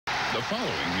The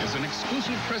following is an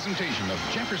exclusive presentation of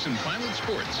Jefferson Pilot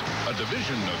Sports, a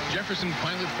division of Jefferson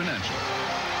Pilot Financial.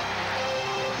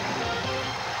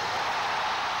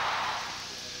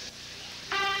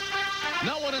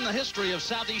 No one in the history of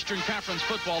Southeastern Conference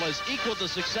football has equaled the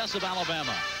success of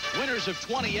Alabama. Winners of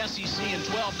 20 SEC and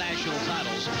 12 national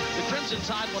titles, the Crimson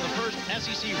Tide won the first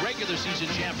SEC regular season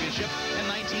championship in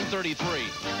 1933.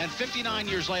 And 59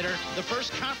 years later, the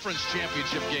first conference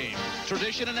championship game.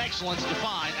 Tradition and excellence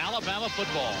define Alabama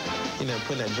football. You know,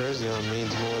 putting that jersey on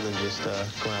means more than just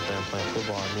going out there and playing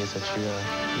football. It means that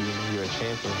you're a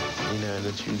champion, you know, and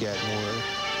that you got more.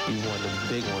 You won the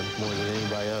big one more than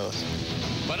anybody else.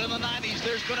 But in the 90s,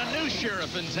 there's been a new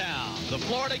sheriff in town. The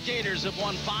Florida Gators have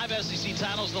won 5 SEC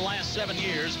titles the last 7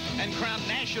 years and crowned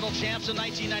national champs in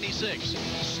 1996.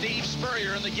 Steve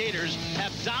Spurrier and the Gators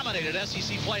have dominated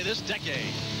SEC play this decade.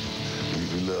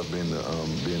 We love being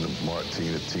the marked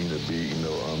team, the team to beat, you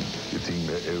know, the team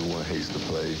that everyone hates to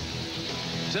play.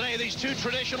 Today, these two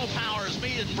traditional powers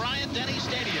meet in Bryant-Denny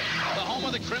Stadium, the home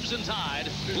of the Crimson Tide.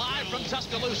 Live from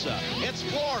Tuscaloosa, it's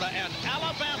Florida and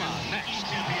Alabama next.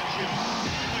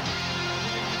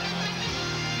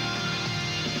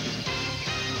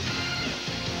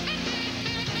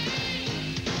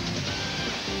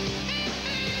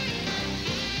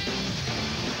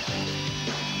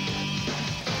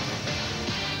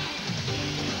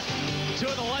 Two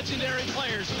of the legendary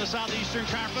players in the Southeastern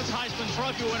Conference, Heisman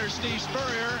Trophy winner Steve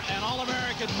Spurrier and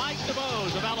All-American Mike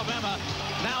DeBose of Alabama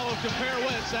now will compare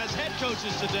wits as head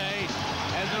coaches today.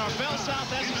 As in our Bell South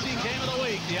SEC Game of the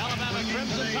Week, the Alabama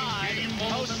Crimson Tide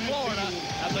hosts Florida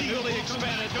at the newly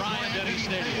expanded Bryant-Denny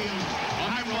Stadium.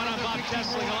 Hi everyone, I'm Bob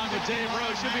Kessling along with Dave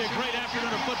Rose. Should be a great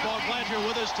afternoon of football. Glad you're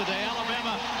with us today.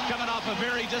 Alabama coming off a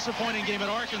very disappointing game at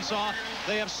Arkansas.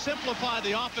 They have simplified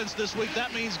the offense this week. That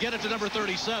means get it to number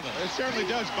 37. It certainly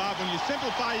does, Bob. When you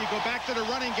simplify, you go back to the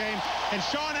running game. And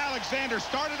Sean Alexander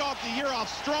started off the year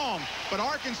off strong, but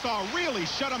Arkansas really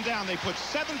shut them down. They put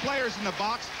 7 players in the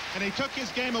box, and they took his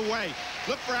game away.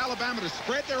 Look for Alabama to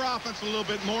spread their offense a little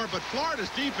bit more, but Florida's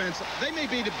defense, they may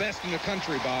be the best in the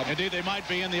country, Bob. Indeed, they might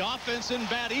be, and the offense isn't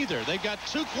bad either. They've got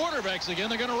 2 quarterbacks again.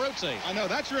 They're going to rotate. I know.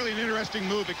 That's really an interesting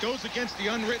move. It goes against the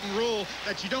unwritten rule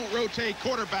that you don't rotate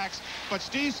quarterbacks, but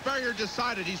Steve Spurrier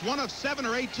decided. He's one of 7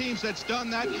 or 8 teams that's done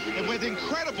that, and with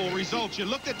incredible results. You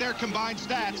looked at their combined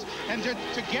stats, and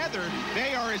together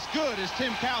they are as good as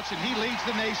Tim Couch, and he leads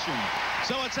the nation.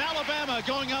 So it's Alabama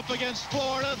going up against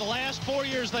Florida. The last 4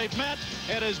 years they've met,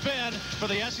 it has been for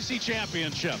the SEC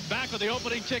Championship. Back with the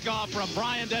opening kickoff from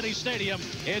Bryant-Denny Stadium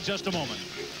in just a moment.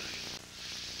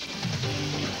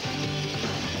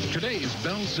 Today's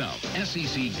Bell South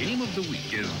SEC Game of the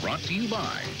Week is brought to you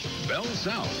by Bell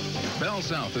South. Bell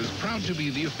South is proud to be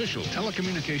the official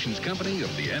telecommunications company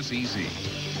of the SEC.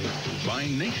 By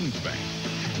Nations Bank.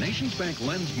 Nations Bank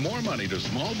lends more money to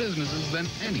small businesses than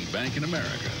any bank in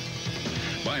America.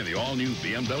 By the all-new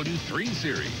BMW 3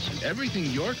 Series. Everything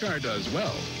your car does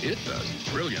well, it does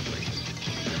brilliantly.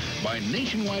 By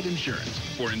Nationwide Insurance.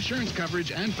 For insurance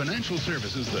coverage and financial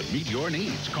services that meet your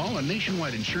needs, call a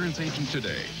Nationwide insurance agent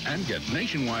today and get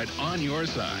Nationwide on your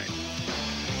side.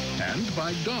 And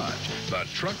by Dodge, the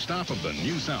truck stop of the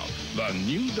New South, the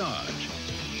new Dodge.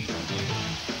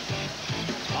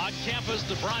 On campus,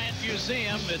 the Bryant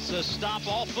Museum. It's a stop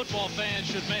all football fans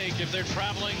should make if they're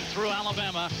traveling through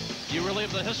Alabama. You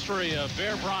relive the history of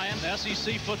Bear Bryant,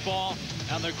 SEC football,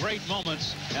 and the great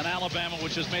moments in Alabama,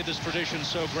 which has made this tradition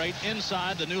so great.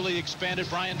 Inside the newly expanded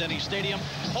Bryant-Denny Stadium,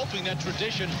 hoping that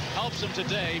tradition helps them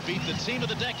today beat the team of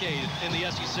the decade in the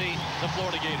SEC, the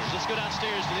Florida Gators. Let's go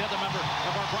downstairs to the other member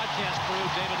of our broadcast crew,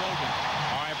 David Logan.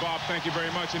 All right, Bob, thank you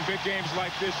very much. In big games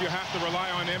like this, you have to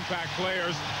rely on impact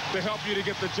players to help you to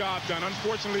get the job done.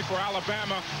 Unfortunately for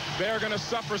Alabama, they're going to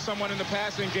suffer someone in the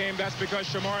passing game. That's because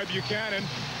Shamari Buchanan,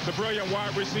 the brilliant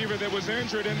wide receiver that was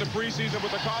injured in the preseason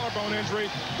with a collarbone injury,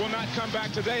 will not come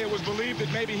back today. It was believed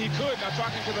that maybe he could. Now,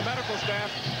 talking to the medical staff,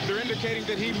 they're indicating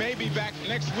that he may be back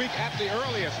next week at the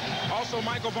earliest. Also,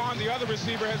 Michael Vaughn, the other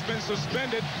receiver, has been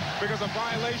suspended because of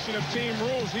violation of team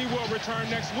rules. He will return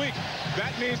next week.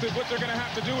 That means that what they're going to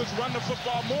have to do is run the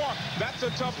football more. That's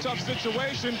a tough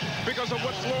situation because of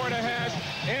what Florida has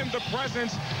in the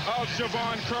presence of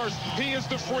Javon Kearse. He is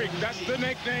the freak. That's the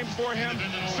nickname for him.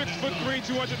 6'3",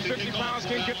 250 pounds,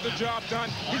 can get the job done.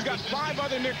 He's got 5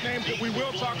 other nicknames that we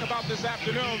will talk about this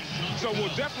afternoon, so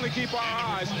we'll definitely keep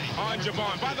our eyes on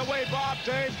Javon. By the way, Bob,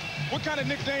 Dave, What kind of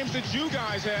nicknames did you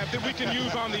guys have that we can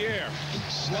use on the air?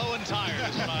 Slow and tired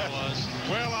is what I was.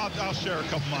 Well, I'll share a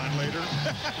couple mine later.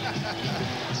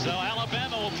 So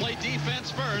Alabama will play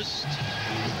defense first.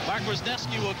 Mark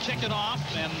Wisniewski will kick it off,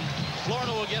 and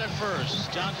Florida will get it first.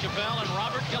 John Cabell and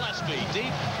Robert Gillespie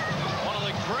deep. One of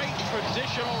the great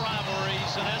traditional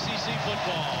rivalries in SEC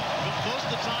football. But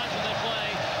most of the times when they play,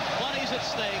 plenty's at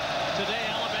stake. Today,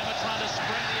 Alabama trying to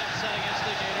spring the upset against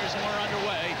the Gators, and we're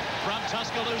underway from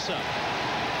Tuscaloosa.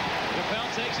 Cabell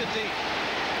takes it deep.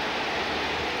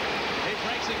 He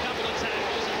breaks a couple of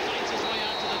tackles and fights his way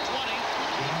out to the 20.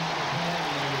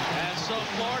 And so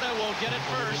Florida will get it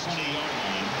first.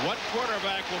 What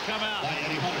quarterback will come out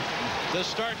to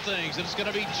start things? And it's going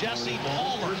to be Jesse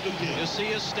Palmer. You see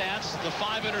his stats. The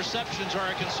 5 interceptions are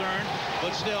a concern,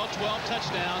 but still 12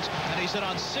 touchdowns. And he's hit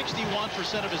on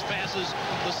 61% of his passes,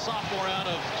 the sophomore out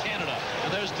of Canada.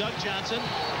 And there's Doug Johnson.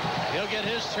 He'll get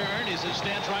his turn as he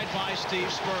stands right by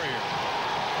Steve Spurrier.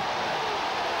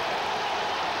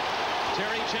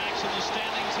 Terry Jackson, the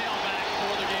standing tailback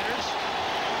for the Gators.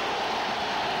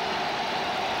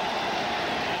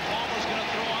 And Palmer's going to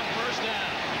throw on first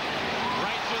down.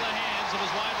 Right through the hands of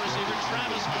his wide receiver,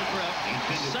 Travis McGriff.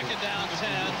 Second down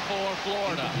 10 for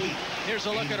Florida. Here's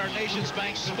a look at our Nations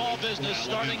Bank small business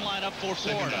starting lineup for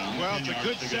Florida. Well, it's a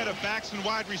good set of backs and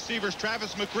wide receivers.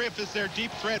 Travis McGriff is their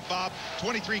deep threat, Bob.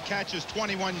 23 catches,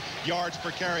 21 yards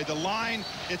per carry. The line,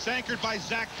 it's anchored by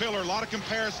Zach Pillar. A lot of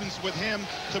comparisons with him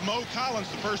to Mo Collins,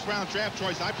 the first-round draft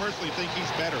choice. I personally think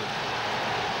he's better.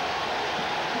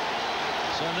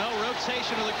 So no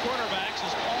rotation of the quarterbacks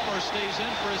as Palmer stays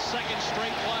in for his second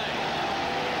straight play.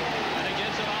 And he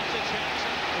gets it off to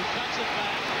Jackson, who cuts it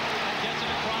back and gets it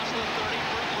across the 30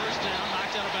 for a first down,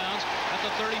 knocked out of bounds at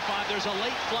the 35. There's a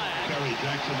late flag. Terry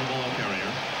Jackson, the ball carrier.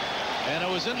 And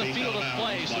it was in the field of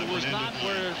play, so it was not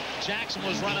where Jackson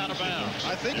was run out of bounds.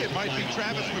 I think it might be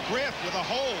Travis McGriff with a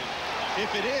hold. If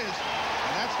it is,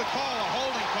 and that's the call, a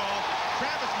holding call.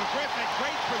 Travis McGriff had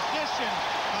great position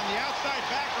on the outside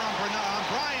backer on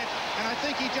Bryant, and I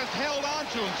think he just held on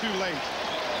to him too late.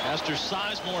 Master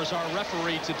Sizemore is our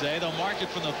referee today. They'll mark it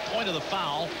from the point of the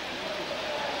foul.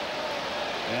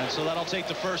 And so that'll take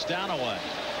the first down away.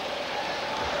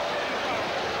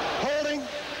 Holding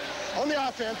on the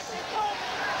offense.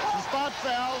 The spot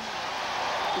foul.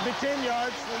 It'll be 10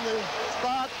 yards from the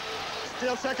spot.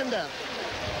 Still second down.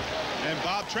 And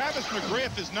Bob, Travis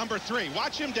McGriff is number 3.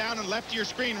 Watch him down and left of your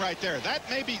screen right there. That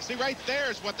may be, see right there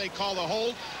is what they call the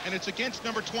hold, and it's against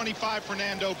number 25,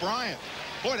 Fernando Bryant.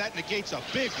 Boy, that negates a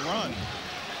big run.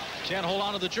 Can't hold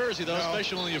on to the jersey, though,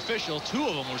 especially when the official. 2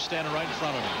 of them were standing right in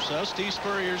front of him. So Steve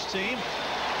Spurrier's team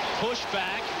push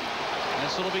back, and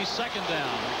so it'll be second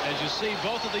down. As you see,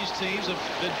 both of these teams have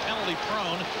been penalty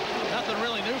prone. Nothing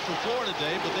really new for Florida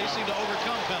today, but they seem to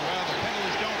overcome penalties. Well, the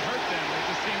penalties don't hurt them. They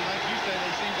just seem, like you said,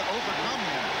 they seem to overcome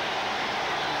them.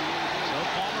 So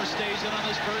Palmer stays in on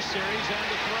this first series and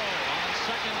the throw on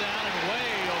second down and way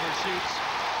overshoots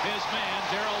his man.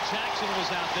 Darrell Jackson was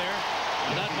out there,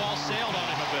 and that ball sailed on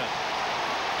him a bit.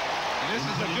 And this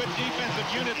is a good defensive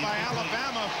unit by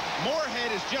Alabama.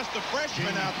 Moorhead is just a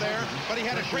freshman out there, but he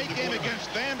had a great game against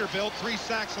Vanderbilt. 3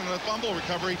 sacks and a fumble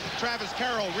recovery. Travis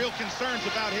Carroll, real concerns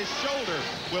about his shoulder.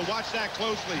 We'll watch that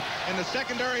closely. And the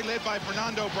secondary led by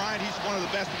Fernando Bryant. He's one of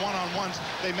the best one-on-ones.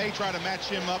 They may try to match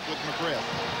him up with McGriff.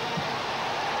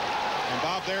 And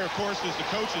Bob there, of course, is the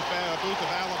coach's booth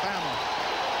of Alabama.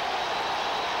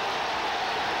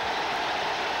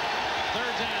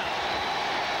 Third down.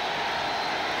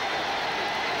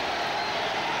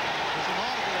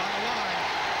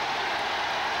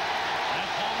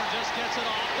 Gets it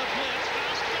off the blitz.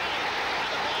 Fast down.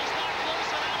 And the ball's not close,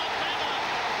 and Alabama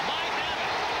might have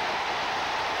it.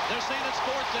 They're saying it's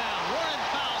fourth down. Warren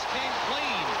Fowles came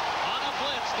clean on a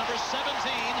blitz, number 17,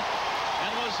 and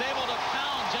was able to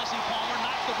pound Jesse Palmer,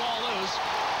 knock the ball loose.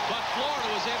 But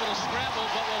Florida was able to scramble,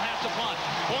 but will have to punt.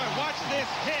 Boy, watch this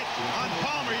hit on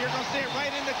Palmer. You're going to see it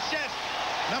right in the chest.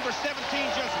 Number 17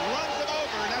 just runs him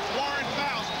over, and that's Warren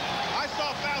Fowles. I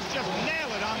saw Fowles just nail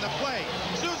it on the play.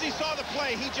 As soon as he saw the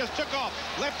play, he just took off.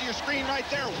 Left of your screen right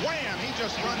there, wham, he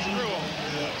just runs through him.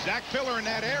 Zach Pillar in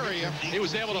that area. He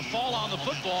was able to fall on the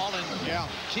football and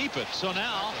keep it. So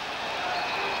now...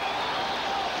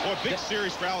 Boy, big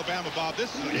series for Alabama, Bob.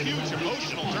 This is a huge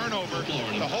emotional turnover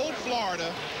to hold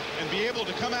Florida and be able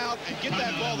to come out and get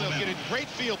that ball. They'll get in great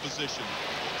field position.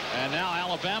 And now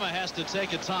Alabama has to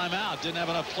take a timeout. Didn't have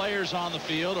enough players on the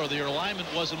field, or their alignment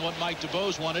wasn't what Mike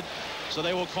DuBose wanted, so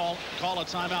they will call a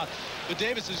timeout. But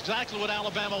Davis is exactly what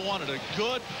Alabama wanted, a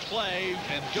good play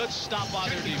and good stop by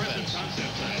their defense.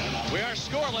 We are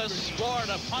scoreless.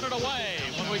 Florida punted away.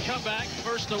 When we come back,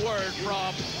 first a word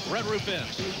from Red Roof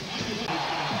Inns.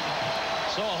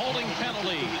 So a holding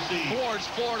penalty towards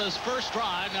Florida's first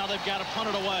drive. Now they've got to punt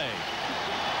it away.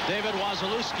 David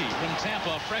Wazalewski from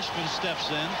Tampa, freshman,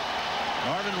 steps in.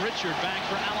 Marvin Richard back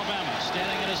for Alabama,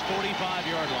 standing at his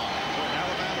 45-yard line.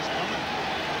 Alabama's coming.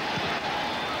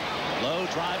 Low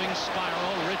driving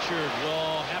spiral. Richard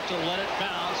will have to let it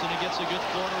bounce, and he gets a good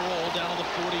Florida roll down to the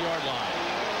 40-yard line.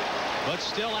 But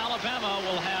still, Alabama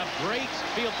will have great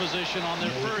field position on their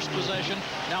first possession.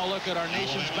 Now look at our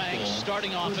nation's bank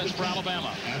starting offense for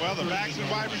Alabama. Well, the backs and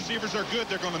wide receivers are good.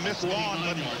 They're going to miss Vaughn,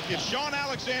 but if Sean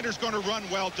Alexander's going to run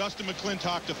well, Dustin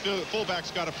McClintock, the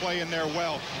fullback's got to play in there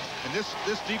well. And this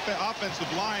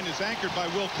offensive line is anchored by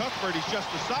Will Cuthbert. He's just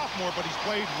a sophomore, but he's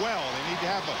played well. They need to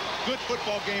have a good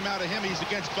football game out of him. He's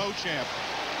against Beauchamp.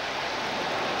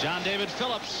 John David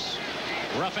Phillips.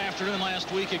 Rough afternoon last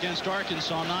week against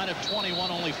Arkansas. 9 of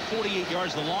 21, only 48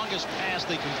 yards. The longest pass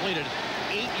they completed,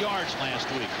 8 yards last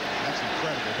week. That's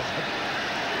incredible.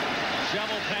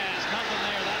 Shovel pass, nothing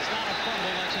there. That's not a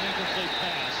fumble. That's an incomplete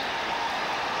pass.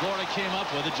 Florida came up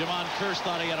with it. Jamon Curse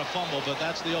thought he had a fumble, but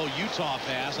that's the old Utah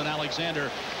pass, and Alexander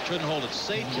couldn't hold it.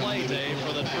 Safe play, Dave,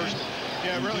 for the first one.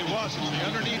 Yeah, it really was. It's the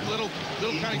underneath little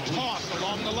kind of toss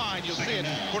along the line. You'll see it.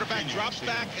 Quarterback drops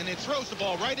back, and it throws the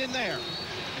ball right in there.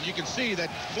 And you can see that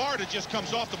Florida just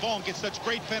comes off the ball and gets such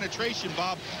great penetration,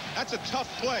 Bob. That's a tough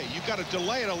play. You've got to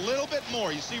delay it a little bit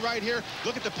more. You see right here,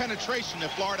 look at the penetration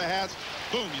that Florida has.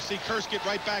 Boom, you see Curse get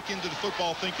right back into the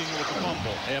football thinking it was a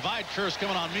fumble. Hey, if I had Curse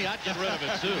coming on me, I'd get rid of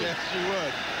it, too. Yes, you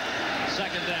would.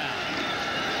 Second down.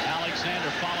 Alexander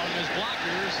following his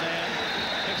blockers and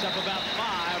picks up about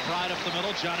 5 right up the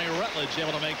middle. Johnny Rutledge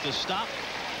able to make the stop.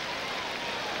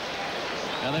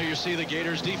 And there you see the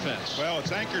Gators defense. Well,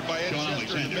 it's anchored by Ed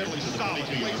Chester in the middle. He's solid.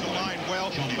 He plays the line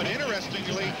well. But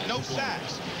interestingly, no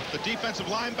sacks. The defensive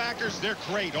linebackers, they're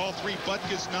great. All 3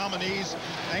 Butkus nominees,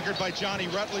 anchored by Johnny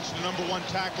Rutledge, the #1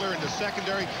 tackler in the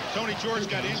secondary. Tony George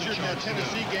got injured in that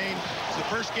Tennessee game. It's the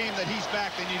first game that he's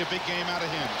back. They need a big game out of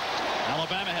him.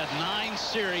 Alabama had 9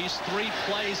 series, 3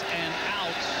 plays and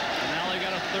outs. And now they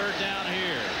got a third down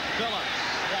here. Phillips.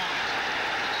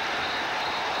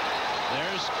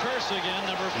 There's Curse again,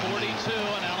 number 42,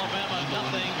 and Alabama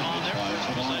nothing on their first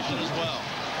possession as well.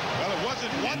 Well, it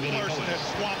wasn't one person that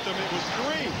swamped them, it was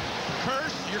 3.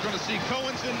 Curse, you're going to see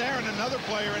Cohen's in there and another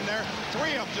player in there.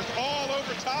 3 of them just all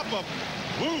over top of them.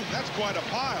 Boom, that's quite a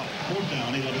pile. 4th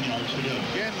down, 11 yards to go.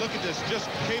 Again, look at this, just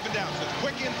caving down. So it's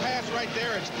quick in pass right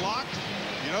there, it's blocked.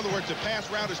 In other words, the pass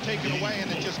route is taken away and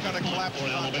it just kind of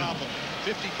collapses on top of him.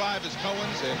 55 is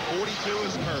Cohen's and 42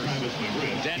 is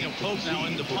Curse. Daniel Pope now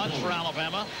in to punt for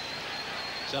Alabama.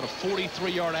 He's at a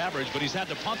 43-yard average, but he's had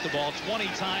to punt the ball 20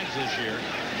 times this year.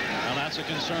 Now that's a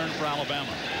concern for Alabama.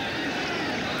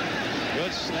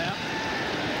 Good snap,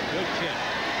 good kick.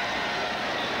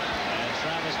 And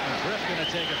Travis McGriff going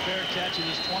to take a fair catch at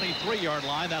his 23-yard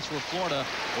line. That's where Florida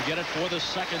will get it for the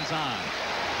second time.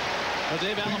 But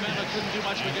Dave, Alabama couldn't do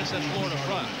much against that Florida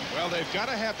front. Well, they've got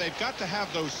to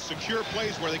have those secure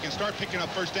plays where they can start picking up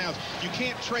first downs. You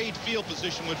can't trade field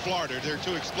position with Florida. They're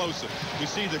too explosive. We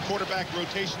see the quarterback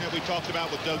rotation that we talked about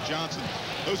with Doug Johnson.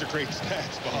 Those are great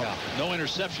stats, Bob. Yeah. No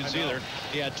interceptions either.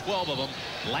 He had 12 of them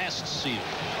last season.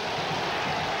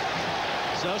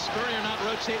 So Spurrier not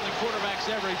rotating the quarterbacks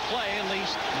every play, at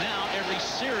least now every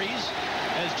series,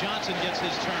 as Johnson gets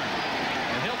his turn.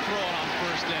 And he'll throw it on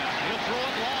first down. He'll throw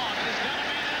it long. He's got a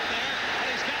man out there, and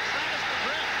he's got Travis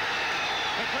McGriff.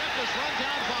 McGriff was run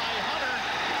down by Hunter,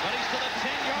 but he's to the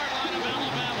 10-yard line of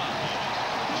Alabama.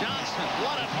 Johnson,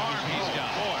 what an arm he's got.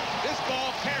 Boy, this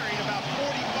ball carried about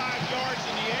 45 yards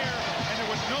in the air, and there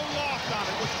was no loss on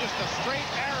it. It was just a straight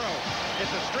arrow.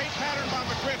 It's a straight pattern by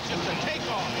McGriff, just a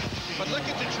takeoff. But look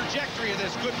at the trajectory of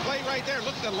this. Good play right there.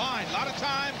 Look at the line. A lot of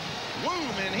time.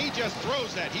 Boom, and he just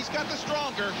throws that. He's got the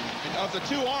stronger of the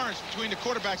 2 arms between the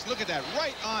quarterbacks. Look at that,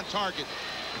 right on target.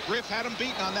 McGriff had him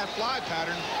beaten on that fly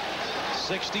pattern.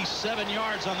 67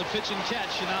 yards on the pitch and catch,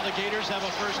 and now the Gators have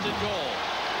a first and goal.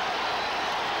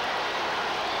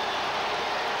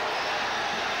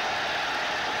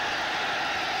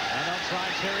 And they'll try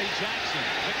Terry Jackson.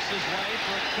 Picks his way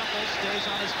for a couple, stays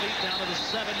on his feet down to the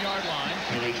 7-yard line.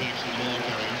 Terry Jackson, ball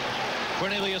carrier.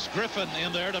 Cornelius Griffin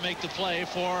in there to make the play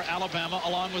for Alabama,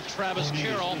 along with Travis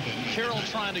Carroll. Carroll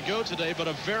trying to go today, but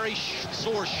a very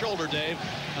sore shoulder, Dave,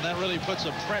 and that really puts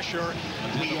a pressure,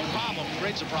 creates a problem for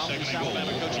this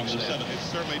Alabama coaching staff. It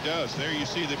certainly does. There you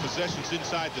see the possessions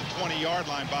inside the 20-yard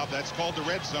line, Bob. That's called the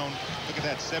red zone. Look at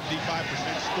that, 75%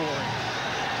 scoring.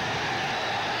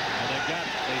 And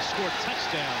they scored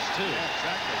touchdowns, too. Yeah,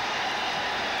 exactly.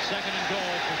 Second and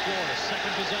goal for Florida.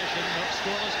 Second possession, no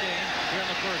scoreless game here in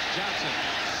the first. Johnson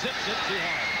zips it too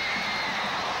hard.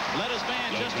 Led his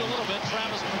man just a little bit.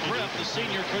 Travis McGriff, the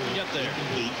senior, couldn't get there.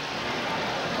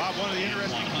 Bob, one of the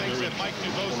interesting things that Mike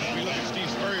DuBose, as we look at Steve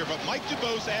Spurrier, but Mike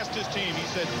DuBose asked his team, he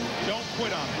said, don't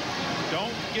quit on it.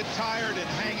 Don't get tired and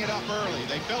hang it up early.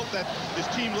 They felt that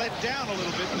this team let down a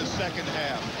little bit in the second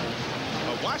half.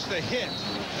 But watch the hit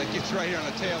that gets right here on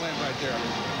the tail end right there.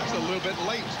 That's a little bit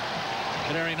late.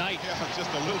 Canary Knight. Yeah, just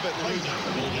a little bit late.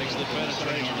 Makes the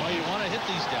penetration. Well, you want to hit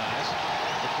these guys,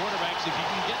 the quarterbacks, if you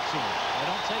can get to them. They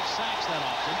don't take sacks that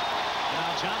often. Now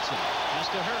Johnson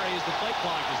has to hurry as the play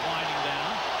clock is winding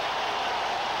down.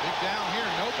 Big down here.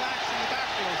 No backs in the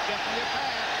backfield. Definitely a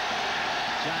pass.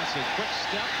 Johnson, quick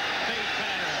step, fade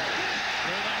pattern.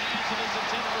 Through the hands of his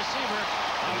intended receiver.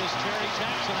 That was Terry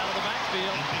Jackson out of the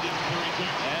backfield.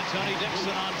 And Tony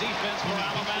Dixon on defense for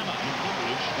Alabama.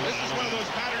 This is one of those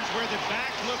patterns where the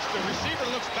receiver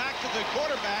looks back to the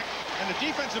quarterback, and the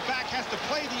defensive back has to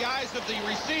play the eyes of the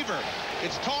receiver.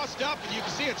 It's tossed up, and you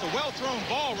can see it's a well-thrown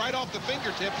ball right off the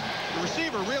fingertips. The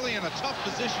receiver really in a tough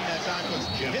position that time because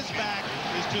his back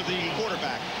is to the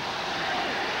quarterback.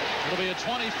 It'll be a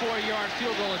 24-yard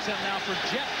field goal attempt now for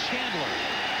Jeff Chandler.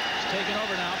 He's taken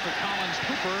over now for Collins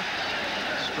Cooper.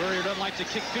 Spurrier doesn't like to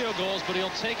kick field goals, but he'll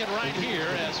take it right here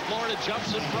as Florida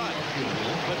jumps in front.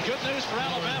 But good news for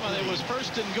Alabama. They was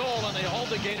first and goal, and they hold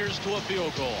the Gators to a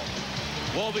field goal.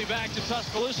 We'll be back to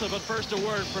Tuscaloosa, but first a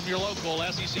word from your local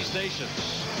SEC stations.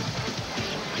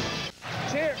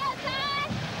 Cheer.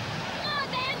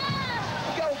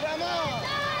 Go, Bama!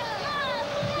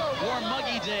 Warm,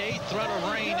 muggy day, threat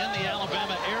of rain in the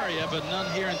Alabama area, but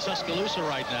none here in Tuscaloosa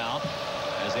right now.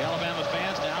 As the Alabama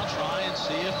fans now try and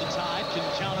see if the Tide can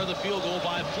counter the field goal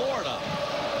by Florida.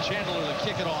 Chandler to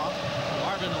kick it off.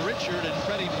 Marvin Richard and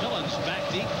Freddie Millens back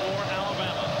deep for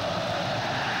Alabama.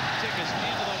 Kick is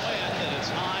into the wind, and it's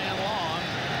high and long.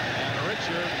 And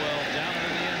Richard will down it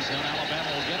in the end zone. Alabama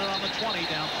will get it on the 20,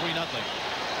 down 3-0.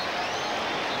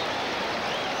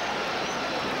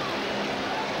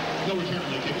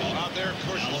 Out there, of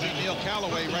course, you see Neil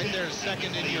Callaway right there,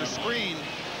 second in your screen.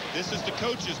 This is the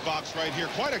coach's box right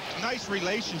here. Quite a nice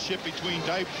relationship between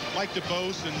Mike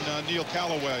DuBose and Neil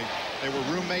Callaway. They were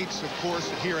roommates, of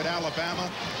course, here at Alabama,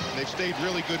 and they've stayed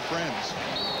really good friends.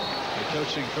 Their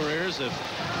coaching careers have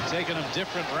taken them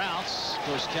different routes. Of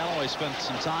course, Callaway spent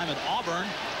some time at Auburn.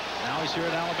 Now he's here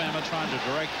at Alabama trying to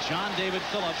direct John David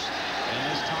Phillips in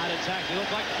this Tide attack. They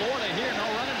look like Florida here, no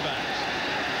running backs.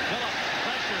 Phillips,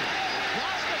 pressure,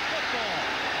 lost the football.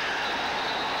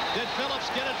 Did Phillips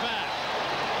get it back?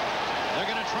 They're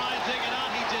going to try and take it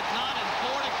out. He did not, and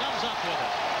Florida comes up with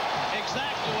it.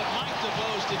 Exactly what Mike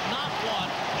DuBose did not want.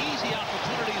 Easy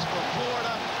opportunities for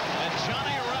Florida, and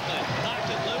Johnny Rutledge knocked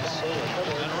it loose,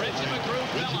 and Reggie McGriff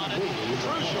fell on it.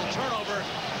 Crucial turnover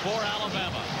for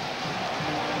Alabama.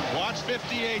 Watch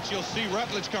 58. You'll see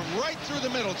Rutledge come right through the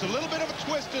middle. It's a little bit of a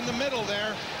twist in the middle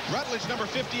there. Rutledge, number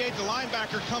 58, the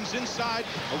linebacker, comes inside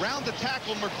around the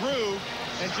tackle, McGriff,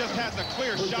 and just has a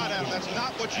clear shot at him. That's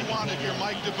not what you wanted here,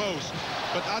 Mike DuBose.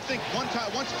 But I think once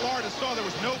Florida saw there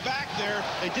was no back there,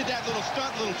 they did that little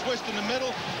stunt, little twist in the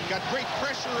middle, got great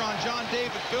pressure on John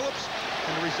David Phillips,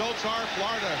 and the results are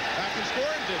Florida back in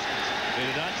scoring distance. They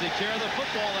did not take care of the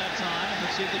football that time.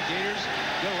 Let's see if the Gators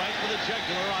go right for the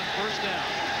jugular on first down.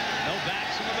 No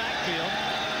backs in the backfield.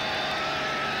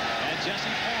 And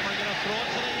Jesse Palmer going to throw it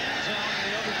to the end zone.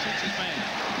 The overshoots his man.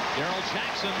 Darrell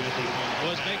Jackson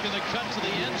was making the cut to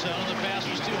the end zone. The pass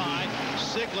was too high.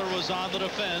 Sigler was on the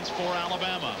defense for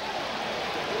Alabama.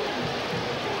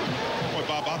 Boy,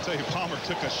 Bob, I'll tell you, Palmer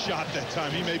took a shot that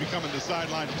time. He may be coming to the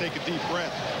sideline to take a deep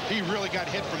breath. He really got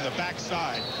hit from the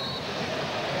backside.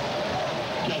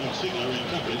 Sigler in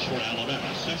coverage for Alabama.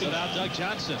 So now Doug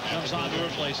Johnson comes on to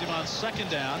replace him on second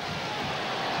down.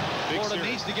 Florida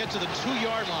needs to get to the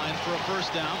 2-yard line for a first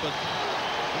down, but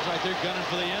looks like they're gunning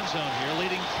for the end zone here,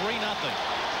 leading 3-0.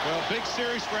 Well, big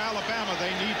series for Alabama. They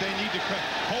need to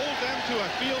hold them to a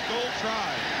field goal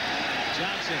try.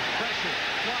 Johnson, pressure,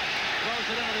 flush, throws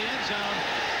it into the end zone,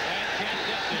 and can't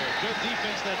get there. Good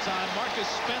defense that time. Marcus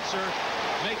Spencer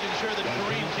making sure that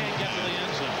Kareem can't get to the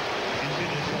end zone.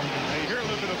 You hear a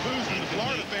little bit of booze from the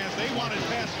Florida fans. They wanted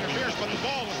pass interference, but the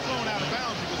ball was thrown out of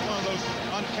bounds. It was one of those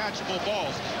uncatchable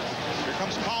balls. Here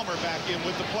comes Palmer back in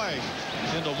with the play.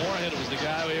 Kendall Moorhead was the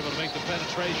guy who was able to make the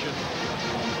penetration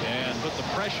and put the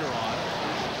pressure on.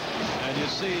 And you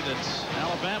see that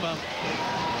Alabama,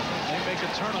 they make a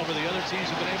turnover. The other teams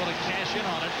have been able to cash in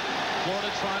on it.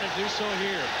 Florida trying to do so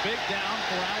here. Big down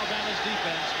for Alabama's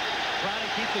defense. Trying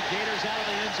to keep the Gators out of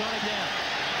the end zone again.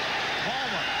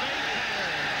 Palmer, fake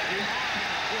pattern.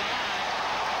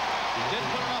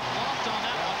 Didn't put enough loft on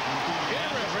that one.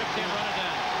 Rip can't run it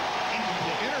down.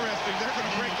 Interesting, they're going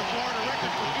to break the Florida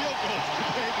record for field goals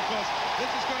today because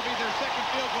this is going to be their second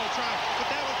field goal try. But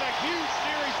that was a huge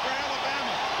series for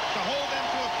Alabama. To hold them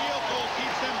to a field goal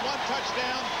keeps them one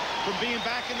touchdown from being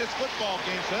back in this football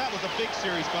game. So that was a big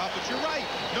series, Bob. But you're right,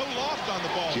 no loft on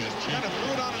the ball. Just kind of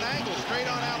threw it on an angle straight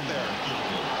on out there.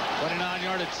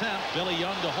 29-yard attempt. Billy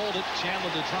Young to hold it.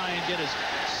 Chandler to try and get his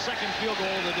second field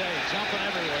goal of the day. Jumping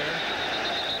everywhere.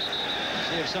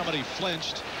 See if somebody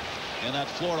flinched in that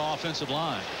Florida offensive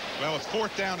line. Well, it's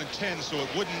 4th down and 10, so it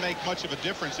wouldn't make much of a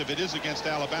difference if it is against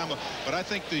Alabama. But I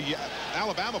think the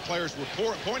Alabama players were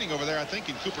pointing over there, I think,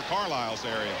 in Cooper Carlisle's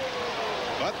area.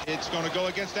 But it's going to go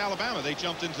against Alabama. They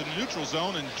jumped into the neutral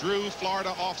zone and drew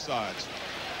Florida offsides.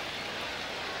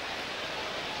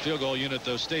 Field goal unit,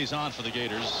 though, stays on for the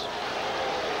Gators.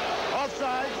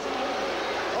 Offsides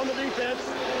on the defense.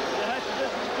 They had the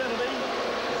distance penalty.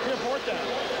 It's still 4th down.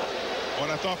 When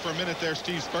I thought for a minute there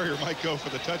Steve Spurrier might go for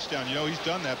the touchdown. You know, he's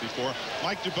done that before.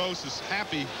 Mike DuBose is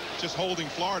happy just holding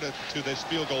Florida to this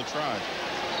field goal try.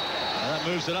 That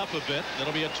moves it up a bit.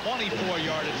 It'll be a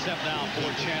 24-yard attempt now for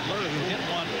Chandler, who hit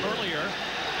one earlier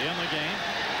in the game.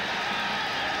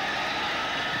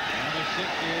 And the kick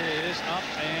is up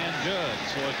and good.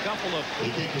 So a couple of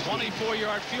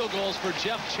 24-yard field goals for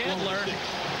Jeff Chandler.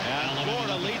 And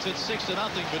Florida leads it 6-0.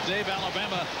 But Dave,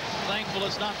 Alabama thankful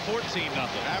it's not 14-0.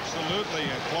 Absolutely.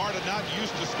 And Florida not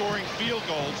used to scoring field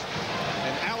goals.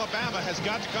 And Alabama has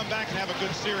got to come back and have a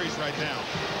good series right now.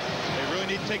 They really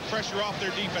need to take pressure off their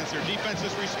defense. Their defense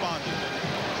has responded.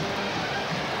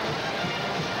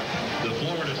 The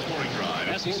Florida scoring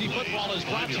drive. SEC football is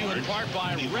brought to you in part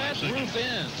by Red Roof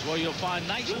Inns, where you'll find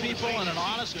nice people and an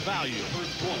honest value.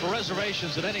 For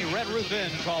reservations at any Red Roof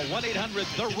Inn, call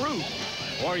 1-800-THE-ROOF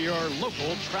or your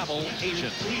local travel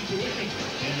agent.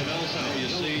 You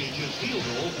see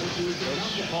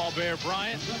Coach Paul Bear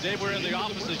Bryant. Dave, we're in the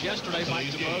offices yesterday. Mike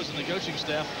DuBose and the coaching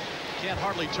staff can't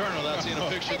hardly turn without seeing a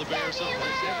picture of the Bears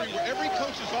someplace. Every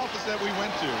coach's office that we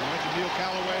went to Neil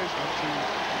Callaway's, went to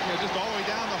just all the way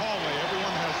down the hallway.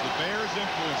 Everyone has the Bears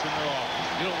influence in their office.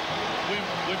 You know,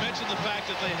 we mentioned the fact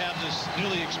that they have this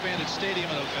newly expanded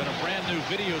stadium and a brand new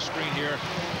video screen here.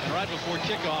 And right before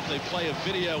kickoff, they play a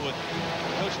video with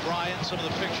Coach Bryant, some of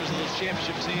the pictures of those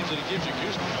championship teams, and it gives you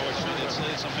goosebumps.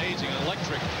 It's amazing and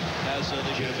electric. As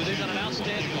they've done an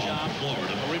outstanding job of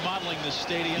remodeling this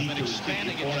stadium and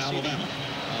expanding it. You see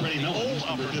the old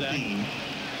upper deck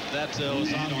that was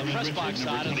on the press box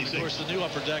side, and of course the new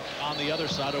upper deck on the other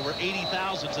side. Over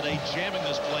 80,000 today jamming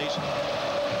this place,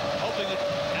 hoping that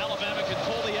Alabama can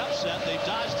pull the upset. They've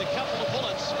dodged a couple of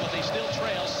bullets, but they still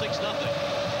trail 6-0.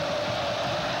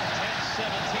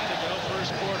 10:17 to go,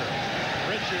 first quarter.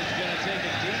 Richards going to take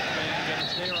it deep and going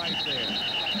to stay right there.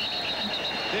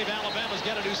 Dave, Alabama's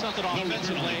got to do something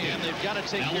offensively, and they've got to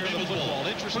take care of the football.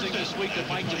 Interesting this week that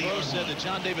Mike DuBose said that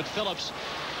John David Phillips,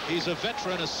 he's a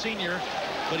veteran, a senior,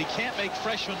 but he can't make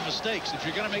freshman mistakes. If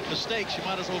you're going to make mistakes, you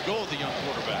might as well go with the young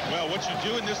quarterback. Well, what you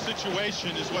do in this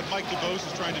situation is what Mike DuBose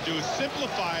is trying to do, is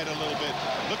simplify it a little bit.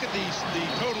 Look at the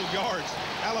total yards.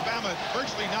 Alabama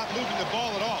virtually not moving the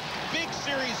ball at all. Big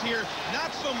series here,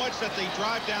 not so much that they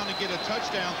drive down and get a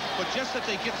touchdown, but just that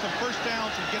they get some first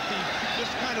downs and get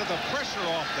just kind of the pressure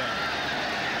off them.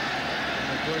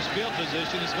 Of course, field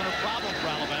position has been a problem for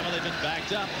Alabama. They've been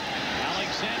backed up.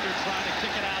 Alexander trying to kick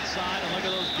it outside, and look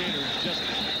at those Gators just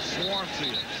swarm to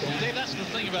you. Dave, that's the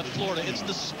thing about Florida. It's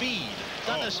the speed. It's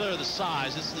not necessarily the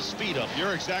size. It's the speed of them.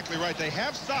 You're exactly right. They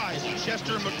have size with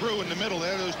Chester and McGriff in the middle.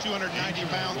 They're those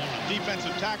 290-pound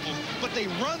defensive tackles, but they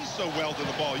run so well to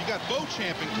the ball. You got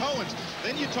Beauchamp and Cohens.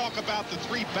 Then you talk about the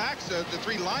three backs, the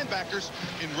three linebackers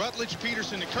in Rutledge,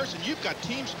 Peterson, and Kirsten. You've got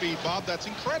team speed, Bob. That's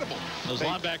incredible. Those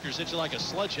linebackers hit you like a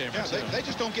sledgehammer. Yeah, they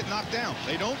just don't get knocked down.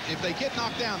 They don't. If they get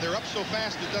knocked down, they're up so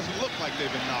fast it doesn't look like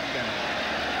they've been knocked down.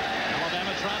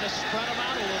 Alabama trying to spread them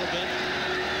out a little bit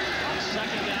on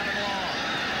second down and long.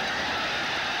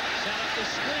 Set up the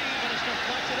screen, but it's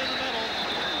deflected in the middle.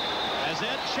 And as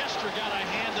Ed Chester got a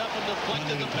hand up and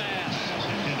deflected the pass.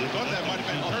 I thought that might have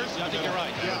been Hurst. I think you're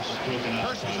right. Yeah.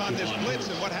 Hurst was on this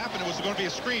blitz, and what happened was going to be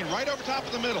a screen right over top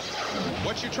of the middle.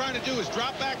 What you're trying to do is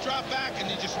drop back, and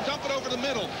you just dump it over the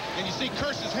middle, and you see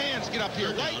Kearse's hands get up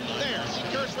here, right there. See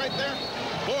Kearse right there?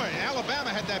 Boy,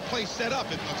 Alabama had that play set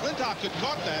up. If McClintock could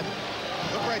caught that,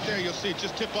 look right there, you'll see it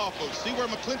just tip off. But see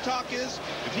where McClintock is?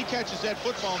 If he catches that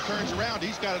football and turns around,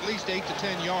 he's got at least 8 to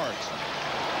 10 yards.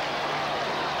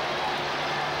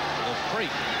 The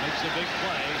Freak makes a big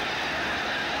play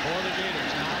for the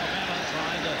Gators. Now Alabama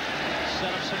trying to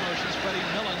set up some motions. Freddie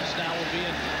Millins now will be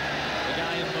the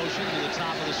guy in motion to the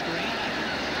top of the screen.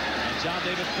 And John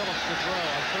David Phillips to throw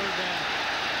on third down.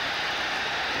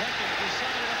 Lincoln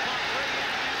decided to pop Brady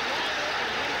and wide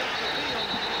open way down the field,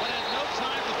 but had no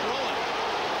time to throw it.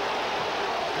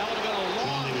 That would have been a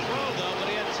long throw, though, but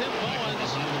he had Tim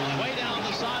Bowens way down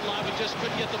the sideline, but just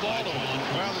couldn't get the ball to him.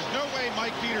 Well, there's no way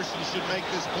Mike Peterson should make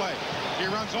this play. He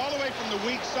runs all the way from the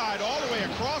weak side, all the way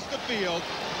across the field,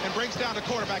 and brings down the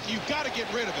quarterback. You've got to get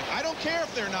rid of it. I don't care if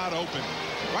they're not open.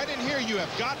 Right in here, you have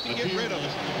got to get rid of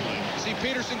it. See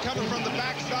Peterson coming from the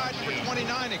backside for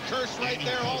 29, and Kearse right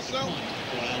there also.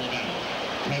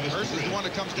 Kearse is the one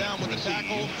that comes down with the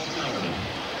tackle.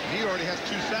 He already has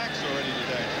 2 sacks already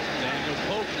today. Daniel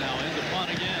Pope now in the punt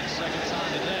again, second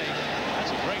time today. That's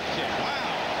a great kick.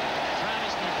 Wow.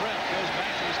 Travis McGriff goes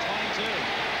back to his 22.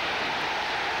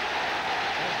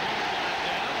 There's one flag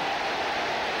down.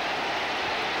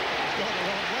 He's going the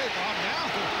wrong way, Bob,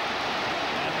 now.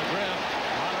 And McGriff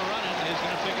on a running is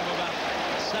going to pick him about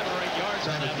 7 or 8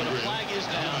 yards on that, but a flag is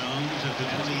down.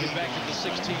 And we get back to the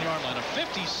 16-yard line. A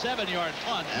 57-yard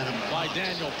punt by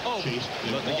Daniel Pope,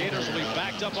 but the Gators will be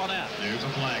backed up on that. There's a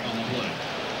flag on the play.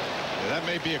 Yeah, that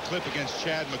may be a clip against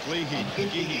Chad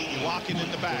McGeehee. Locking in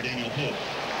the back. Daniel Pope.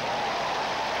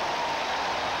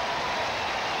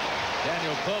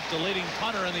 Daniel Pope, the leading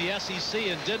punter in the SEC,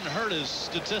 and didn't hurt his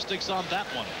statistics on that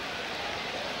one.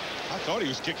 I thought he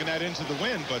was kicking that into the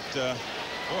wind, but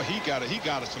boy, he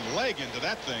got some leg into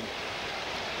that thing.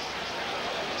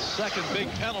 Second big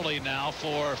penalty now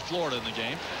for Florida in the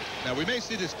game. Now we may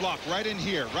see this block right in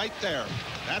here, right there.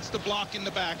 That's the block in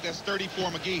the back. That's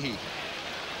 34 McGeehee.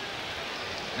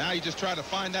 Now you just try to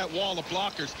find that wall of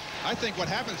blockers. I think what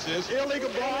happens is illegal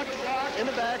block in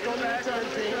the back on the return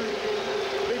team.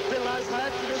 Big penalized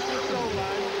half to this goal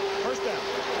line. First down.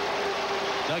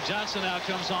 Doug Johnson now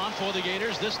comes on for the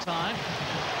Gators this time.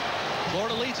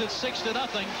 Florida leads at 6-0,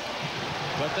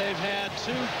 but they've had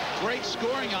 2 great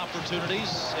scoring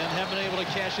opportunities and haven't been able to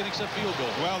cash in except field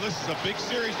goal. Well, this is a big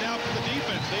series now for the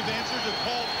defense. They've answered the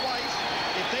call twice.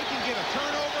 If they can get a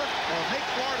turnover or make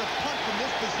Florida punt from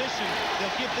this position,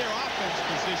 they'll give their offense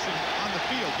position on the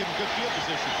field, give them good field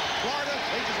position. Florida,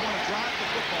 they just want to drive the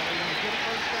football. They want to get a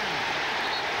first down.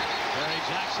 Barry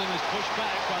Jackson is pushed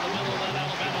back by the middle of that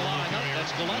Alabama lineup.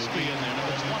 That's Gillespie in there,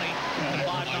 number 20, the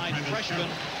 5'9"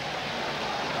 freshman.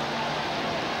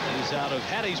 He's out of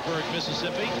Hattiesburg,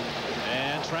 Mississippi.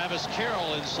 And Travis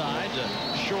Carroll inside to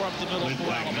shore up the middle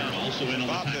for Alabama.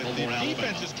 Bob, the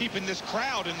defense is keeping this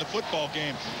crowd in the football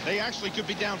game. They actually could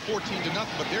be down 14-0,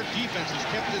 but their defense has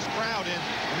kept this crowd in,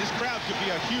 and this crowd could be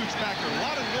a huge factor. A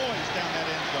lot of noise down that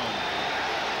end zone.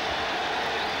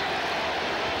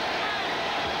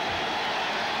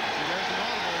 See, there's an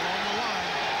audible along the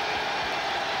line.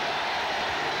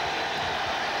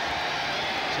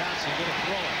 Johnson going to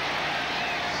throw it.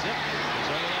 Zip.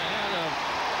 Turn it ahead of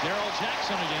Darrell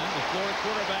Jackson again. The Florida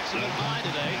quarterbacks have been high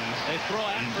today. They throw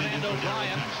at Fernando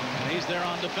Bryant, and he's there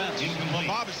on defense. Well,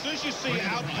 Bob, as soon as you see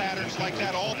out patterns like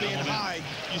that all being high,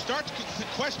 you start to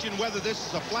question whether this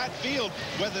is a flat field,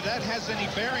 whether that has any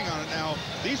bearing on it. Now,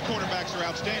 these quarterbacks are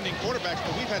outstanding quarterbacks,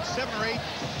 but we've had 7 or 8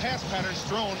 pass patterns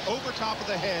thrown over top of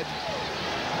the head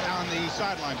on the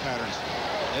sideline patterns.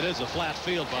 It is a flat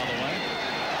field, by the way.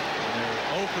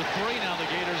 They're 0 for 3 now, the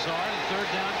Gators are, in third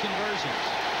down conversions.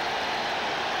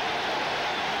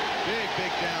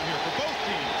 Big down here for both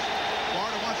teams.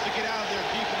 Florida wants to get out of there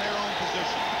deep in their own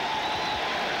position.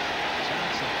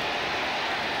 Johnson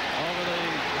over the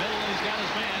middle, and he's got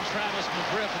his man, Travis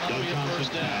McGriff, and that'll be a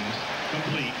first down.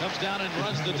 Comes down and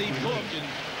runs the deep hook and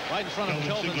right in front of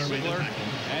Kelvin Sigler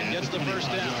and gets the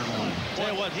first down.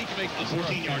 Boy, what, he can make the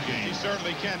 14-yard game. He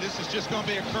certainly can. This is just going to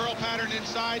be a curl pattern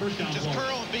inside. Just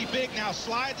curl and be big. Now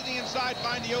slide to the inside,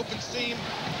 find the open seam.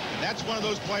 And that's one of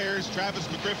those players. Travis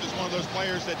McGriff is one of those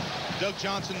players that Doug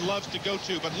Johnson loves to go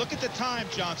to. But look at the time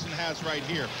Johnson has right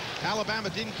here. Alabama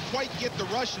didn't quite get the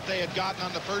rush that they had gotten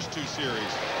on the first 2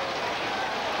 series.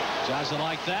 Johnson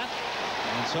like that,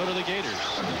 and so do the Gators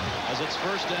as it's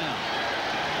first down.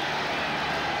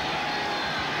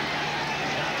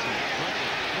 Johnson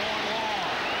throwing long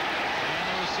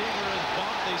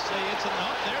say it's a no.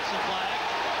 There's the flag.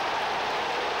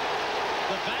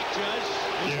 The back judge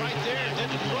was right there,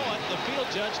 didn't throw it. The field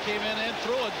judge came in and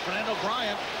threw it. Fernando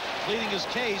Bryant pleading his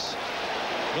case.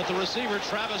 But the receiver,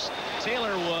 Travis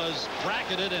Taylor, was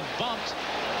bracketed and bumped.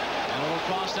 And it'll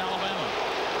cost Alabama.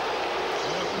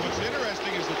 What's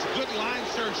interesting is it's a good line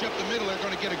search up the middle. They're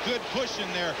going to get a good push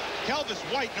in there. Kelvis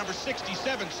White, number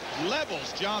 67,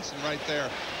 levels Johnson right there.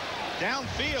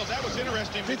 Downfield, that was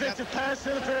interesting. Defensive pass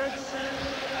interference.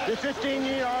 The 15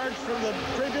 yards from the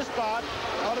previous spot.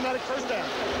 Automatic first down.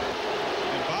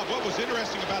 And Bob, what was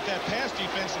interesting about that pass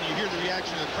defense, and you hear the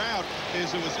reaction of the crowd,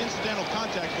 is it was incidental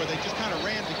contact where they just kind of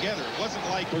ran together. It wasn't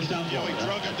like, he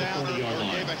drug him down or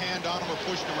gave a hand on him or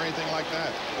pushed him or anything like that.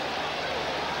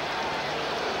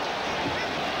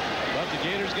 But the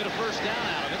Gators get a first down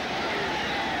out of it.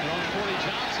 Throwing 40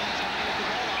 Johnson trying to get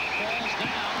the ball out. Falls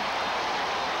down.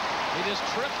 He just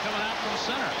tripped coming out from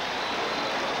center.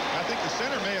 I think the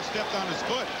center may have stepped on his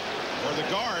foot, or the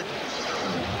guard.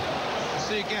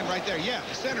 See again right there. Yeah,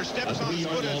 the center steps on his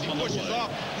foot as he pushes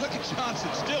off. Look at Johnson,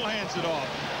 still hands it off.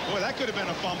 Boy, that could have been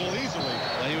a fumble easily.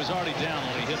 Well, he was already down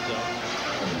when he hit, though.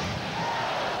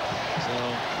 So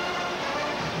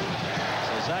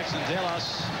Zaxton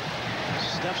Delos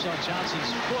steps on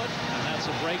Johnson's foot, and that's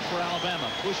a break for Alabama.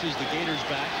 Pushes the Gators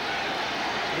back.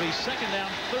 It'll be second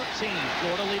down, 13.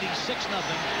 Florida leading 6-0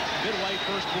 midway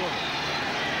first quarter.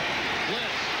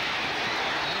 Blitz.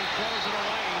 And he throws it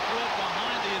away. He threw it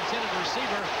behind the intended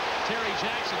receiver, Terry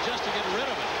Jackson, just to get rid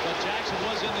of it. But Jackson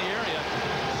was in the area.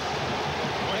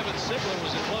 Evan Sigler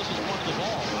was the closest one to the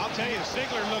ball. I'll tell you,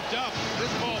 Sigler looked up.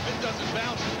 This ball, if it doesn't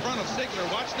bounce in front of Sigler,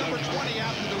 watch number 20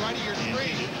 out to the right of your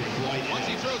screen. Once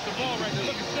he throws the ball right there,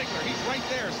 look at Sigler. He's right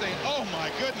there saying, oh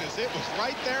my goodness, it was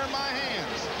right there in my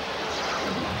hands.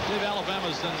 I believe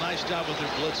Alabama's done a nice job with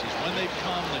their blitzes. When they've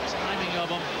come, the timing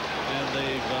of them, and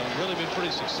they've really been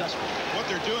pretty successful. What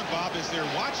they're doing, Bob, is they're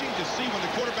watching to see when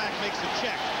the quarterback makes a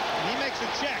check. When he makes a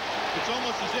check, it's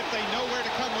almost as if they know where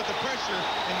to come with the pressure,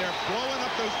 and they're blowing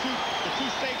up the two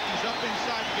safeties up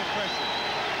inside to get pressure.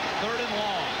 Third and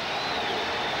long.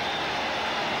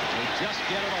 They just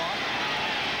get it off.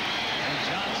 And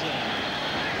Johnson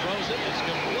throws it. It's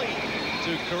complete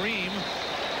to Kareem.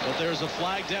 But there's a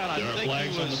flag down. I think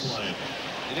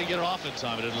he didn't get it off in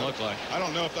time. It didn't look like. I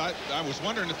don't know if I was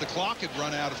wondering if the clock had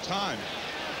run out of time.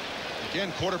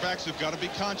 Again, quarterbacks have got to be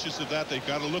conscious of that. They've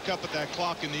got to look up at that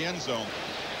clock in the end zone.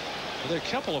 Well, there are a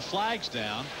couple of flags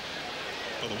down.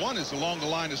 Well, the one is along the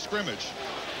line of scrimmage.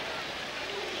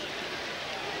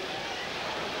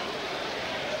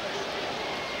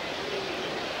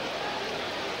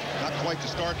 Not quite the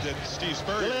start that Steve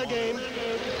Spurrier. Delay game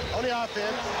on the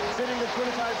offense, sitting the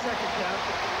 25-second count.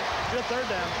 Still third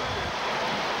down.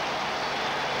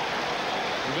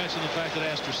 We mentioned the fact that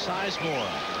Astor Sizemore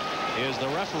is the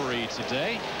referee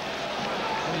today.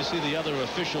 And you see the other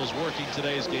officials working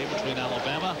today's game between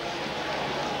Alabama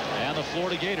and the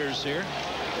Florida Gators here.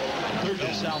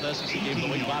 The South SEC game of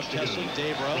the week. Bob Kesling,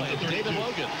 Dave Rowe, and David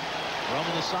Logan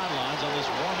roaming the sidelines on this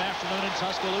warm afternoon in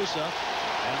Tuscaloosa.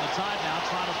 And the Tide now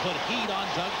trying to put heat on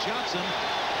Doug Johnson.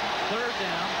 Third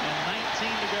down and 19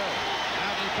 to go.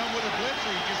 Now if you come with a blitzer,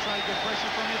 you just try to get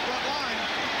pressure from your front line.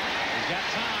 He's got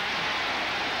time.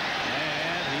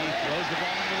 And he throws the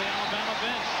ball into the Alabama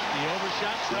bench. He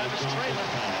overshot Travis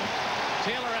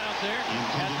Taylor out there.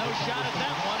 Had no shot at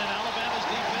that one, and Alabama's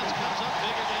defense comes up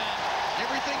big again.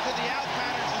 Everything to the out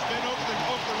patterns has been over the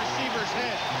receiver's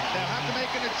head. They'll have to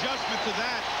make an adjustment to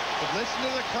that. But listen to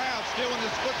the crowd still in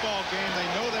this football game. They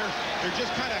know they're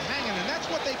just kind of hanging, and that's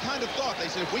what they kind of thought. They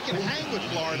said, if we can hang with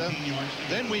Florida,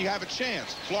 then we have a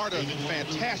chance. Florida,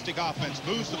 fantastic offense,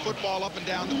 moves the football up and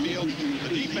down the field. The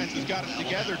defense has got it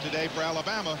together today for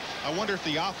Alabama. I wonder if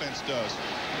the offense does.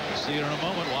 We'll see it in a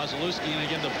moment. Wasilewski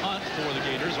again to punt for the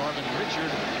Gators. Arvin Richard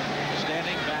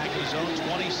standing back his own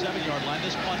 27-yard line.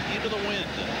 This punt into the wind.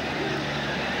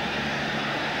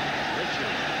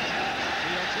 Richard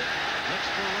fields it, looks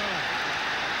for room,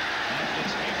 and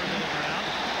gets hammered to the ground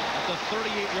at the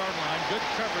 38-yard line. Good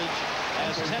coverage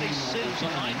as Teddy Sims, a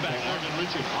linebacker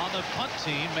on the punt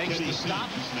team, makes the stop.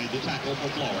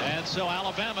 And so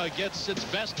Alabama gets its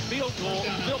best field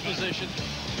position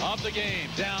of the game.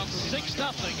 Down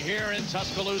 6-0 here in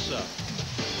Tuscaloosa.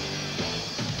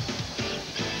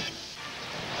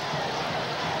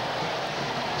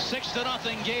 Six to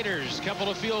nothing Gators. Couple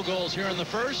of field goals here in the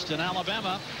first, and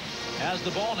Alabama has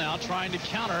the ball now trying to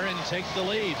counter and take the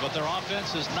lead, but their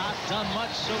offense has not done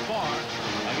much so far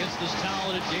against this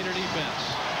talented Gator defense.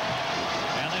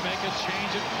 And they make a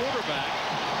change at quarterback.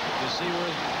 You see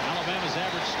where Alabama's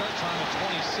average start time at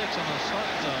 26 on the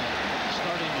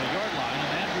starting yard line.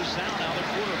 And Andrew Zhao now the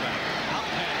quarterback. Out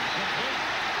pass, complete.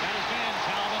 That is man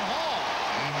Calvin Hall.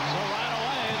 So right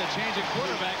away, the change at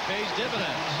quarterback pays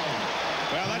dividends.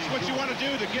 Well, that's what you want to do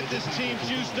to get this team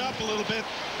juiced up a little bit.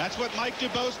 That's what Mike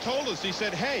DuBose told us. He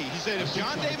said, hey, if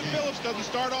John David Phillips doesn't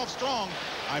start off strong,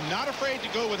 I'm not afraid to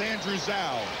go with Andrew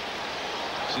Zhao.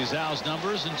 See Zhao's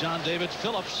numbers, and John David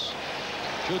Phillips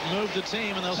could move the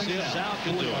team, and they'll see if Zhao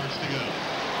can do it.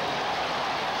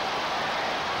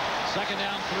 Second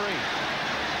down, 3.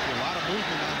 A lot of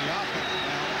movement on the offense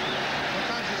now.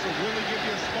 Sometimes this will really give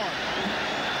you a spark.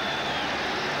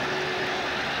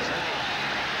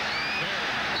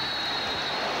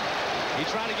 He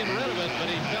tried to get rid of it, but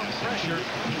he felt pressure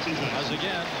as,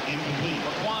 again,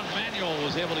 Raquan Manuel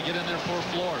was able to get in there for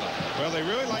Florida. Well, they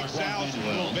really like Zhao's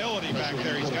mobility back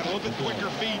there. He's got a little bit quicker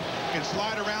feet, can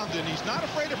slide around, and he's not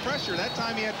afraid of pressure. That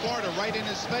time he had Florida right in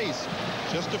his face.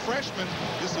 Just a freshman.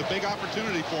 This is a big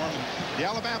opportunity for him. And the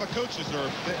Alabama coaches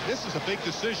this is a big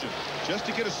decision, just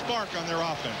to get a spark on their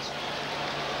offense.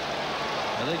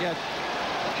 Well, they got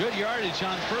good yardage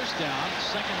on first down.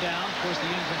 Second down, of course, the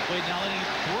incomplete. Now they need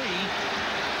 3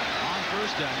 on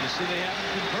first down. You see they haven't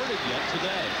converted yet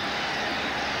today.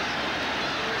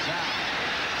 Zhao.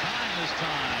 Time this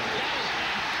time. Got his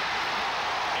man.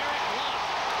 Eric Lott.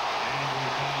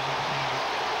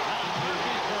 Out of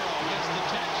Murfreesboro gets the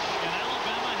catch, and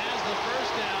Alabama has the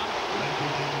first down.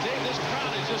 Dave, this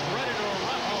crowd is just ready to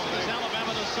erupt because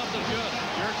Alabama does something good.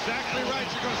 You're exactly right.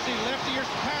 You're going to see left-ear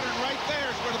pattern right there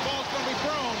is where the ball's going to be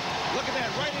thrown. Look at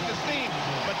that, right in the seam.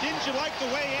 But didn't you like the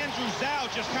way Andrew Zhao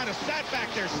just kind of sat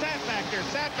back there, sat back there,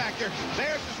 sat back there.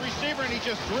 There's his receiver, and he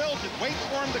just drills it, waits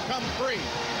for him to come free.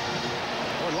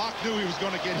 Or Locke knew he was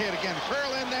going to get hit again.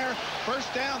 Curl in there, first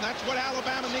down. That's what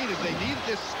Alabama needed. They needed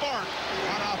this spark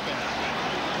on offense.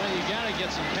 Well, you got to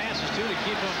get some passes, too, to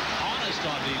keep them honest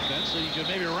on defense, so you can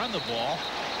maybe run the ball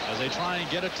as they try and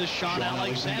get it to Sean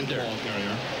Alexander.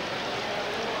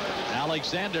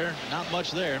 Alexander, not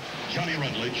much there. Johnny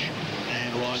Rutledge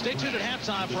and Ron. Stay tuned at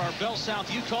halftime for our Bell South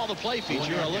You Call the Play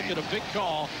feature. A look at a big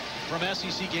call from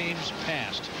SEC games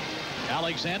past.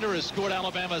 Alexander has scored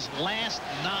Alabama's last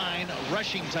 9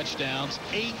 rushing touchdowns,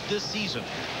 8 this season.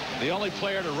 The only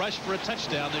player to rush for a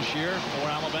touchdown this year for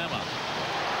Alabama.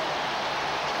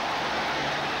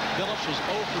 Phillips was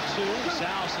 0 for 2.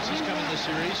 Zhao, since he's come in this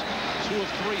series, 2 of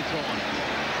 3 throwing.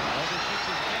 Overshoots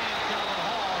his man, Calvin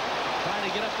Hall, trying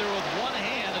to get up there with one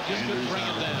hand and just couldn't bring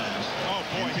it down. Oh,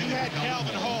 boy, he had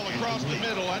Calvin Hall across the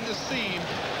middle on the seam.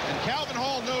 And Calvin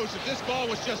Hall knows if this ball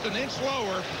was just an inch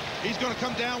lower, he's going to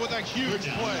come down with a huge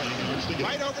play.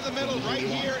 Right over the middle, right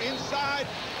here, inside.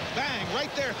 Bang, right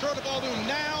there. Throw the ball to him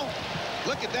now.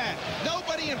 Look at that.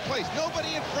 Nobody in place.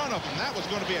 Nobody in front of him. That was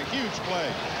going to be a huge play.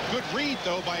 Good read,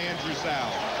 though, by Andrew Zhao.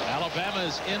 Alabama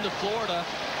is into Florida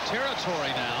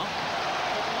territory now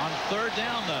on third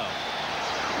down, though.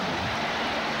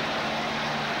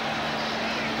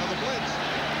 Another blitz.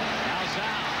 Now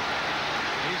Zhao.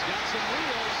 He's got some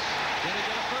wheels. Can he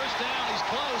get a first down? He's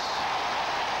close.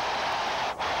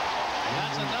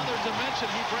 That's another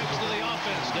dimension he brings to the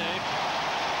offense, Dave.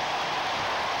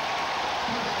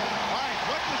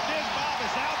 What this is, Bob,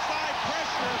 is outside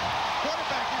pressure.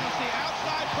 Quarterback, you're going to see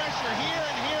outside pressure here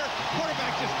and here.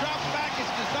 Quarterback just drops back.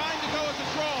 It's designed to go as a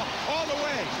draw all the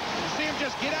way. You see him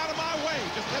just get out of my way.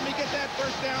 Just let me get that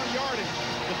first down yardage.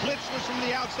 The blitz was from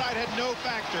the outside, had no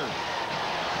factor.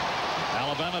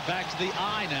 Alabama back to the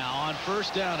eye now on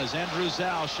first down as Andrew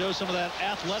Zhao shows some of that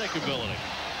athletic ability.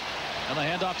 And the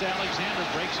handoff to Alexander,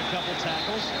 breaks a couple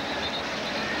tackles.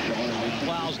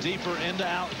 Plows deeper into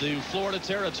the Florida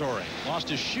territory. Lost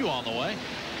his shoe on the way.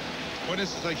 Well,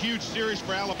 this is a huge series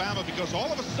for Alabama because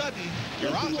all of a sudden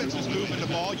your offense is moving the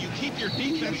ball. You keep your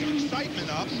defensive excitement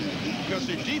up because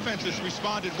their defense has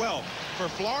responded well. For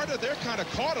Florida, they're kind of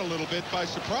caught a little bit by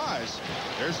surprise.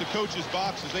 There's the coach's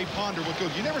box as they ponder what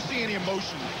goes. You never see any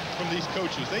emotion from these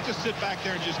coaches. They just sit back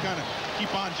there and just kind of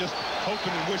keep on just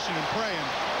hoping and wishing and praying.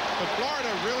 But Florida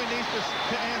really needs to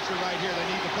answer right here. They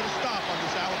need to put a stop on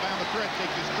this Alabama threat, take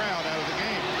this crowd out of the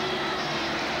game.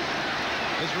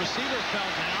 His receiver fell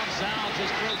down. Zhao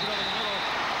just throws it over the middle.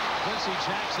 Quincy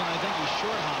Jackson, I think he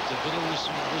short hopped it, but it was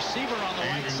receiver on the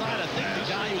right side. I think the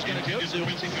guy he was going to go to,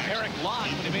 Eric Lott,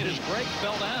 when he made his break,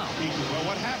 fell down. Well,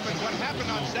 what happened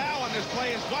on Zhao on this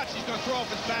play is watch, he's going to throw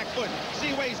off his back foot. See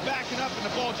the way he's backing up and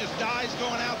the ball just dies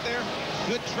going out there?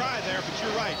 Good try there, but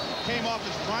you're right. Came off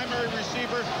his primary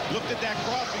receiver, looked at that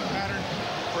crossing pattern.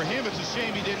 For him, it's a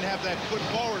shame he didn't have that foot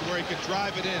forward where he could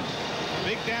drive it in.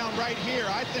 Big down right here.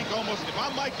 I think almost, if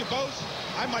I'm Mike DuBose,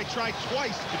 I might try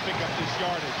twice to pick up this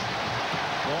yardage.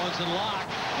 Owens and Locke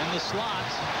in the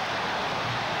slots.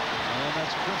 And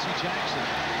that's Quincy Jackson.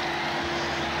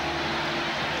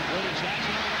 Brody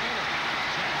Jackson over the middle.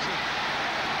 Jackson.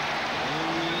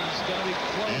 He's going to be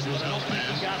close, but I don't think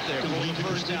he got there for the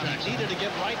first down. He needed to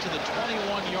get right to the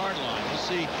 21-yard line. We'll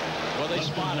see where they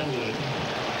spot him.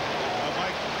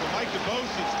 Mike DeBose,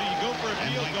 do you go for a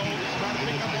field goal to try to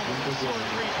pick up almost a short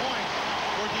 3 points,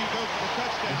 or do you go for the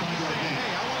touchdown? He's saying,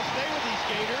 hey, I want to stay with these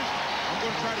Gators. I'm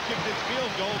going to try to kick this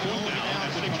field goal. We'll only be down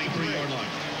 63.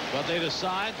 But they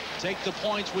decide, take the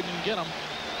points when you can get them.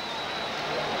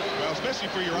 Well, especially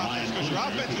for your offense, because your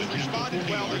offense has responded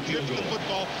well. They drifted the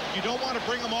football. You don't want to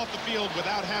bring them off the field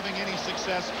without having any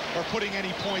success or putting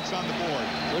any points on the board.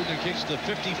 Luton kicks the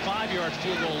 55-yard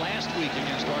field goal last week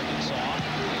against Arkansas.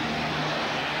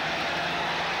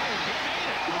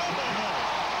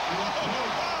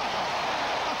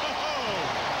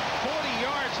 40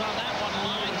 yards on that one,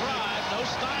 line drive. No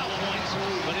style points,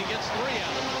 but he gets 3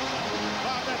 out of it.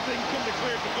 Bob, that thing couldn't have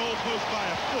cleared the goalpost by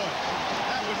a foot.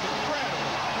 That was incredible.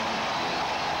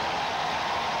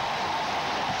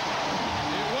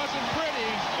 It wasn't pretty,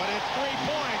 but it's 3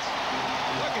 points.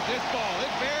 Look at this ball.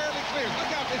 It barely clears. Look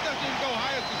how it doesn't even go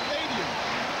high as the stadium.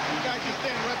 The guy just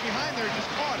standing right behind there just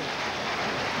caught it.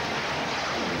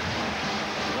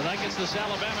 Well, that gets this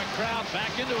Alabama crowd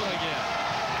back into it again.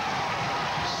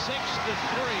 6-3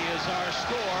 is our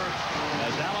score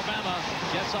as Alabama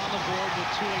gets on the board with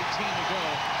 2:18 to go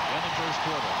in the first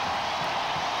quarter.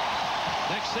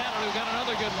 Next Saturday, we've got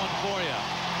another good one for you.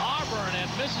 Auburn and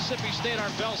Mississippi State,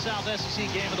 our Bell South SEC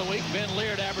game of the week. Ben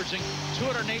Leard averaging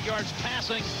 208 yards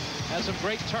passing. Has some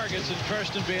great targets in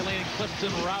Kirsten Bailey and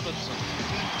Clifton Robinson.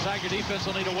 Tiger defense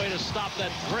will need a way to stop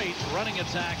that great running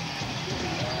attack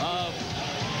of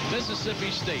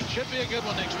Mississippi State. Should be a good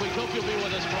one next week. Hope you'll be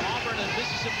with us for Auburn and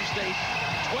Mississippi State,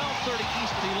 12:30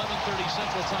 Eastern, 11:30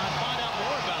 Central Time. Find out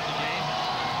more about the game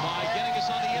by getting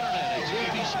us on the internet at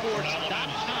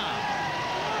tvsports.com.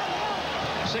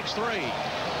 6-3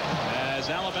 as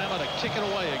Alabama to kick it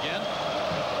away again.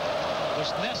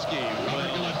 Wisniewski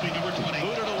will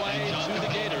boot it away to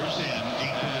the Gators.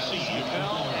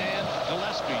 Bell and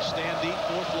Gillespie stand deep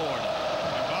for Florida.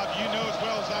 And Bob, you know as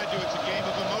well as I do, it's a game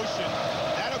of emotion.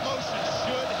 That emotion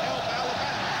should help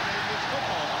Alabama in this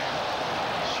football game.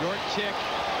 Short kick,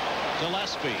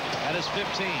 Gillespie at his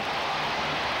 15.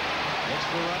 Looks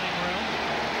for running room.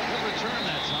 Good return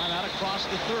that time out across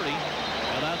the 30.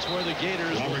 And that's where the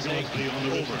Gators will take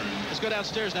over. Let's go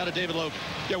downstairs now to David Logan.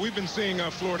 Yeah, we've been seeing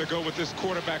Florida go with this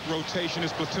quarterback rotation,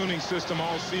 his platooning system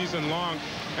all season long.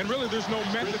 And really, there's no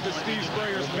method to Steve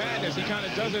Spurrier's madness. He kind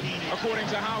of does it according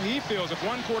to how he feels. If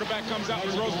one quarterback comes out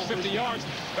and throws for 50 yards,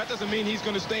 that doesn't mean he's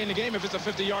going to stay in the game if it's a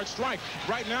 50-yard strike.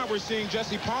 Right now, we're seeing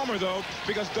Jesse Palmer, though,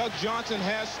 because Doug Johnson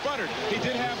has sputtered. He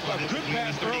did have a good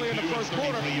pass early in the first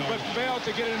quarter, but failed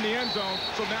to get it in the end zone.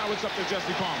 So now it's up to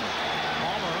Jesse Palmer.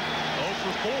 Palmer 0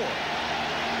 for 4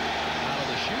 out of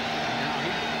the shoot. Now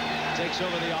he takes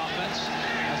over the offense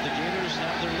as the Gators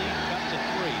have their lead cut to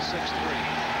 3, 6-3.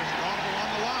 There's Crawford on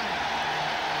the line.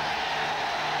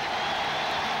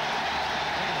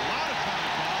 Taking a lot of time,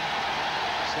 Bob.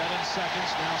 7 seconds,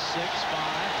 now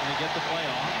 6-5, and they get the play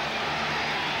off.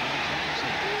 And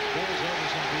Jackson pulls over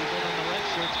some people, and the red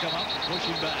shirts come up and push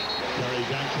him back. Terry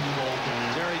Jackson, the ball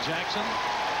carrier. Terry Jackson,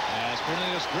 as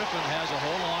Cornelius Griffin has a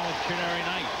hold along with Canary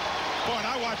Knight. Boy, and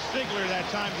I watched Sigler that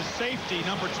time, the safety,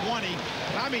 number 20.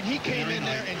 I mean, he came in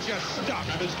there and just stuck.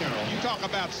 You talk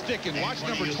about sticking. Watch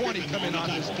number 20 come in on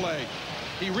this play.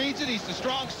 He reads it. He's the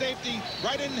strong safety.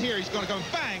 Right in here, he's going to go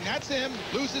bang. That's him.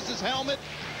 Loses his helmet.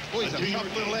 Boy, he's a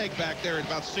tough little egg back there at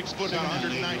about 6 foot, about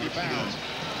 190 pounds.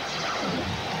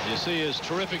 You see his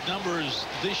terrific numbers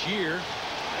this year.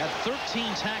 Had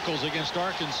 13 tackles against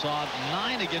Arkansas,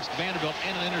 9 against Vanderbilt,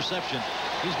 and an interception.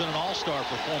 He's been an all-star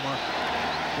performer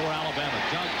for Alabama.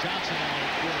 Doug Johnson on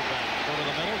the quarterback. Go to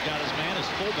the middle, got his man, his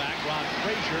fullback, Ron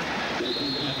Frazier.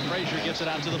 And Frazier gets it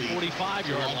out to the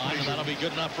 45-yard line, and that'll be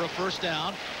good enough for a first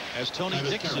down as Tony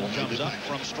Dixon comes up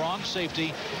from strong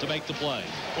safety to make the play.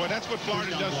 Boy, that's what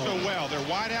Florida does so well. Their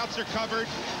wideouts are covered.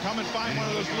 Come and find one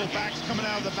of those little backs coming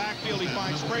out of the backfield. He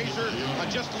finds Frazier on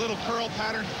just a little curl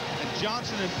pattern. And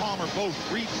Johnson and Palmer both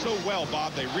read so well,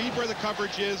 Bob. They read where the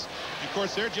coverage is. Of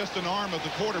course, they're just an arm of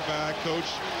the quarterback coach,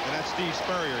 and that's Steve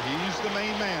Spurrier. He's the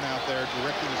main man out there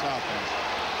directing his offense.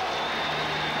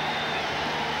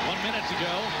 1 minute to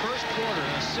go. First quarter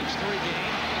in a 6-3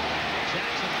 game.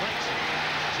 Jackson breaks it.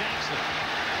 Jackson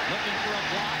looking for a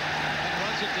block and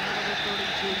runs it down to the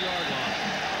 32-yard line.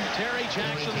 Terry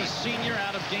Jackson, the senior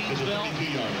out of Gainesville.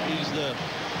 He's the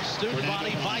student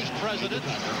body vice president,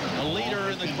 a leader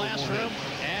in the classroom,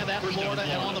 and at Florida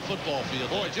and on the football field.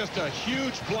 Boy, just a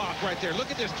huge block right there.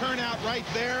 Look at this turnout right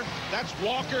there. That's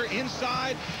Walker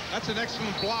inside. That's an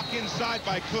excellent block inside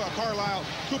by Cooper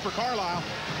Carlisle.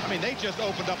 I mean, they just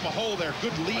opened up a hole there.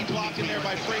 Good lead block in there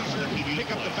by Frazier. Pick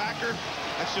up the backer.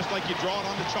 That's just like you draw it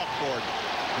on the chalkboard.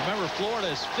 Remember, Florida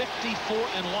is 54-1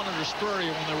 under Spurrier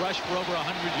when they rush for over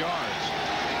 100 yards.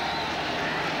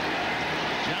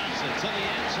 Johnson to the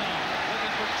end zone,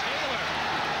 looking for Taylor.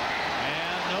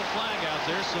 And no flag out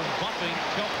there. Some bumping.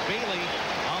 Bailey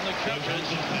on the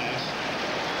coverage.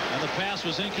 And the pass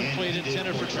was incomplete,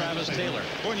 intended for Travis Taylor.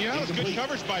 Well, you know, it was good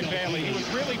coverage by Bailey. He was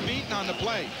really beaten on the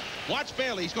play. Watch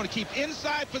Bailey. He's going to keep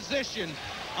inside position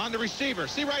on the receiver.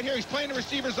 See right here, he's playing the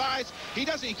receiver's eyes. He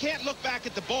can't look back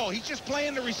at the ball. He's just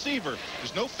playing the receiver.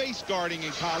 There's no face guarding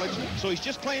in college, so he's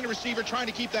just playing the receiver, trying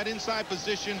to keep that inside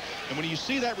position. And when you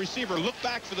see that receiver look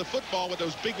back for the football with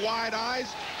those big wide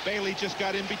eyes, Bailey just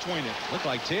got in between it. Looked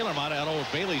like Taylor might have had over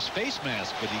Bailey's face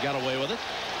mask, but he got away with it.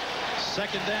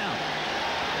 Second down.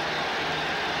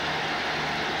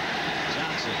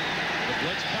 Johnson, the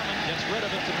blitz coming, gets rid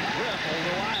of it to McGriff,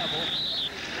 reliable.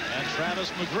 And Travis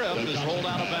McGriff is rolled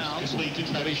out of bounds.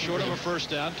 He'll be short of a first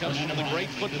down. Comes from the great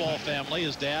football family.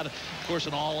 His dad, of course,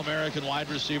 an All-American wide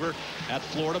receiver at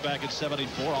Florida back in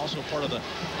 '74. Also part of the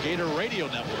Gator radio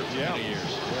network for many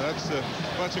years. Yeah,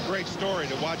 that's a great story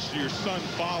to watch your son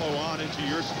follow on into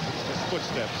your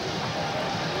footsteps.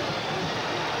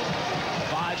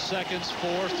 5 seconds,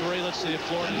 4-3. Let's see if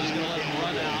Florida is going to let him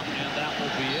run out, and that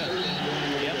will be it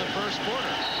in the first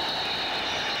quarter.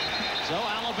 So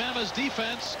Alabama's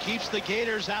defense keeps the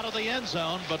Gators out of the end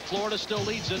zone, but Florida still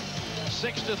leads it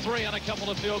 6-3 on a couple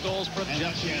of field goals from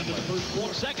Jeff Chandler.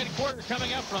 Second quarter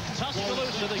coming up from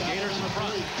Tuscaloosa, the Gators in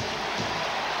front.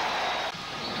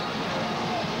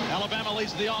 Alabama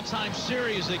leads the all-time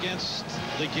series against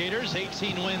the Gators,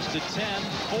 18 wins to 10.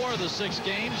 4 of the 6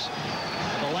 games.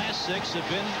 The last 6 have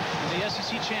been in the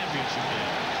SEC championship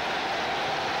game.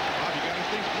 Bob, you got to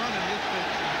think running this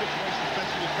situation,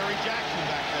 especially with Curry Jackson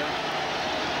back there.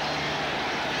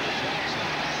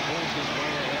 His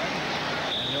way ahead,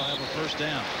 and he'll have a first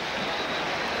down.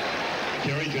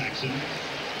 Kerry Jackson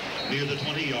near the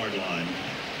 20-yard line.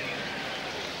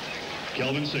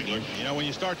 Kelvin Sigler. You know, when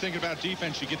you start thinking about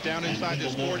defense, you get down inside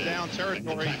this 4-down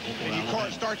territory, and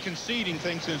you start conceding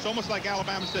things. And it's almost like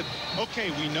Alabama said, okay,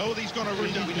 we know he's going to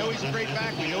read him. We know he's a great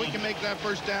back. We know he can make that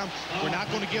first down. We're not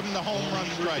going to give him the home run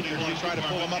strike. We're going to try to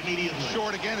pull him up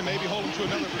short again and maybe hold him to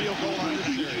another field goal on this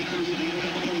series.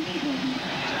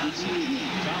 Johnson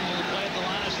found the play at the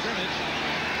line of scrimmage.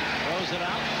 Throws it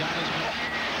out. Travis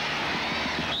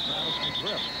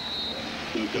McGriff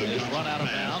is run out of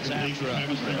bounds after a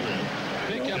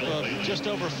pickup of just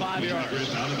over 5 yards.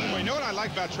 Well, you know what I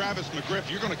like about Travis McGriff?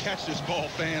 You're going to catch this ball,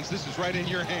 fans. This is right in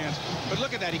your hands. But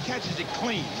look at that. He catches it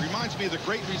clean. Reminds me of the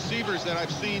great receivers that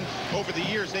I've seen over the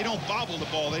years. They don't bobble the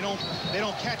ball. They don't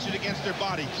catch it against their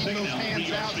body. Keep those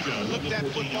hands out. Look that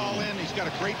football in. He's got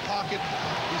a great pocket.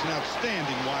 He's an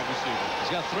outstanding wide receiver.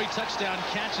 He's got 3 touchdown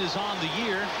catches on the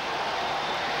year.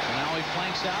 And now he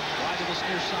flanks out right to this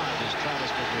near side is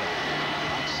Travis McGriff.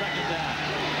 On second down,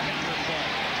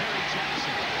 Terry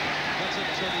Jackson gets it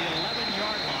to the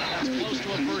 11-yard line. That's close to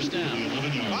a first down.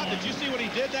 Bob, did you see what he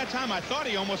did that time? I thought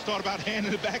he almost thought about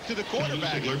handing it back to the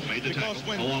quarterback. Because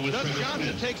when Doug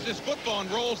Johnson takes this football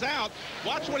and rolls out,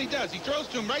 watch what he does. He throws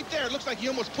to him right there. It looks like he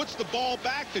almost puts the ball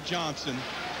back to Johnson.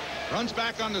 Runs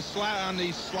back on the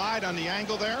slide on the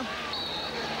angle there.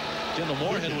 Kendall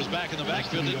Moorhead was back in the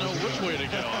backfield, didn't know which way to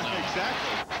go.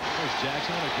 Exactly. There's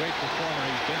Jackson, what a great performer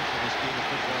he's been for this Gator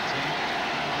football team.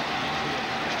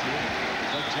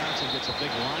 Doug Johnson gets a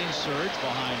big line surge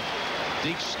behind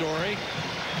Deke Story.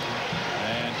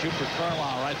 And Cooper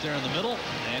Carlisle right there in the middle,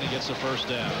 and he gets a first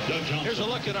down. Here's a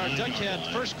look at our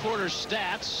Duckhead first quarter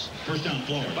stats. First down,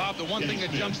 Florida. Bob, the one thing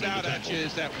that jumps out at you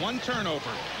is that one turnover.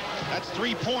 That's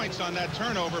 3 points on that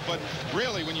turnover, but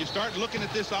really, when you start looking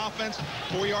at this offense,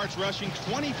 4 yards rushing,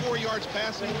 24 yards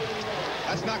passing,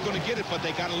 that's not going to get it, but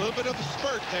they got a little bit of a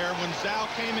spurt there when Zal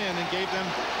came in and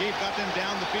got them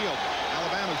down the field.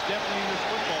 Alabama's definitely in this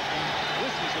football game.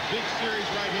 This is a big series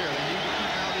right here. They need to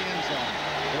keep out of the end zone.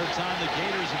 Third time the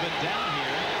Gators have been down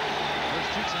here. First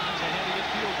 2 times they had to get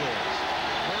field goals.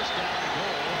 First down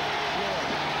goal,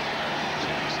 Florida.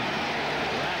 Jackson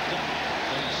wrapped up,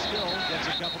 but he still gets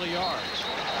a couple of yards.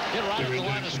 Hit right at the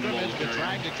line of scrimmage, but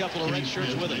dragged a couple of red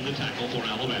shirts with him.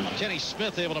 Kenny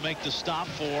Smith able to make the stop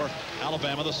for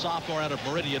Alabama, the sophomore out of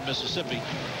Meridian, Mississippi.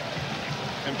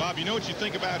 And, Bob, you know what you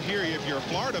think about here? If you're a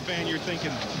Florida fan, you're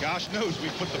thinking, gosh knows, we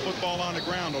put the football on the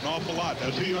ground an awful lot.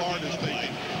 That's what Florida's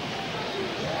thinking.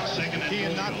 Key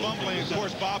and not fumbling, of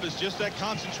course, Bob, is just that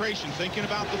concentration, thinking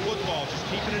about the football, just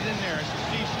keeping it in there. As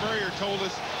Steve Spurrier told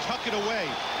us, tuck it away.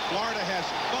 Florida has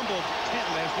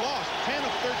lost 10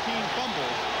 of 13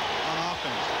 fumbles on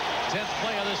offense. 10th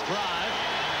play of this drive.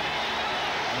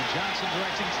 And Johnson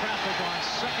directing traffic on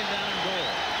 2nd down and goal.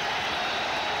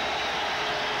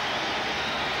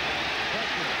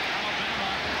 Pressure.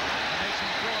 Alabama makes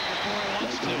him throw it before he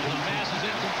wants to. The pass is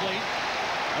incomplete.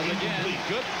 As again,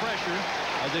 good pressure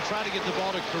as they try to get the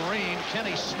ball to Kareem,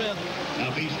 Kenny Smith,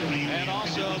 and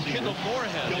also Kendall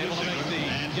Moorhead able to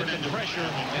get the pressure,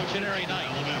 and Canary Knight.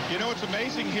 You know what's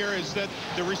amazing here is that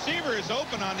the receiver is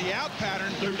open on the out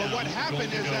pattern, but what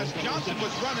happened is as Johnson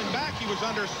was running back, he was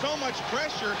under so much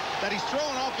pressure that he's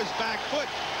throwing off his back foot.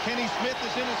 Kenny Smith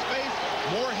is in his face.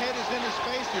 Moorhead is in his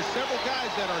face. There's several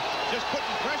guys that are just putting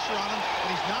pressure on him, and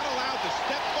he's not allowed to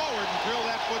step forward and drill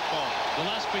that football.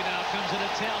 Gillespie now comes in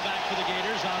at tailback for the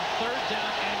Gators on 3rd down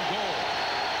and goal.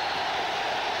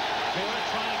 Florida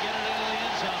trying to get it into the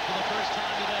end zone for the first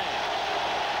time today.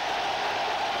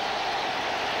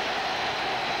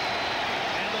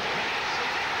 And the pass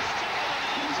is stuck in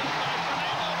the end zone by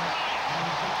Fernando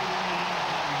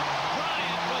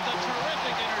Bryant with a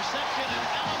terrific interception, and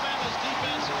Alabama's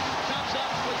defense comes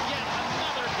up with yet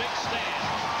another big stand.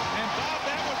 And Bob,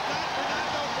 that was not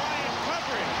Fernando Bryant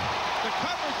covering. The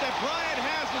coverage that Bryant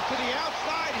has is to the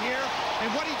outside here, and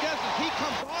what he does is he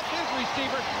comes off his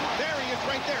receiver. There he is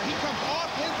right there. He comes off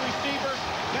his receiver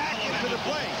back into the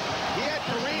play. He had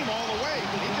Kareem all the way.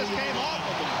 He just came off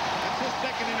of him. That's his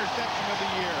 2nd interception of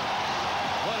the year.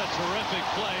 What a terrific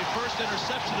play. First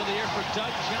interception of the year for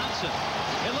Doug Johnson.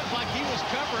 It looked like he was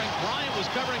covering, Bryant was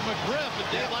covering McGriff, and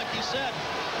Dave, like you said,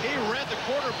 he read the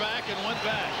quarterback and went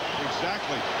back.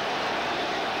 Exactly.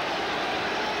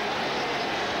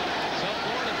 So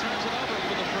Florida turns it over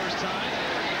for the first time.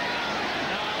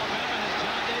 Now Alabama has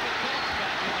John David Phillips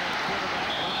back in there as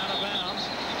quarterback, run out of bounds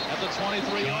at the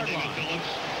 23-yard line.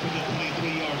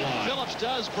 Phillips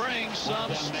does bring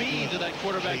some speed to that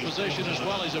quarterback position as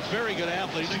well. He's a very good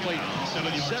athlete. He's played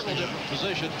several different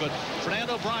positions, but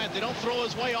Fernando Bryant, they don't throw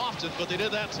his way often, but they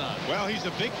did that time. Well, he's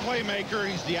a big playmaker.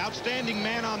 He's the outstanding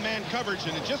man-on-man coverage,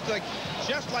 and it just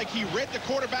like he read the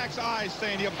quarterback's eyes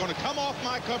saying, I'm going to come off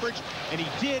my coverage, and he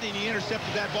did, and he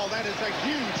intercepted that ball. That is a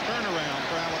huge turnaround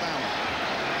for Alabama.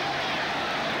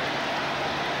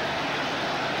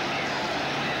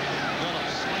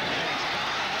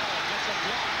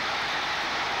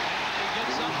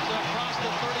 Across the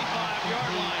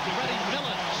 35-yard line. Freddie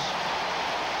Millens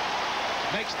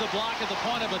makes the block at the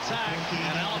point of attack,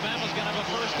 and Alabama's going to have a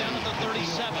first down at the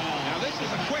 37. Now this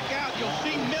is a quick out. You'll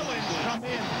see Millens come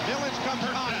in. Millens comes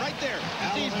on right there. You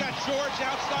see he's got George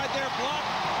outside there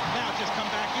blocked. Now just come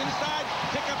back inside,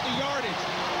 pick up the yardage.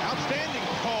 Outstanding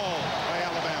call by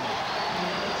Alabama.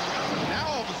 Now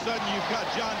all of a sudden you've got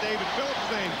John David Phillips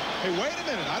saying, hey, wait a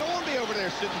minute. I don't want to be over there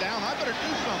sitting down. I better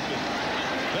do something.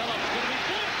 Phillips going to be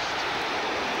blitzed.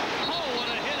 Oh, what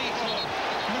a hit he took.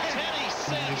 Teddy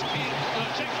Sims.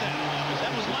 Check that.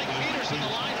 That was Mike Peterson, the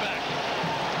linebacker.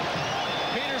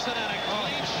 Peterson had a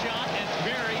clean shot and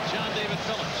buried John David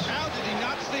Phillips. How did he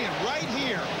not see him? Right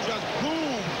here. Just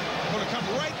boom. Going to come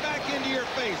right back into your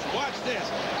face. Watch this.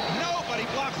 Nobody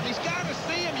blocks him. He's got to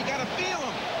see him. You got to feel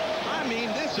him. I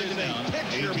mean, this is a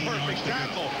picture-perfect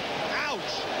tackle.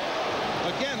 Ouch.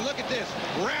 Again, look at this.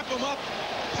 Wrap him up.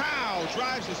 Pow.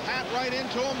 Drives his hat right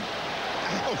into him.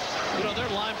 Ouch. You know, their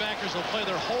linebackers will play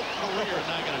their whole career and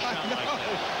not get a shot like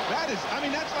that. That is, I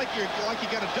mean, that's like you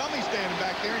got a dummy standing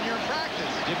back there and you're in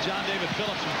practice. Give John David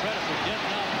Phillips some credit for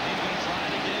getting up. He's going to try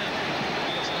it again.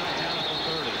 He gets knocked down at the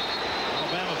 30.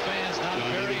 Alabama fans not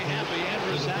very happy.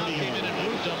 Andrews out, came in and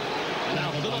moved him. And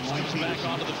now Phillips comes back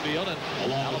onto the field, and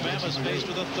Alabama's faced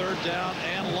with a 3rd down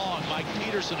and long. Mike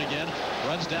Peterson again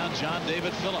runs down John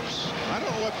David Phillips. I don't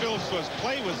know what Phillips'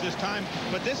 play was this time,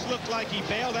 but this looked like he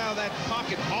bailed out of that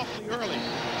pocket awfully early.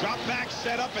 Dropped back,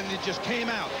 set up, and it just came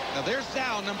out. Now there's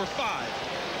Zal, number 5.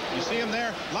 You see him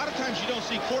there? A lot of times you don't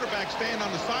see quarterbacks stand on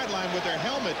the sideline with their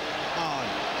helmet on.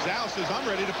 Zal says, I'm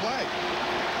ready to play.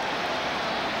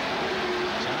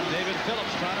 John David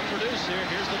Phillips trying to produce here.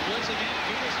 Here's the blitz again.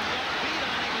 Peterson's got a beat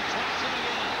on him and drops him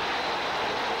again.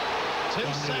 2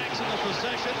 sacks in the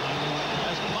possession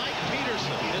as Mike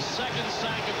Peterson, his 2nd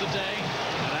sack of the day,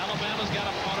 and Alabama's got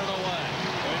to punt it away.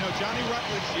 Well, you know, Johnny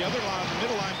Rutledge, the other line, the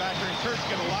middle linebacker, and Kurtz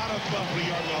get a lot of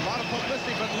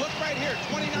publicity. But look right here,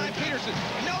 29 Peterson,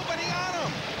 nobody on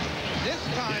him. This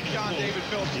time, John David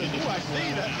Phillips says, ooh, I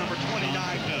see that number 29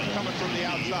 coming from the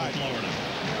outside.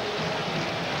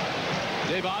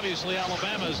 Dave, obviously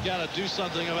Alabama's got to do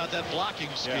something about that blocking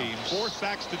scheme. Yeah. 4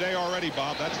 sacks today already,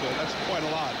 Bob. That's quite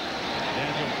a lot.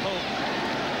 Daniel Pope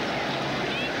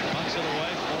punts it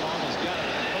away. Ford almost got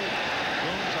it. Pope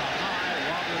booms a high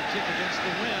wobbly kick against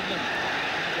the wind. And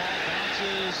the ball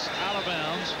bounces out of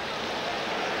bounds.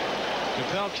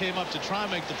 Capel came up to try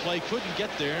and make the play, couldn't get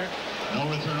there. No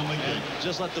return on the And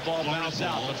just let the ball bounce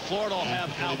out. But Florida will have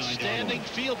outstanding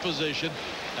field position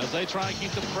as they try and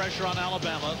keep the pressure on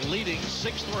Alabama, leading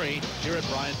 6-3 here at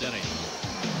Bryant-Denny.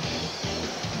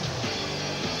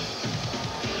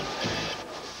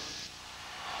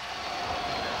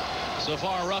 So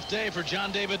far, a rough day for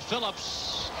John David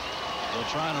Phillips. They'll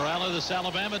try and rally this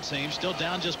Alabama team, still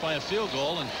down just by a field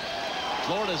goal, and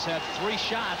Florida's had 3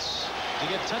 shots to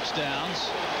get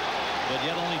touchdowns, but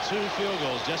yet only 2 field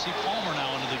goals. Jesse Palmer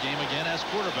now into the game again as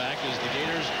quarterback as the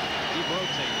Gators keep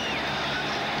rotating.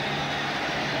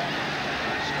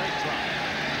 Straight drop.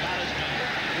 Got his man.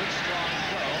 Good strong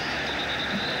throw.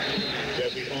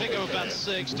 Pick of about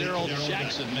 6. Darrell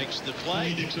Jackson makes the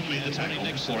play. And Tony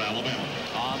Dixon for Alabama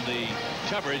on the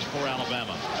coverage for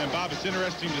Alabama. And Bob, it's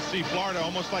interesting to see Florida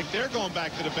almost like they're going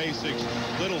back to the basics.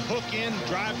 Little hook in,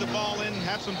 drive the ball in,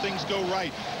 have some things go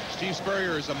right. Steve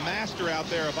Spurrier is a master out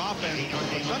there of offense,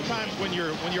 but sometimes when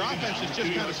your offense is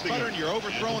just kind of sputtering, you're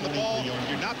overthrowing the ball,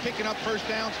 you're not picking up first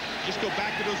downs, just go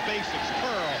back to those basics.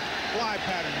 Curl, fly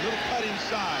pattern, little cut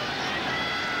inside.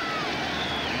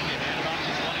 And you hand it off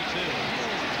to 22.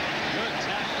 Good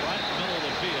tackle right in the middle of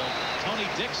the field. Tony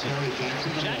Dixon.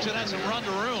 Jackson has some run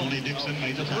to room. Tony Dixon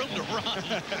made the room to run.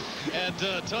 And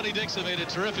Tony Dixon made a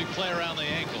terrific play around the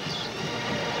ankles.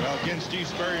 Well, again, Steve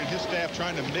Spurrier and his staff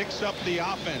trying to mix up the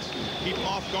offense, keep him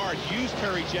off guard, use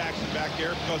Perry Jackson back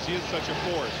there because he is such a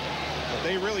force. But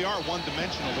they really are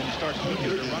one-dimensional when you start looking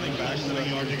at their running backs.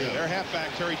 Their halfback,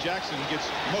 Terry Jackson, gets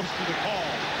most of the call.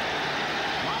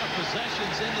 A lot of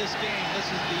possessions in this game. This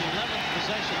is the 11th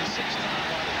possession, the 6th time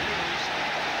by the Gators.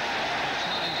 They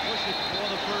try and push it for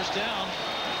the first down.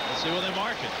 Let's see where they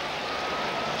mark it.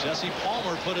 Jesse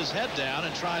Palmer put his head down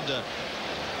and tried to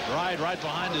ride right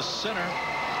behind his center.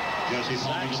 Jesse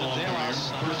Palmer Saxon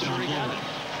Delos. I'm not sure he got it.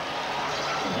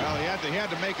 Well, he had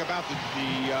to make about the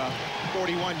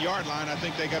 41-yard line. I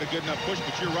think they got a good enough push,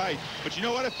 but you're right. But you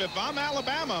know what? If I'm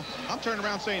Alabama, I'm turning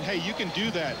around saying, hey, you can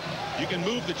do that. You can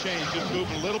move the chains, just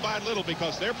moving little by little,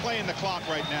 because they're playing the clock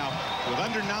right now with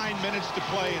under 9 minutes to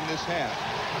play in this half.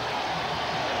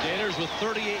 Gators with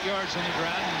 38 yards on the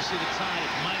ground. And you see the tie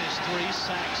at -3.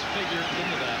 Sacks figure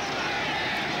into that.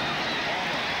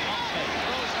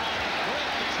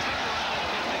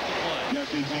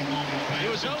 He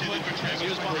was open. He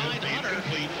was behind Hunter,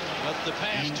 but the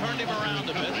pass turned him around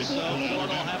a bit, so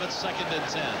Florida will have it 2nd and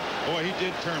 10. Boy, he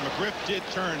did turn. McGriff did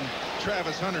turn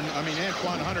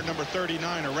Antoine Hunter, number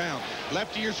 39, around.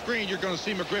 Left of your screen, you're going to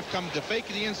see McGriff come to fake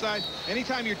the inside.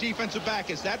 Anytime your defensive back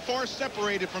is that far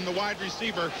separated from the wide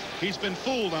receiver, he's been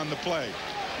fooled on the play.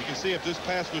 You can see if this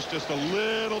pass was just a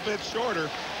little bit shorter,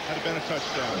 had it been a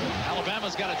touchdown.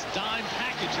 Alabama's got its dime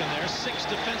package in there. 6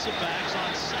 defensive backs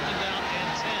on 2nd down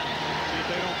and 10. See if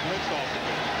they don't blitz off of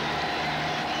it.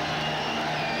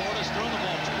 Florida's thrown the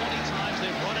ball 20 times.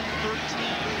 They've run it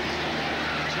 13.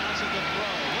 Johnson to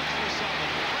throw. Looks for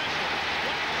something. Pressure.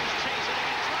 Wagner's chasing him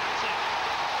and drops it.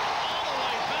 All the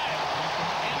way back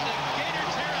into Gator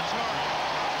territory.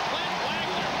 Clint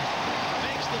Wagner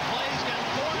makes the play. He's got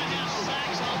 4.5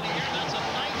 sacks on the year. That's a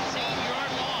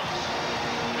 19-yard loss.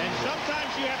 And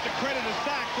sometimes you have to credit a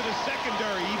sack to the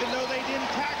secondary, even though they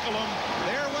didn't tackle him.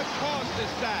 They're what caused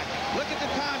this sack. Look at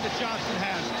the time that Johnson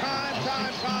has. Time,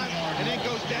 and then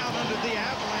goes down under the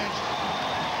avalanche.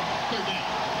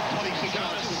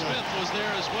 Jonathan Smith was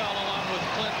there as well, along with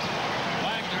Clint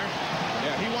Wagner.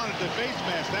 Yeah, he wanted the face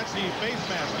mask. That's the face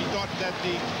mask. He thought that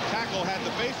the tackle had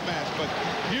the face mask, but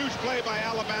huge play by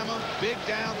Alabama. Big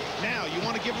down. Now, you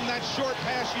want to give them that short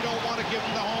pass. You don't want to give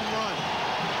them the home run.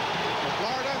 For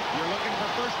Florida, you're looking for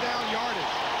first down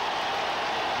yardage.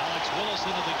 Alex Willis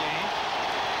into the game,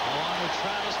 along with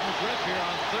Travis McGriff here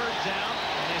on 3rd down,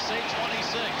 and they say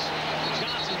 26.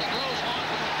 Johnson throws long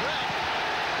for McGriff.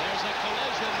 There's a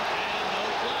collision and no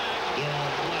flag.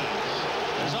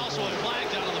 There's also a flag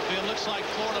down on the field. Looks like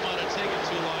Florida might have taken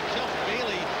too long. Kelf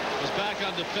Bailey was back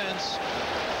on defense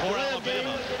for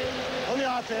Alabama. On the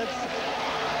offense,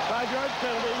 5-yard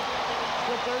penalty,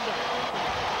 for 3rd down.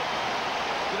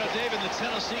 You know, Dave, in the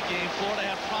Tennessee game, Florida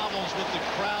had problems with the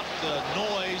crowd, the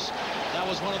noise. That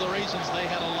was one of the reasons they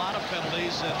had a lot of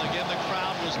penalties, and again, the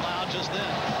crowd was loud just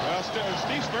then. Well,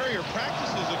 Steve Spurrier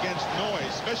practices against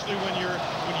noise, especially when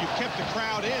you've kept the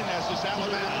crowd in, as this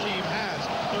Alabama team has.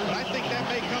 But I think that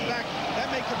may come back. That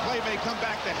play may come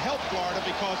back to help Florida,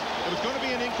 because it was going to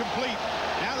be an incomplete.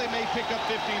 Now they may pick up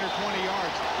 15 or 20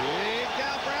 yards. Big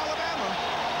down for Alabama.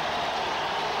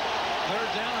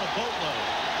 Third down, a boatload.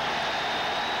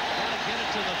 Got to get it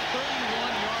to the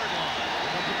 31-yard line.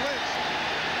 Comes the blitz.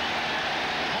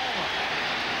 Palmer.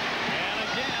 And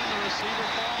again, the receiver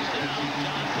falls down.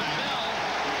 Johnson Bell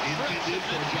trips in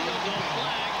midfield, no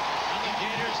flag. And the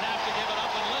Gators have to give it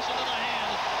up, and listen to the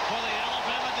hand for the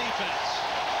Alabama defense.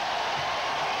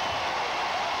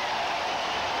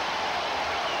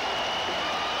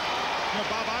 You know,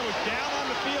 Bob, I was down on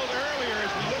the field earlier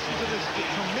as we listened to this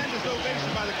tremendous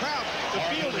ovation by the crowd. The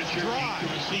field is dry,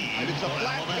 and it's a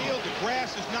flat field. The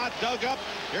grass is not dug up.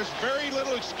 There's very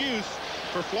little excuse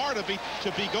for Florida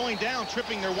to be going down,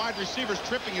 tripping their wide receivers,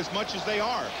 tripping as much as they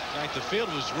are. In fact, the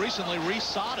field was recently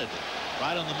resodded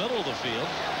right in the middle of the field.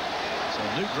 So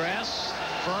new grass,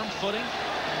 firm footing.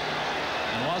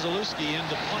 And Wazalewski in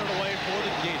to punt it away for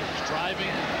the Gators.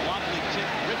 Driving, wobbly kick.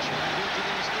 Richard gives it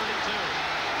to his 32.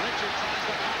 Richard tries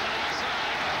to pop it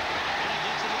outside, and he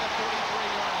gets it to the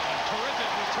 43-yard line.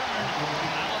 Terrific return.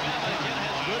 Alabama again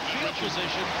has good field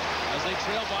position as they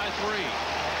trail by 3.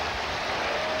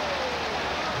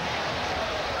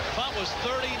 Punt was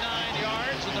 39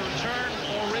 yards, and the return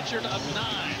for Richard of 9.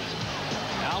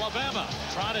 Alabama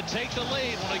trying to take the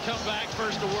lead when we come back.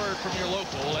 First, a word from your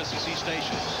local SEC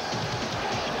stations.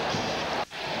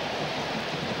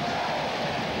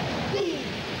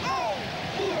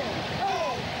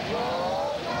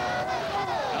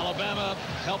 Alabama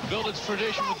helped build its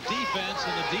tradition with defense,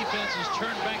 and the defense has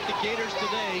turned back the Gators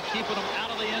today, keeping them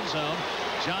out of the end zone.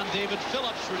 John David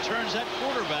Phillips returns at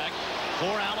quarterback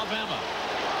for Alabama.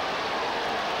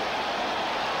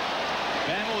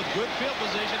 Bama with good field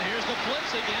position. Here's the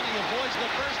blitz again. He avoids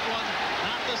the first one,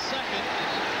 not the second.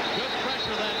 Good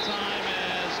pressure that time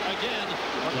as, again,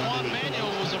 Raquan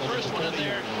Manuel was the first one in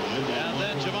there. And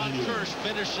then Javon Kirsch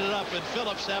finished it up, and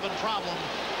Phillips having problem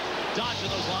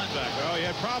dodging those linebackers. Well, he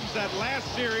had problems that last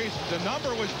series. The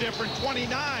number was different,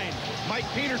 29. Mike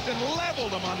Peterson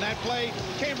leveled him on that play.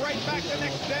 Came right back the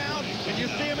next down, and you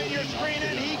see him in your screen,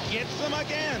 and he gets them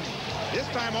again. This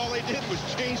time, all they did was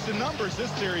change the numbers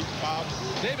this series, Bob.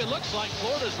 David, looks like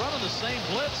Florida's running the same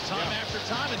blitz time after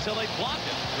time until they block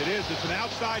it. It is. It's an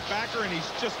outside backer, and he's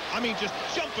just, just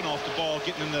jumping off the ball,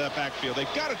 getting into that backfield.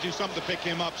 They've got to do something to pick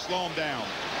him up, slow him down.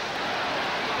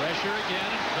 Pressure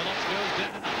again, and Phillips goes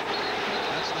down.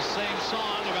 That's the same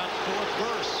song about fourth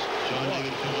verse.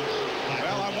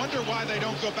 Well, I wonder why they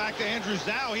don't go back to Andrew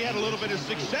Zhao. He had a little bit of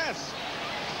success.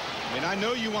 I mean, I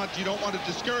know you don't want to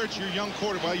discourage your young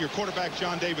your quarterback,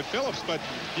 John David Phillips, but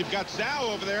you've got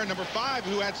Zhao over there, number 5,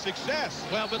 who had success.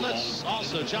 Well, but let's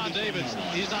also, John Davis,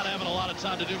 he's not having a lot of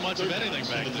time to do much of anything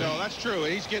back there. No, that's true.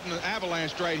 He's getting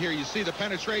avalanched right here. You see the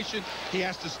penetration. He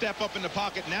has to step up in the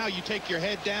pocket. Now you take your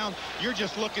head down. You're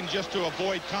just looking just to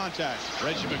avoid contact.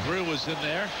 Reggie McGriff was in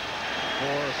there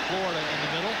for Florida in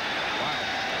the middle. Wow.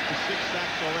 6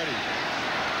 sacks already.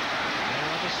 They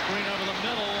run the screen over the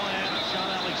middle, and Sean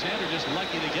Alexander just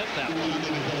lucky to get that one.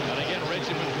 And again,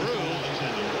 Reggie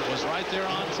McGriff was right there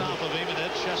on top of him, and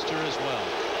Ed Chester as well.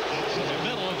 So the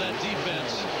middle of that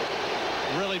defense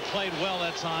really played well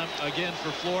that time. Again,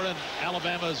 for Florida, and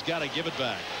Alabama's got to give it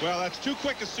back. Well, that's too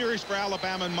quick a series for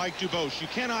Alabama and Mike DuBose. You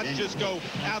cannot just go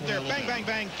out there, bang, bang,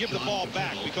 bang, give the ball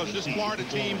back, because this Florida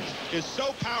team is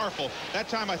so powerful. That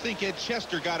time, I think Ed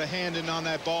Chester got a hand in on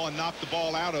that ball and knocked the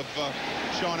ball out of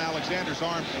Sean Alexander's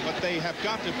arm. But they have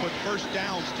got to put first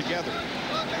downs together.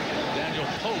 Daniel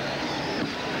Pope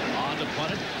on to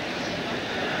punt it.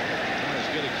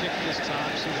 Get a kick this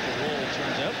time, see what the roll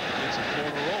turns out. It's a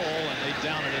Florida roll, and they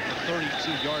down it at the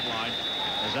 32-yard line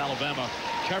as Alabama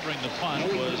covering the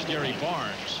punt was Gary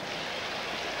Barnes.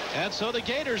 And so the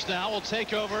Gators now will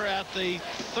take over at the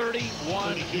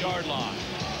 31-yard line.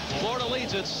 Florida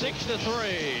leads it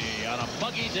 6-3 on a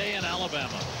muggy day in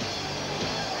Alabama.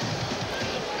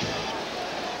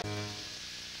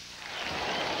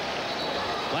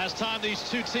 Last time these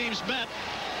two teams met,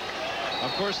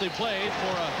 of course, they played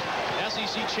for a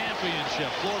SEC championship.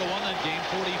 Florida won that game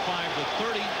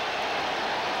 45-30.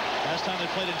 Last time they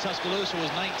played in Tuscaloosa was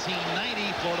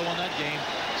 1990. Florida won that game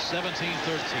 17-13.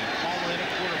 Palmer in at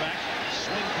quarterback.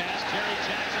 Swing pass. Terry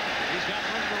Jackson. He's got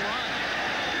room to run.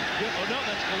 Good. Oh, no,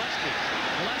 that's Gillespie.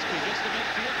 Gillespie gets to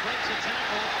midfield, breaks a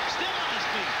tackle. Still on his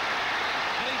feet.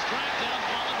 And he's dragged down,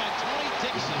 followed by Tony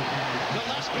Dixon.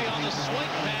 Gillespie on the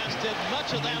swing pass did much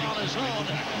of that on his own.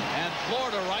 And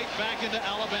Florida right back into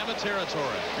Alabama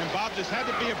territory. And Bob, this had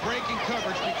to be a breaking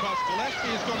coverage because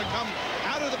Gillespie is going to come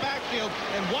out of the backfield,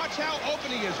 and watch how open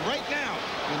he is right now.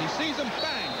 When he sees him,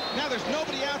 bang. Now there's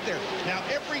nobody out there. Now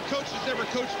every coach that's ever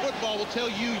coached football will tell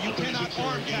you you cannot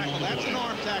arm tackle. That's an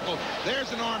arm tackle.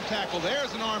 There's an arm tackle.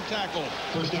 There's an arm tackle.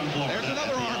 First down, Florida. There's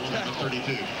another arm tackle.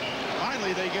 32.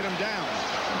 Finally, they get him down.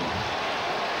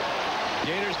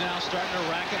 Gators now starting to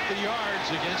rack up the yards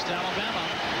against Alabama.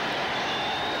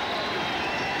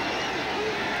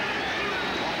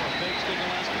 Fakes to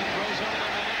Gillespie, throws over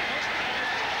the middle.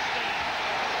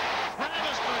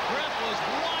 Travis McGriff was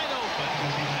wide open,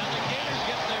 and the Gators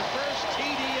get their first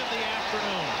TD of the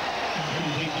afternoon.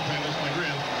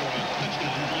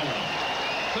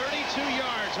 32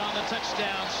 yards on the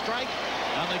touchdown strike,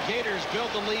 and the Gators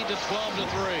build the lead to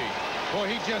 12-3. Boy,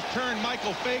 he just turned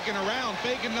Michael Fagan around.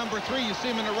 Fagan number 3, you see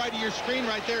him in the right of your screen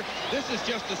right there. This is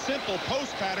just a simple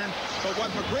post pattern, but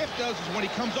what McGriff does is when he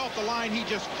comes off the line, he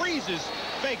just freezes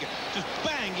Fagan. Just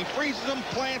bang, he freezes him,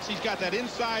 plants. He's got that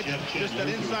inside, just that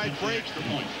inside break.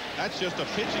 That's just a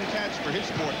pitch and catch for his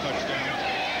 4th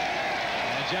touchdown.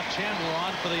 Jeff Chandler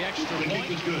on for the extra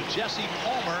point. Jesse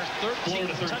Palmer,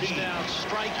 13th touchdown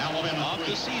strike of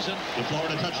the season. The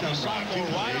Florida touchdown. The sophomore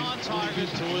right on target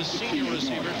to his senior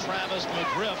receiver, Travis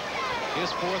McGriff. His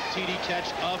 4th TD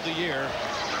catch of the year.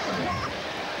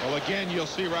 Well, again, you'll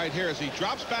see right here as he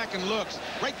drops back and looks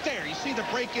right there. You see the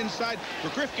break inside.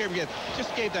 McGriff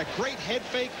just gave that great head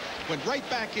fake, went right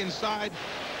back inside,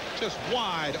 just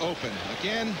wide open.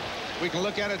 Again, we can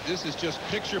look at it. This is just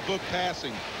picture book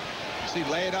passing. See,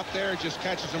 lay it up there, just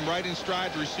catches him right in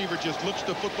stride. The receiver just looks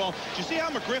the football. Do you see how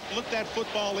McGriff looked that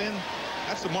football in?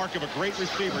 That's the mark of a great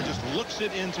receiver, just looks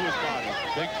it into his body.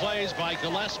 Big plays by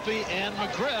Gillespie and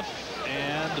McGriff,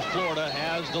 and Florida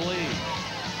has the lead.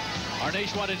 Our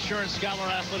Nationwide Insurance Scholar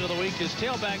Athlete of the Week is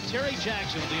tailback Terry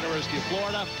Jackson of the University of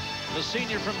Florida. The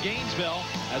senior from Gainesville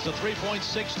has a 3.6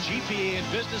 GPA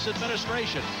in Business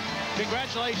Administration.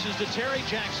 Congratulations to Terry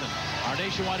Jackson, our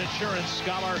Nationwide Insurance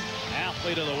Scholar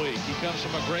Athlete of the Week. He comes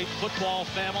from a great football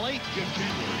family.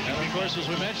 And, of course, as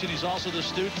we mentioned, he's also the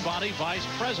student body vice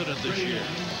president this year.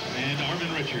 And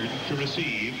Armin Richard to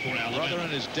receive for Alabama. Brother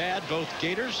and his dad, both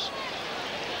Gators.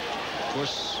 Of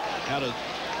course, had a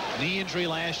knee injury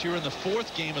last year in the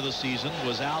 4th game of the season,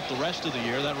 was out the rest of the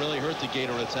year. That really hurt the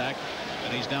Gator attack.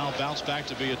 And he's now bounced back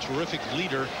to be a terrific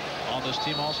leader on this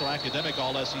team. Also academic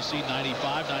All-SEC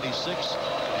 95, 96,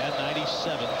 and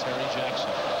 97, Terry Jackson.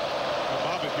 Well,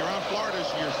 Bob, if you're on Florida's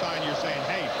side, you're saying,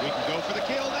 hey, we can go for the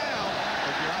kill now.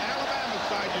 If you're on Alabama's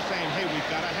side, you're saying, hey, we've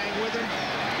got to hang with him.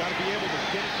 We've got to be able to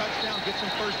get a touchdown, get some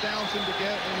first downs in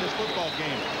this football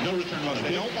game. No return.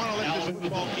 They don't want to let this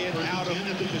football game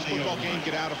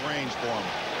get out of range for them.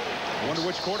 I wonder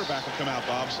which quarterback will come out,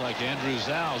 Bob. Looks like Andrew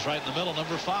Zau's right in the middle,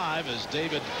 number 5, as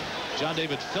John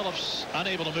David Phillips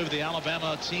unable to move the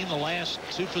Alabama team the last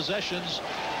 2 possessions.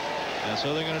 And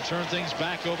so they're going to turn things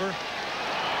back over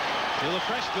to the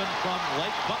freshman from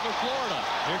Lake Butler, Florida.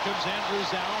 Here comes Andrew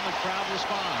Zau, and the crowd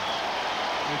responds.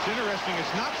 It's interesting.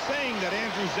 It's not saying that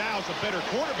Andrew Zau's a better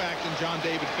quarterback than John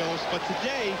David Phillips, but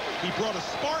today he brought a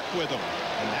spark with him.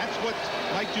 And that's what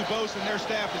Mike Dubose and their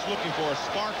staff is looking for, a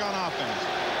spark on offense.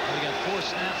 They got 4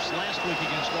 snaps last week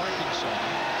against Arkansas.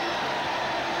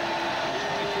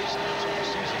 23 snaps on the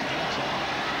season.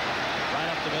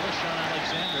 Right up the middle, Sean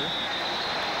Alexander.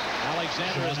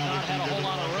 Alexander has not had a whole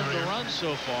lot of room to run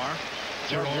so far.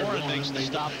 Jared Warren makes the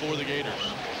stop for the Gators.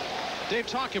 Dave,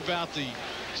 talk about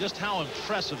just how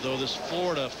impressive, though, this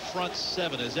Florida front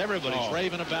 7 is. Everybody's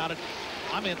raving about it.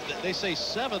 I mean, they say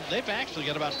 7. They've actually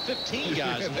got about 15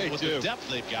 guys with the depth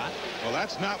they've got. Well,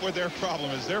 that's not where their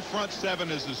problem is. Their front 7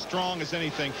 is as strong as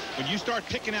anything. When you start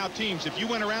picking out teams, if you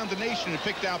went around the nation and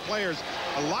picked out players,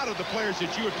 a lot of the players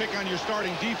that you would pick on your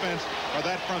starting defense are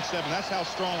that front 7. That's how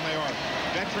strong they are.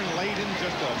 Veteran laden,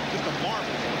 just a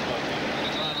marvelous football team.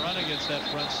 Try and run against that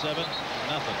front 7.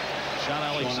 Nothing. Sean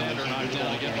Alexander knocked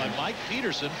down again by Mike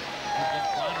Peterson, who's been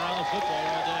flying around the football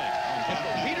all day.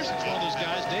 Peterson's one of those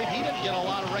guys, Dave, he didn't get a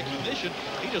lot of recognition.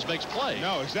 He just makes plays.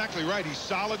 No, exactly right. He's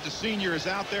solid. The senior is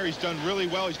out there. He's done really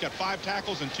well. He's got 5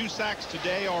 tackles and 2 sacks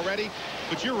today already.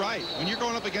 But you're right. When you're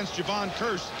going up against Javon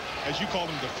Kearse, as you called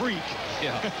him, the freak.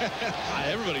 Yeah.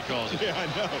 Everybody calls it. Yeah, I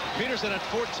know. Peterson had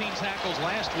 14 tackles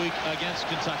last week against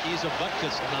Kentucky. He's a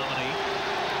Butkus nominee.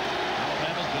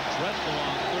 Alabama's been dreadful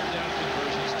on 3rd down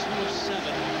conversions, 2 of 7.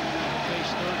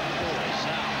 Face 3rd and 4.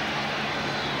 South.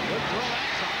 Good throw that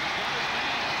time.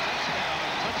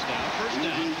 Touchdown. First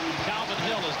down. Calvin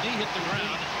Hill, his knee hit the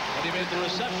ground when he made the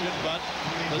reception, but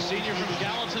the senior from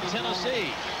Gallatin,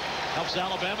 Tennessee, helps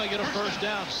Alabama get a first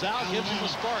down. Zau gives him a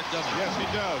spark, doesn't he? Yes, he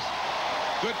does.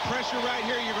 Good pressure right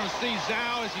here. You're going to see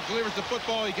Zau as he delivers the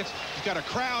football. He's got a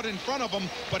crowd in front of him,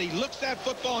 but he looks at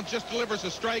football and just delivers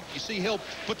a strike. You see he'll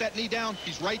put that knee down.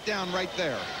 He's right down right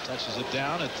there. Touches it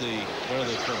down at the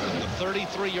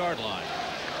 33-yard line.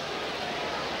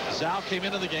 Zau came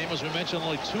into the game, as we mentioned,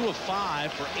 only 2 of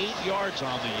 5 for 8 yards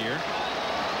on the year.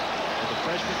 And the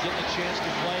freshman getting a chance to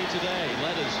play today.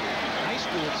 Led his high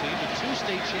school team with 2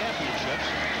 state championships.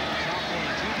 Sophomore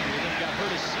and junior year, then got hurt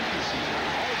his senior season.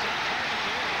 Always on target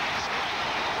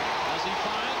as he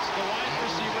finds the wide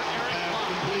receiver, Eric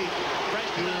Locke,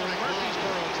 freshman out of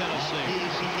Murfreesboro, Tennessee.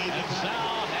 And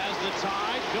Sal has the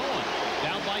Tide going,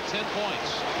 down by 10 points.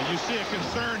 And you see a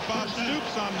concerned Bob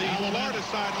Stoops on the Florida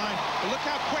sideline. But look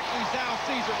how quickly Sal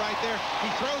sees it right there.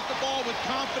 He throws the ball with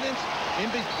confidence.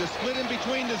 The split in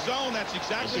between the zone, that's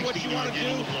exactly what you want to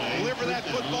do. Deliver that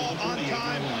football on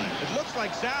time. It looks like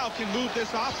Sal can move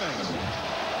this offense.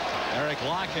 Eric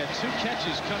Locke had 2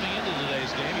 catches coming into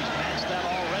today's game. He's passed that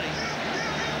already.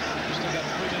 We still got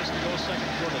 3 minutes to go, second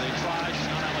quarter. They try.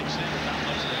 Sean Alexander, not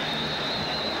much there.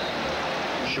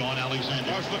 Sean Alexander.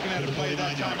 I was looking at the play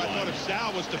that time. I thought if Sal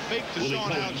was to fake to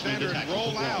Sean Alexander and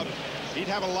roll out,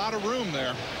 he'd have a lot of room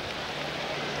there.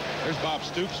 There's Bob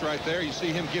Stoops right there. You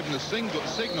see him giving the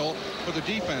signal for the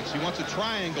defense. He wants a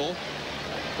triangle.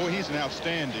 Boy, he's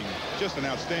just an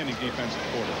outstanding defensive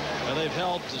quarter. Well, they've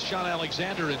held Sean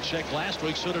Alexander in check last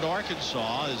week. So did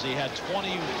Arkansas, as he had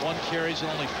 21 carries and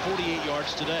only 48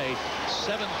 yards today.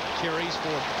 7 carries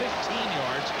for 15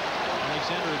 yards.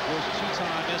 Alexander, of course,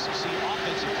 2-time SEC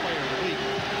Offensive Player of the Week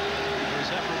for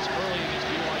his efforts early against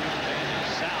BYU and Vandy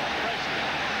South. Pressure.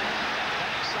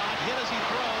 Backside hit as he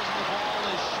throws, and the ball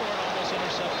is short, almost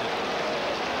intercepted.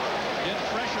 Getting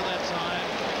pressure that time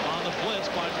on the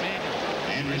blitz by Manuel.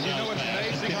 And you know what's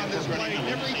amazing on this play?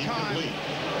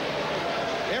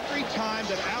 Every time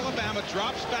that Alabama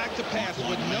drops back to pass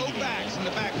with no backs in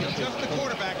the backfield, just the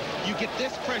quarterback, you get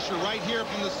this pressure right here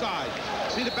from the side.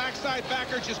 See the backside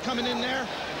backer just coming in there?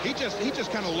 He just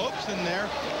kind of lopes in there.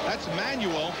 That's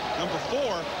Manuel, number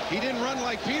 4. He didn't run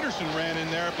like Peterson ran in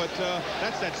there, but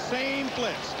that's that same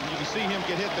blitz. And you can see him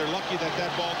get hit. They're lucky that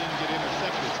that ball didn't get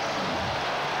intercepted.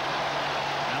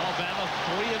 Alabama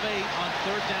 3 of 8 on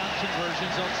 3rd down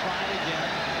conversions. They'll try it again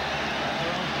at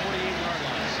their own 48-yard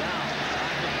line. South,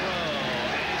 time to throw.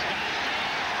 And he's got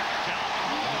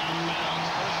Calvin Hall out of bounds.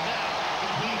 First down.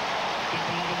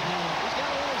 He's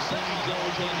got a little seconds though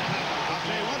in there. I'll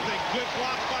tell you one thing, good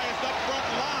block by his up front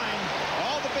line.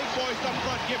 All the big boys up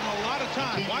front give him a lot of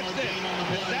time. Watch this.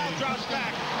 As Sal drops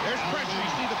back, there's pressure.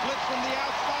 You see the blitz from the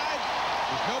outside.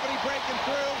 There's nobody breaking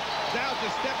through. Sal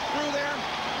just steps through there.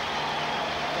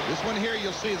 This one here,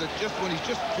 you'll see that just when he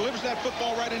just delivers that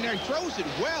football right in there, he throws it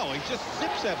well. He just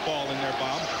zips that ball in there,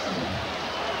 Bob.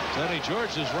 Tony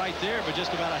George is right there, but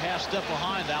just about a half step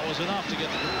behind. That was enough to get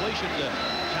the completion to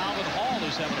Calvin Hall,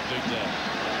 who's having a big day.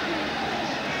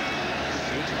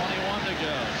 2:21 to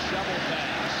go. Shovel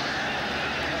pass.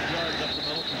 10 yards up the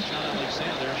middle from Sean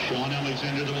Alexander. Sean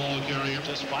Alexander, the ball carrier.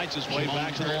 Just fights his way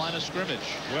back to the line of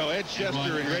scrimmage. Well, Ed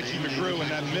Chester and Reggie McGriff in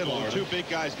that middle. 2 big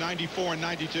guys, 94 and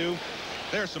 92.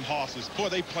 There's some hosses. Boy,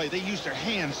 they use their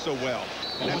hands so well.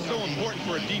 And that's so important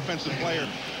for a defensive player.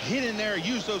 Hit in there,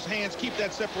 use those hands, keep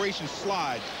that separation,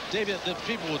 slide. David, the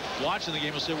people watching the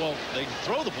game will say, well, they can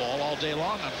throw the ball all day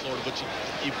long on Florida, but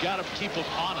you've got to keep them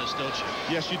honest, don't you?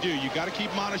 Yes, you do. You got to keep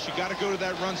them honest. You got to go to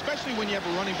that run, especially when you have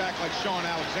a running back like Sean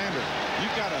Alexander.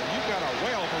 You've got a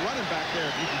whale of a running back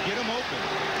there if you can get him open.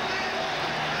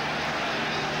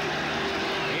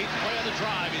 8th play of the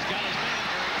drive. He's got his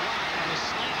man on the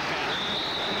slant pattern.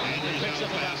 And he picks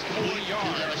up about 4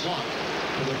 yards.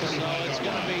 So it's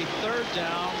going to be 3rd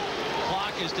down.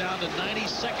 Clock is down to 90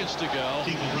 seconds to go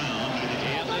in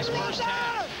this first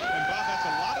half. And Bob, that's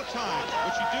a lot of time.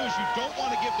 What you do is you don't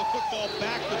want to give the football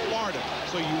back to Florida.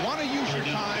 So you want to use your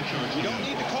time. You don't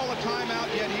need to call a timeout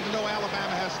yet, even though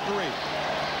Alabama has 3.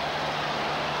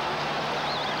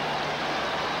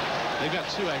 They've got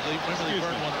 2, actually. Remember they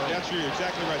burned one early. That's true. You're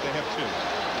exactly right. They have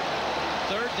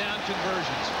 2. 3rd down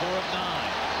conversions, 4 of 9.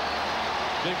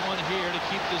 Big one here to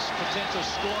keep this potential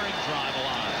scoring drive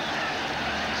alive.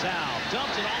 Sal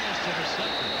dumps it, almost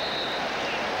intercepted.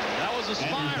 That was a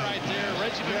spy right there.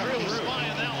 Reggie McGriff was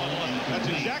spying that one. That's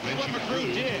exactly what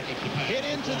McGriff did. Hit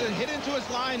into his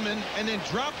lineman and then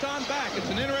dropped on back.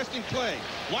 It's an interesting play.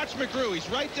 Watch McGriff. He's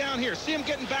right down here. See him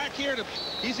getting back here.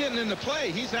 He's hitting in the play.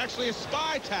 He's actually a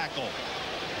spy tackle.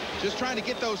 Just trying to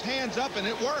get those hands up, and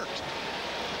it worked.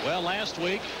 Well, last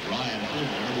week, a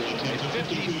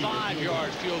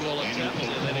 55-yard field goal attempt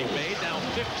that he made, now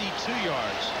 52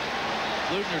 yards.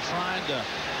 Flugner trying to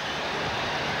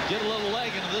get a little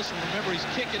leg into this one. Remember, he's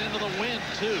kicking into the wind,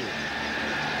 too.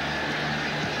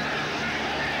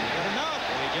 Got enough.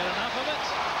 Did he get enough of it?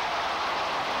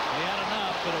 He had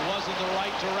enough, but it wasn't the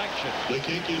right direction. The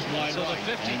kick is wide right. So the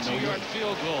 52-yard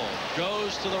field goal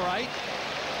goes to the right.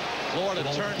 Florida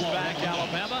turns back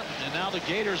Alabama, and now the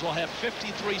Gators will have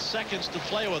 53 seconds to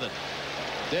play with it.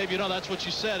 Dave, you know, that's what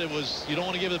you said. It was, you don't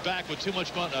want to give it back with too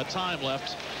much time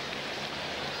left.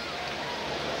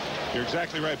 You're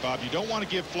exactly right, Bob. You don't want to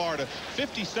give Florida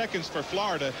 50 seconds for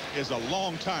Florida is a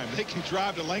long time. They can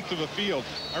drive the length of a field.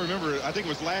 I remember, I think it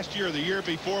was last year or the year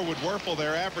before with Werfel,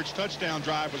 their average touchdown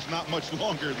drive was not much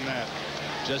longer than that.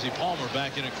 Jesse Palmer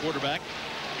back in at quarterback.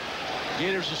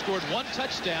 Gators have scored 1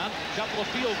 touchdown, a couple of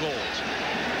field goals.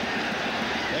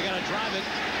 They got to drive it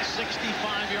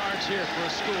 65 yards here for a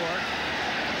score.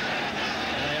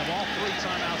 And they have all 3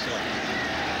 timeouts left.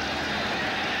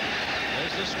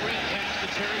 There's the screen pass to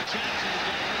Terry Jackson.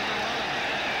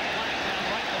 Flag down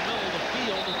right in the middle of the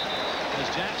field as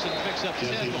Jackson picks up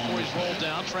 10 before he's rolled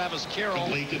down. Travis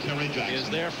Carroll is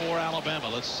there for Alabama.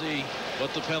 Let's see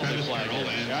what the penalty flag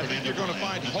is. I think you're going to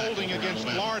find holding against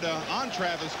Florida on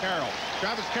Travis Carroll.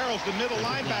 Travis Carroll's the middle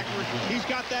linebacker. He's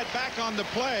got that back on the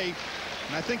play.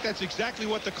 And I think that's exactly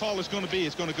what the call is going to be.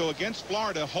 It's going to go against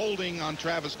Florida, holding on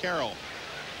Travis Carroll.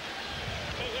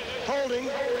 Holding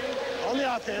on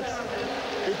the offense.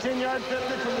 A 10-yard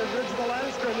penalty from the original line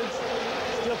of scrimmage.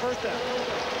 Still first down.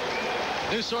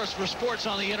 New source for sports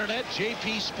on the internet,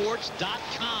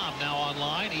 jpsports.com, now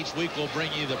online. Each week we'll bring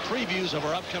you the previews of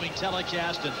our upcoming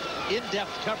telecast and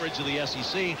in-depth coverage of the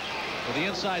SEC. For the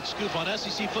inside scoop on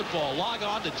SEC football, log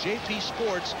on to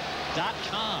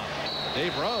jpsports.com.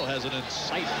 Dave Rowe has an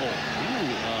insightful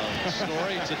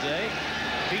story today.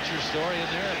 Feature story in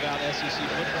there about SEC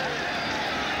football.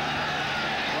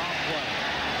 Wrong play.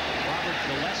 Robert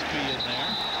Gillespie in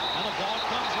there. And the ball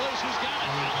comes loose. Who's got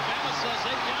it? Alabama says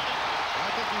they've got it. I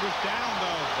think he was down,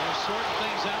 though. They're sorting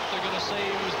things out. They're going to say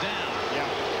he was down.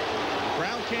 Yeah.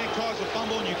 Brown can't cause a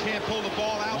fumble, and you can't pull the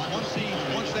ball out once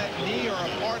that knee or a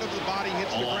part of the body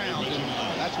hits the ground.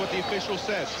 That's what the official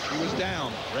says. He was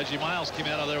down. Reggie Miles came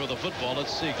out of there with a football.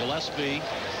 Let's see. Gillespie.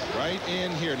 Right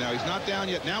in here. Now, he's not down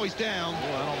yet. Now he's down.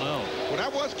 Oh, I don't know. Well,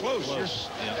 that was close. Yeah.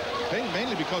 I think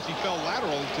mainly because he fell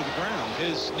lateral to the ground.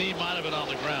 His knee might have been on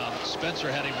the ground.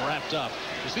 Spencer had him wrapped up.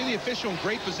 Was he the official in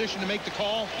great position to make the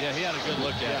call? Yeah, he had a good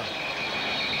look at it.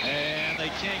 And they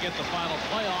can't get the final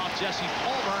play off. Jesse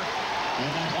Palmer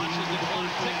watches the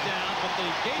clock tick down, but the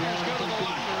Gators go to the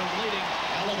locker room leading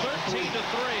 13-3.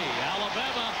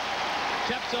 Alabama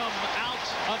kept them out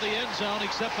of the end zone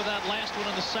except for that last one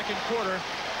in the second quarter.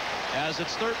 As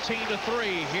it's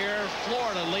 13-3 here,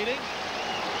 Florida leading.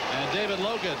 And David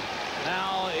Logan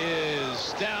now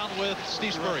is down with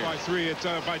Steve Spurrier. By 3,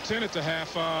 by 10 at the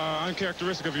half.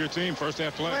 Uncharacteristic of your team, first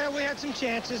half play. Well, we had some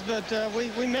chances, but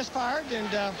we misfired,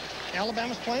 and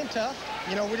Alabama's playing tough.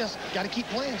 You know, we just got to keep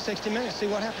playing 60 minutes, see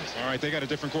what happens. All right, they got a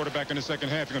different quarterback in the second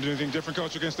half. You're going to do anything different,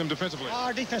 Coach, against them defensively?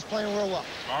 Our defense playing real well.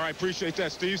 All right, appreciate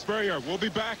that, Steve Spurrier. We'll be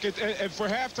back for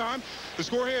halftime. The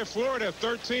score here, Florida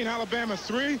 13, Alabama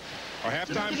 3. Our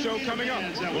halftime show coming up.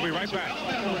 We'll be right back.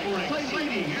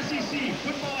 Exciting SEC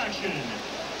football action.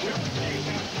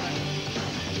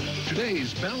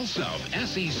 Today's Bell South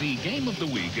SEC Game of the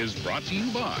Week is brought to you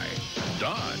by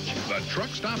Dodge, the truck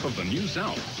stop of the New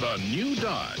South, the new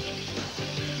Dodge.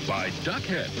 By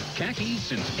Duckhead, khakis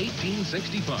since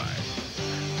 1865.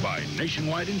 By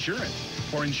Nationwide Insurance.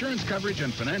 For insurance coverage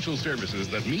and financial services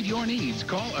that meet your needs,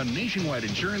 call a Nationwide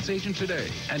insurance agent today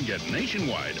and get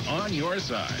Nationwide on your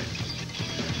side.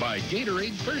 By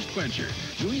Gatorade Thirst Quencher.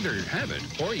 You either have it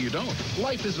or you don't.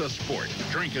 Life is a sport.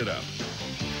 Drink it up.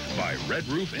 By Red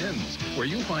Roof Inns, where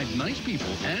you'll find nice people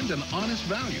and an honest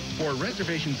value. For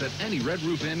reservations at any Red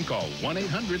Roof Inn, call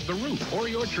 1-800-THE-ROOF or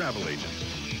your travel agent.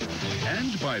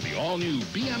 And by the all-new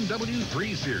BMW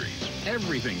 3 Series.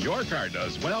 Everything your car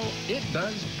does well, it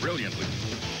does brilliantly.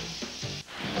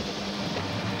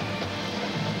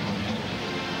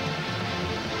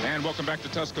 And welcome back to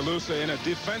Tuscaloosa. In a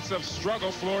defensive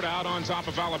struggle, Florida out on top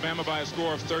of Alabama by a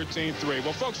score of 13-3.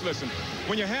 Well, folks, listen,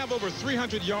 when you have over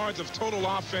 300 yards of total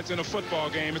offense in a football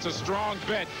game, it's a strong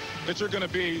bet that you're going to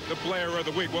be the player of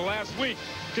the week. Well, last week,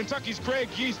 Kentucky's Craig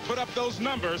Yeast put up those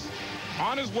numbers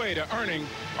on his way to earning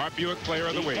our Buick Player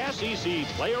of the Week. SEC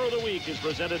Player of the Week is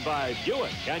presented by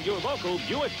Buick and your local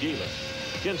Buick dealer.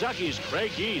 Kentucky's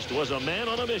Craig Yeast was a man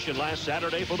on a mission last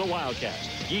Saturday for the Wildcats.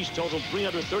 Yeast totaled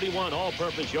 331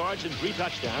 all-purpose yards and 3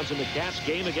 touchdowns in the Cats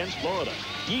game against Florida.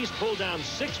 Yeast pulled down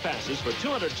 6 passes for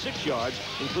 206 yards,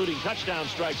 including touchdown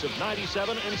strikes of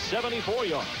 97 and 74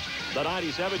 yards. The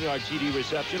 97-yard TD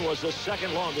reception was the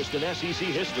second longest in SEC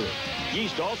history.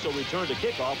 Yeast also returned a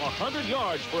kickoff 100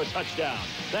 yards for a touchdown.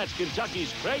 That's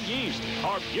Kentucky's Craig Yeast,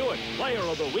 our Buick Player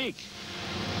of the Week.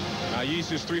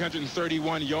 Yeast's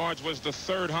 331 yards was the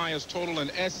 3rd highest total in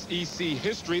SEC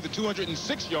history. The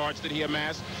 206 yards that he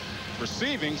amassed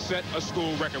receiving set a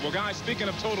school record. Well, guys, speaking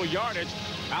of total yardage,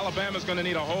 Alabama's going to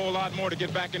need a whole lot more to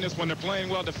get back in this one. They're playing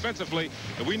well defensively,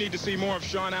 and we need to see more of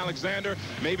Sean Alexander.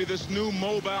 Maybe this new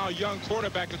mobile young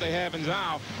quarterback that they have in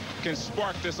Zhao can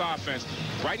spark this offense.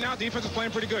 Right now, defense is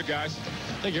playing pretty good, guys.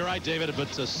 I think you're right, David,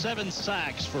 but 7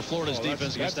 sacks for Florida's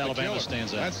defense against Alabama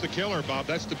stands out. That's the killer, Bob.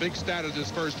 That's the big stat of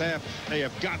this first half. They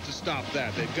have got to stop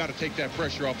that. They've got to take that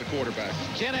pressure off the quarterback.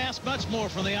 Can't ask much more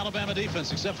from the Alabama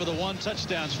defense except for the 1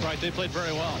 touchdown strike. They played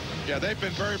very well. Yeah, they've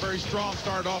been very, very strong.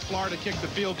 Started off, Florida kicked the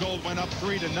field goal, went up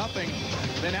 3-0.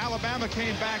 Then Alabama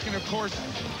came back, and of course,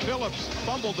 Phillips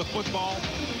fumbled the football,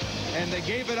 and they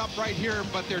gave it up right here,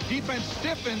 but their defense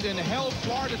stiffened and held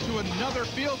Florida to another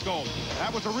field goal.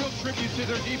 That was a real tribute to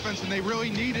their defense, and they really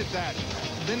needed that.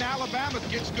 Then Alabama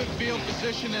gets good field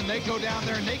position, and they go down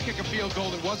there and they kick a field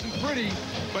goal. It wasn't pretty,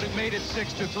 but it made it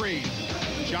 6-3.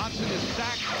 Johnson is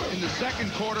sacked in the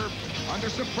second quarter. Under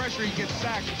some pressure, he gets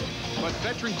sacked. But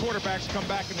veteran quarterbacks come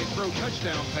back and they throw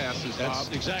touchdown passes, Bob. That's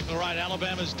exactly right.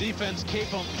 Alabama's defense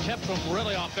kept them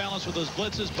really off balance with those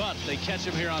blitzes, but they catch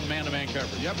him here on man-to-man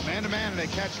coverage. Yep, man-to-man, and they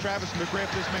catch Travis McGriff.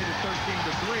 This made it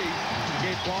 13-3. And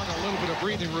gave Barnes a little bit of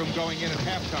breathing room going in at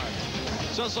halftime.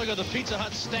 So let's look at the Pizza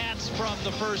Hut stats from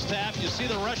the first half. You see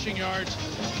the rushing yards,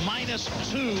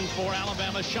 -2 for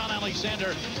Alabama. Sean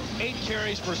Alexander, 8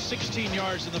 carries for 16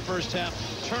 yards in the first half.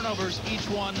 Turnovers, each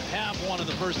one, have 1 in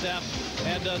the first half.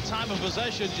 And time of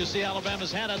possession, you see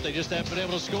Alabama's had it. They just haven't been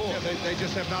able to score. Yeah, they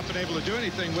just have not been able to do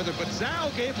anything with it. But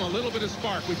Zhao gave him a little bit of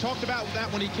spark. We talked about that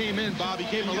when he came in, Bob. He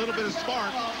gave him a little bit of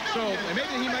spark. So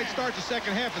maybe he might start the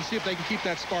second half and see if they can keep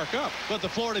that spark up. But the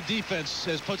Florida defense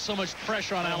has put so much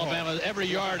pressure on Alabama. Every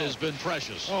yard has been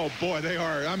precious. Oh, boy, they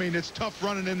are. I mean, it's tough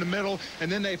running in the middle. And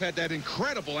then they've had that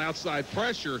incredible outside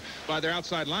pressure by their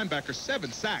outside linebacker.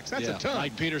 7 sacks. That's a ton.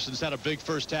 Mike Peterson's had a big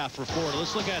first half for Florida.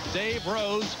 Let's look at Dave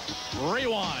Rose.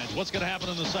 Rewind. What's going to happen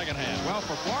in the second half? Well,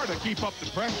 for Florida, keep up the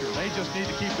pressure. They just need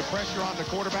to keep the pressure on the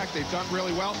quarterback. They've done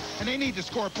really well. And they need to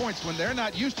score points when they're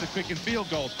not used to kicking field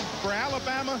goals. For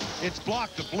Alabama, it's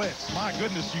block the blitz. My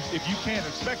goodness, if you can't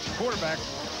expect your quarterback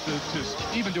to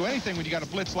even do anything when you got a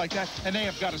blitz like that, and they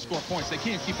have got to score points. They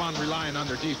can't keep on relying on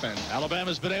their defense.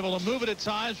 Alabama's been able to move it at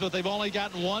times, but they've only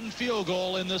gotten 1 field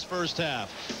goal in this first half.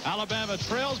 Alabama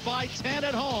trails by 10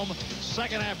 at home.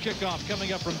 Second half kickoff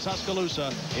coming up from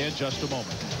Tuscaloosa in just a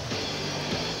moment.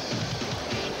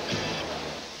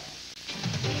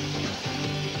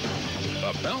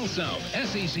 The Bell South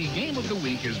SEC Game of the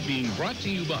Week is being brought to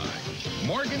you by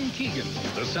Morgan Keegan,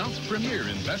 the South's premier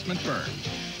investment firm.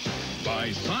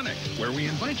 By Sonic, where we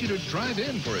invite you to drive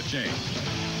in for a change.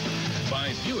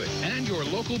 By Buick and your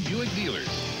local Buick dealers.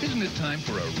 Isn't it time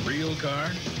for a real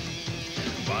car?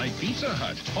 By Pizza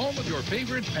Hut, home of your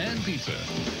favorite pan pizza.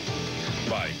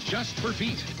 By Just for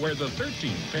Feet, where the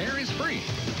 13th pair is free.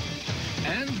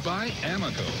 And by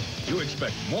Amoco. You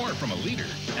expect more from a leader,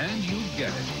 and you get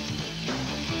it.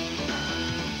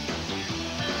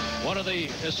 One of the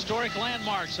historic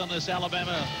landmarks on this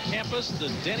Alabama campus, the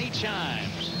Denny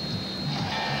Chimes.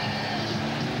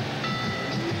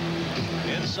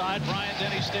 Inside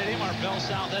Bryant-Denny Stadium, our Bell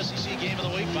South SEC Game of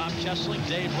the Week. Bob Kessling,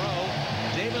 Dave Rowe,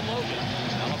 David Logan.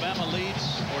 Alabama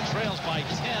leads or trails by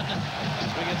 10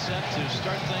 as we get set to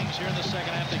start things here in the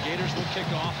second half. The Gators will kick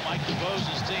off. Mike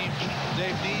DeVos' team,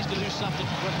 Dave, needs to do something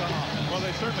quick on offense. Well,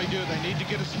 they certainly do. They need to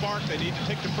get a spark. They need to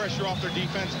take the pressure off their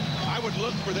defense. I would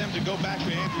look for them to go back to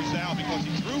Andrew Zhao because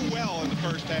he threw well in the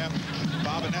first half,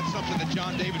 Bob, and that's something that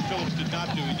John David Phillips did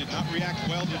not do. He did not react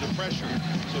well to the pressure.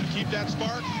 So to keep that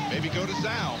spark, maybe go to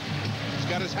Zhao. He's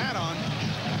got his hat on.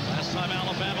 Last time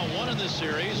Alabama won in this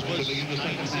series was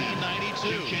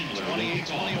 1992,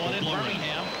 28-21 in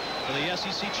Birmingham for the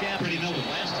SEC championship.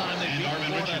 Last time they beat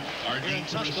Florida here in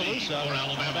Tuscaloosa,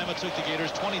 Alabama took the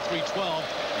Gators 23-12,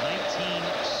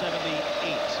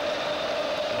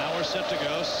 1978. Now we're set to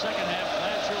go. Second half,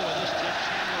 glad you're with us. Jeff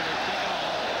Chandler will kick it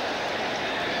off.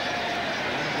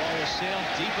 And the ball will sail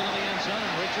deep into the end zone,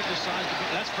 and Richard decides to...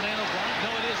 That's Fernando Bryant.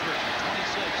 No, it is Richard,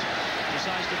 26.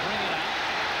 Decides to bring it out.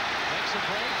 Makes a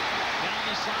break. Down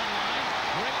the sideline.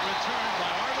 Great return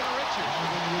by Arvin Richards.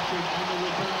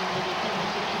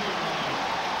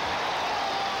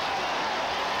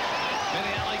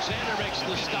 Benny Alexander makes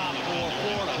the stop for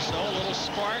Florida. So a little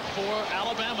spark for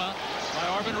Alabama by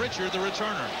Arvin Richard, the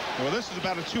returner. Well, this is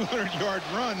about a 200-yard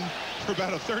run for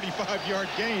about a 35-yard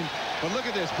gain. But look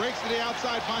at this. Breaks to the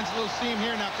outside, finds a little seam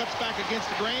here, now cuts back against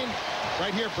the grain.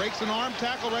 Right here, breaks an arm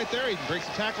tackle right there. He breaks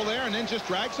a tackle there and then just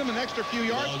drags him an extra few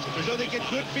yards so they get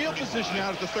good field position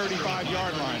out at the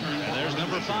 35-yard line. And there's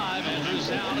number 5, Andrew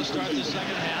Zhao, to start the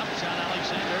second half. John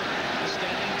Alexander, the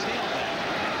standing tailback.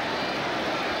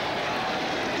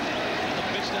 And the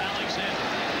pitch to Alexander.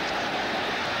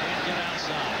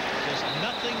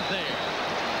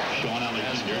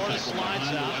 As Florida slides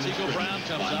out, Tico Brown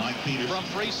comes up from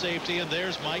free safety, and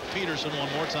there's Mike Peterson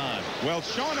one more time. Well,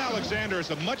 Sean Alexander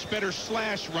is a much better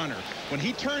slash runner. When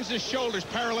he turns his shoulders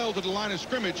parallel to the line of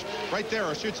scrimmage, right there, or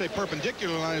I should say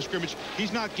perpendicular line of scrimmage,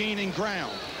 he's not gaining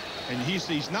ground. And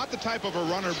he's not the type of a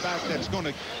runner back that's going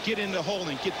to get in the hole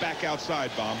and get back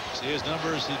outside, Bob. See his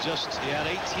numbers, he had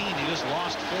 18. He just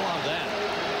lost 4 of that.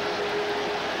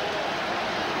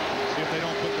 See if they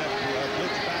don't put that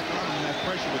blitz back on and that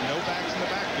pressure with no backs in the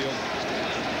backfield.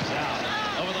 Out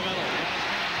over the middle.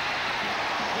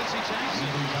 Quincy Jackson.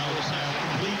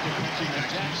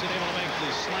 Jackson able to make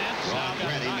the slant. Sal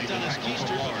got knocked on his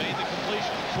keister, but made the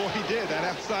completion. Boy, he did. That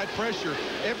outside pressure.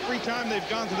 Every time they've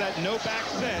gone to that no back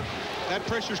set, that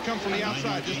pressure's come from the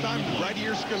outside. This time, right of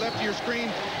your, left of your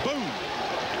screen, boom.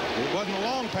 It wasn't a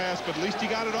long pass, but at least he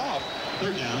got it off.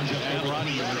 Third down, just over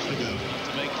 20 yards to go.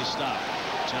 To make the stop.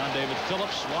 John David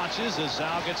Phillips watches as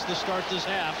Sal gets the start this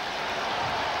half.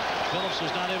 Phillips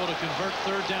was not able to convert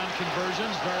third down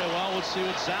conversions very well. Let's see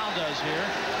what Sal does here.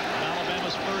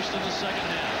 Alabama's first in the second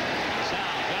half. Sal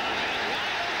got it.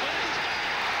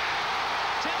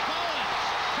 Tim Bowens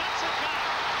cuts it back.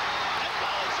 And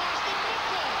Bowens lost the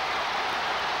football.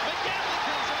 McGriff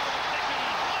comes out of the picking.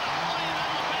 What a play in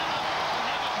Alabama to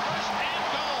have a first and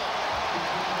goal.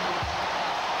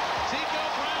 Tico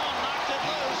Brown knocked it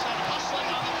loose and hustling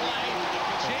on the play.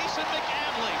 Jason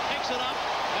McAdley picks it up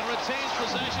and retains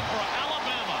possession for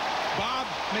Alabama. Bob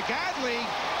McAdley,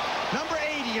 number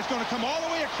 80, is going to come all the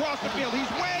way across the field.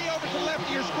 He's way over to the left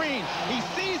of your screen. He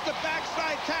sees the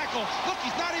backside tackle. Look,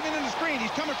 he's not even in the screen.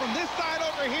 He's coming from this side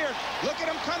over here. Look at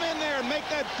him come in there and make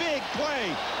that big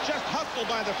play. Just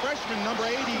hustled by the freshman, number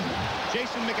 80,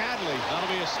 Jason McAdley. That'll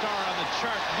be a star on the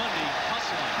chart Monday,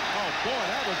 hustling. Oh, boy,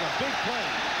 that was a big play.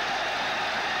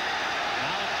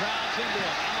 Now it crowds into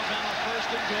it. Alabama first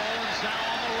and goal, and Sal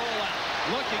on the rollout.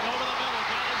 Looking over the middle,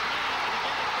 got his man, and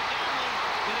again it's McAdley.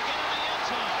 Did he get in the end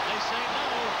zone? They say no,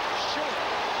 short.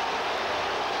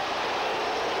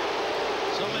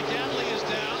 So McAdley is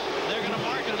down. They're going to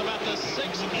mark it at about the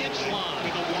 6-inch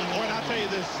line. Boy, and I'll tell you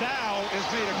this, Sal has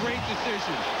made a great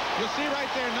decision. You'll see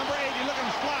right there, number 80, look at him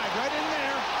slide right in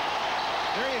there.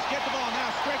 There he is, get the ball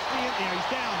now, stretch the end. He's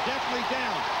down, definitely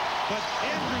down. But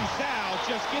Andrew Sal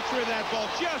just gets rid of that ball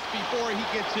just before he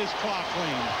gets his clock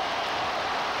clean.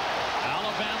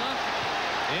 Alabama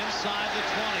inside the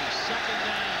 20, second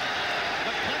down.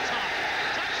 McClintock,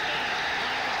 touchdown.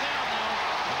 Flag is down though.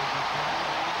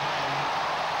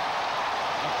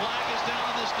 The flag is down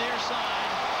on this near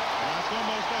side. That's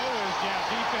almost always,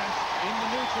 defense in the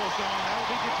neutral zone.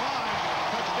 That'll be declined.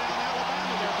 Touchdown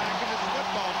Alabama. They're back into the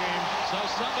football game. So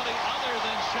somebody other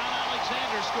than Sean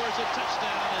Alexander scores a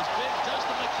touchdown as big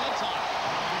Dustin McClintock.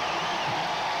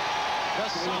 The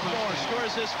sophomore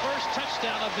scores his first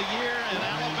touchdown of the year, and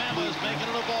Alabama is making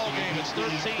it a ball game. It's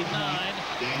 13-9.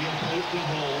 Daniel Pope to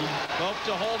hold. Pope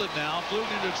to hold it now.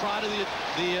 Flutie to try to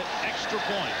the extra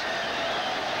point.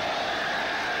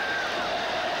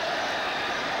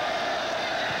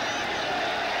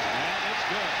 And it's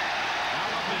good.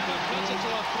 Alabama puts it to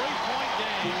a 3-point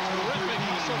game. Terrific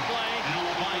whistle play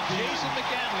by Jason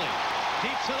McAdley.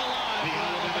 Keeps it alive for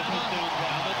Alabama,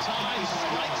 and the Tide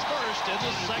strikes first in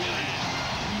the second half.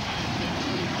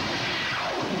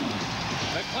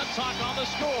 McClintock on the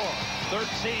score,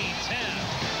 13-10,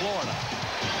 Florida.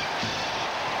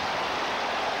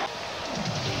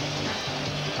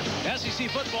 SEC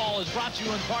football is brought to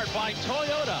you in part by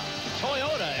Toyota.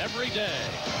 Toyota every day.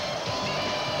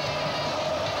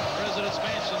 President's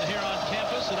Mansion here on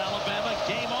campus at Alabama.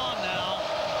 Game on now,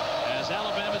 as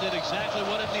Alabama did exactly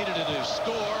what it needed to do.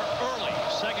 Score early,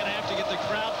 second half, to get the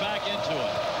crowd back into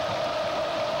it.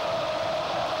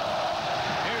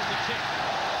 Here's the kick.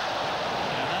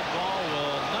 And that ball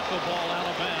will knuckleball out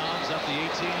of bounds at the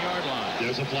 18-yard line.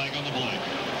 There's a flag on the play.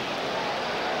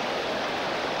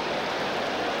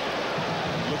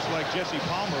 Looks like Jesse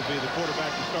Palmer will be the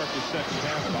quarterback to start this second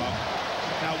half, Bob.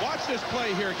 Now watch this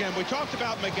play here again. We talked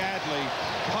about McAdley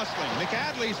hustling.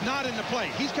 McAdley's not in the play.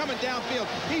 He's coming downfield.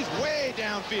 He's way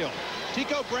downfield.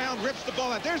 Tico Brown rips the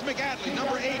ball out. There's McAdley,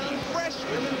 number 80,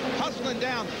 freshman, hustling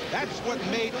down. That's what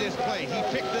made this play. He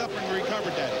picked it up and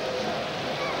recovered that.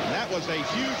 And that was a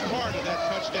huge part of that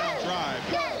touchdown drive.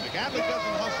 McAdley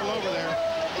doesn't hustle over there.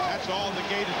 That's all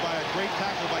negated by a great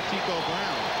tackle by Tico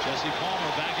Brown. Jesse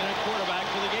Palmer back in at quarterback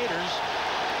for the Gators.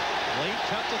 Late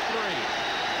cut to 3.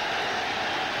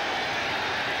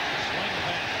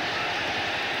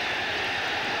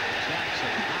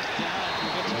 Jackson knocked down. He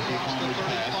gets across the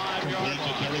 35-yard 30-yard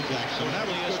line. Terry Jackson. That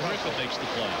was good. Griffin makes the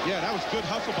play. Yeah, that was good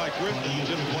hustle by Griffin.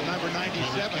 Just number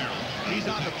 97. He's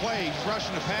on the play. He's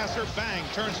rushing the passer. Bang.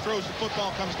 Turns, throws the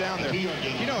football, comes down there. You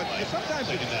know, sometimes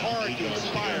it's hard to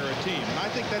inspire a team. And I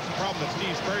think that's the problem that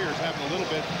Steve Spurrier is having a little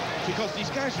bit, because these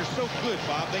guys are so good,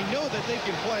 Bob. They know that they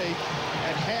can play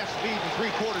at half speed and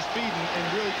three-quarter speed and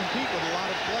really compete with a lot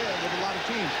of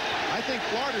teams. I think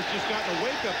Florida's just gotten a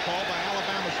wake-up call by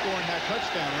Alabama scoring that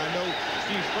touchdown. And I know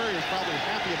Steve Spurrier is probably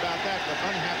happy about that, but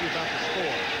unhappy about the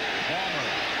score. Palmer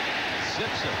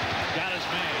zips it. Got his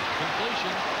man.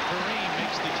 Completion. Kareem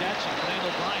makes the catch, and Fernando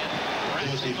Bryant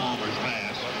wraps him up.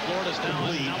 Florida's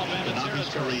now in Alabama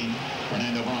territory.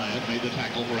 Fernando Bryant made the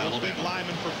tackle for Those Alabama. big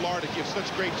linemen for Florida give such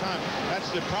great time.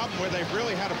 That's the problem where they've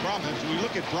really had a problem. As we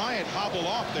look at Bryant hobble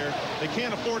off there, they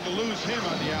can't afford to lose him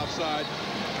on the outside.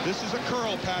 This is a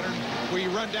curl pattern where you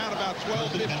run down about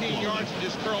 12, 15 yards and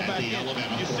just curl back in.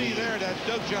 You see there that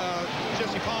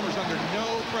Jesse Palmer's under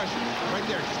no pressure. Right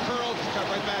there, just curl, just cut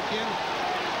right back in.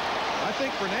 I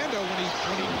think Fernando, when he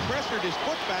pressured his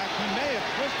foot back, he may have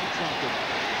twisted something.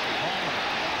 Palmer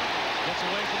gets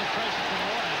away from the pressure from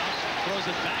Morehouse, throws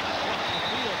it back across the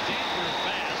field, dangerous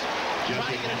pass.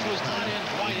 Trying to get it to his tight end,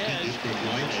 right edge.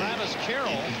 Travis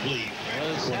Carroll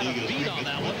has had a beat on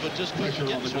that one, but just couldn't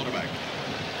get to it.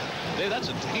 Hey, that's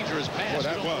a dangerous pass. You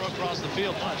don't throw across the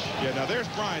field much. Yeah, now there's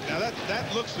Bryant. Now that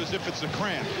looks as if it's a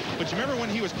cramp. But you remember when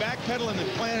he was backpedaling and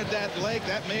planted that leg?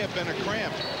 That may have been a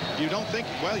cramp. You don't think,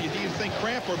 well, you either think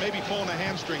cramp or maybe pulling a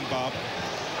hamstring, Bob.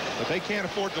 But they can't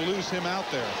afford to lose him out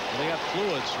there. Well, they got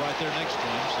fluids right there next to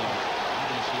him, so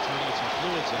obviously trying to get some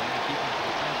fluids in and keep him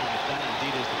from cramping if that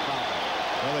indeed is the problem.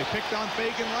 Well, they picked on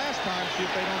Fagan last time. See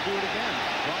if they don't do it again.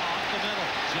 Draw off the middle.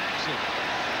 Jackson.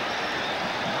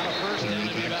 First down,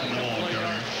 maybe about a couple of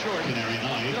yards short. You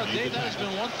know, Dave, that has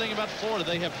been one thing about Florida.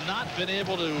 They have not been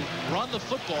able to run the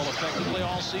football effectively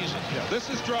all season. Yeah, this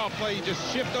is draw play. You just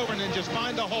shift over and then just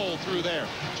find the hole through there.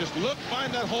 Just look, find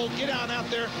that hole, get out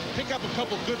there, pick up a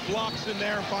couple good blocks in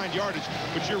there and find yardage.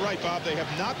 But you're right, Bob. They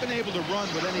have not been able to run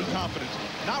with any confidence.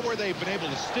 Not where they've been able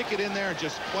to stick it in there and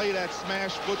just play that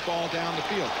smash football down the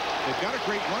field. They've got a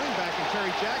great running back in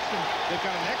Terry Jackson. They've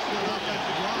got an excellent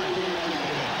offensive line.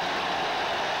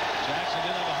 Jackson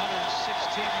did have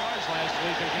 116 yards last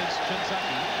week against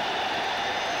Kentucky.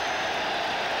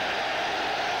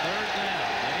 Third down.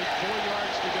 They need 4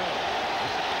 yards to go.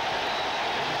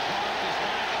 The clock is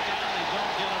winding down. They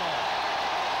don't get it all.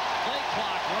 Play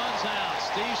clock runs out.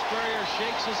 Steve Spurrier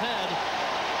shakes his head.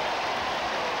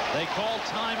 They call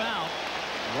timeout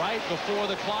right before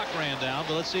the clock ran down,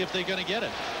 but let's see if they're going to get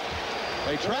it.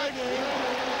 They tried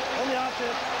on the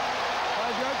offense.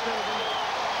 5-yard penalty.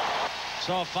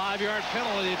 Saw a 5-yard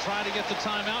penalty. They tried to get the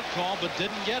timeout call, but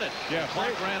didn't get it. Yeah, the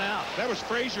clock ran out. That was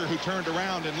Frazier who turned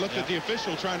around and looked at the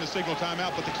official trying to signal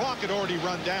timeout, but the clock had already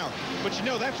run down. But you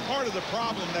know, that's part of the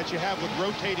problem that you have with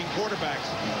rotating quarterbacks.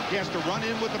 He has to run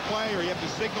in with the play, or you have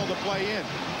to signal the play in.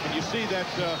 And you see that,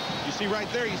 you see right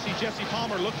there, you see Jesse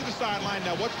Palmer look to the sideline.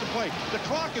 Now, what's the play? The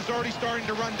clock is already starting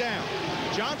to run down.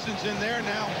 Johnson's in there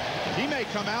now. He may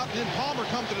come out, and then Palmer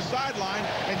comes to the sideline,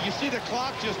 and you see the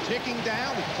clock just ticking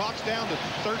down. The clock's down to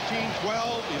 13,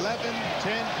 12, 11,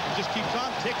 10. It just keeps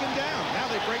on ticking down. Now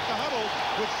they break the huddle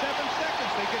with 7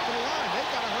 seconds. They get to the line.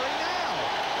 They've got to hurry now.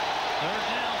 Third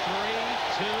down,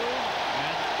 3, 2,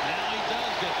 and now he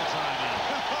does get the timeout.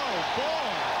 Oh, boy.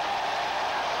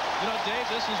 You know, Dave,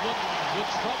 this is what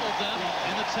troubled them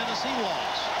in the Tennessee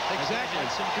loss. Exactly. They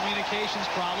had some communications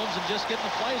problems and just getting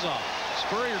the plays off.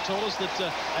 Spurrier told us that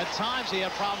at times he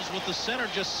had problems with the center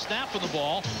just snapping the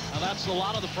ball, and that's a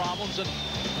lot of the problems. And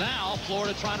now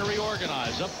Florida trying to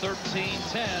reorganize, up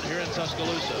 13-10 here in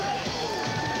Tuscaloosa.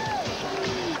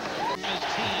 His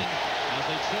team as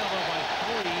they trail by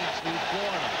 3 to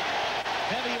Florida.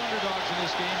 Heavy underdogs in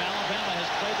this game. Alabama has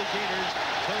played the Gators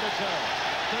toe-to-toe.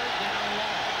 Third down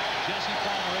long. Jesse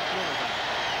Palmer at quarterback.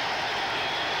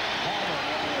 Palmer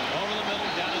over the middle,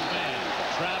 got his man.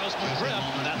 Travis McGriff,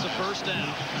 that's a first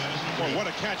down. Boy, what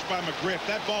a catch by McGriff.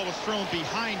 That ball was thrown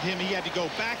behind him. He had to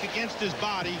go back against his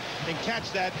body and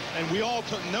catch that. And we all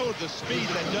know the speed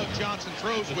that Doug Johnson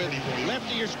throws with. Left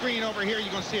of your screen over here, you're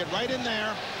going to see it right in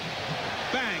there.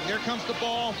 Bang, there comes the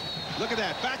ball. Look at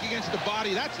that, back against the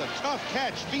body. That's a tough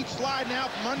catch. Feet sliding out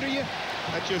from under you.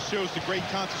 That just shows the great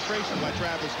concentration by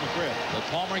Travis McGriff. But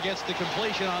Palmer gets the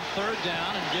completion on third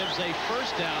down and gives a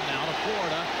first down now to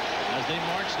Florida as they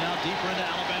march now deeper into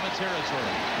Alabama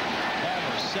territory.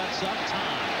 Palmer sets up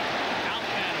time. Out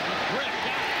at it. McGriff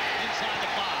got it inside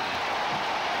the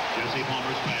 5. Jesse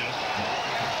Palmer's pass.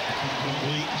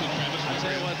 Complete to Travis McGriff. I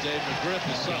tell you what, Dave, McGriff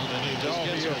is something. He just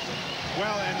gets open.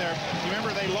 Well, and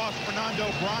remember they lost Fernando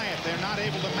Bryant. They're not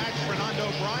able to match Fernando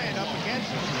Bryant up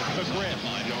against McGriff.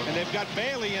 And they've got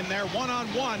Bailey in there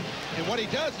one-on-one. And what he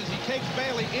does is he takes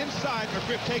Bailey inside.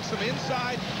 McGriff takes him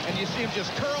inside, and you see him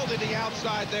just curl to the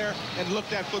outside there and look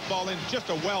that football in. Just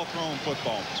a well-thrown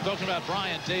football. Spoken about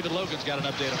Bryant, David Logan's got an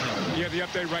update on him. Yeah, the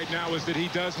update right now is that he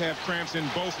does have cramps in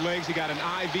both legs. He got an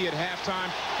IV at halftime,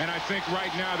 and I think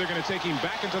right now they're going to take him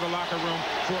back into the locker room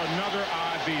for another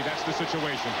IV. That's the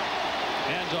situation.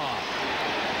 Hands off.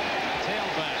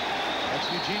 Tailback. That's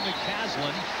Eugene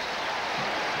McCaslin.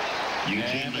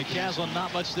 And McCaslin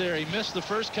not much there. He missed the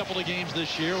first couple of games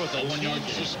this year with a team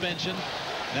suspension.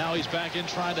 Now he's back in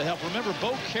trying to help. Remember,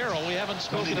 Bo Carroll, we haven't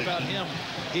spoken about him.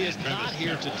 He is not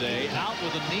here today, out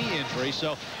with a knee injury.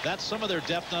 So that's some of their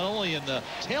depth, not only in the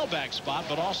tailback spot,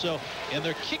 but also in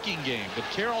their kicking game. But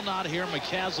Carroll not here.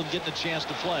 McCaslin getting a chance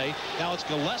to play. Now it's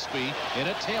Gillespie in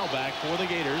at tailback for the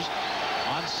Gators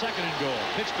on 2nd and goal.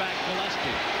 Pitch back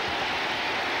Gillespie.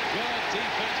 Good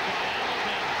defense by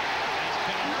Alabama. As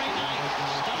Canary Knight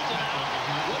stuffed it out.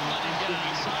 Wouldn't let him get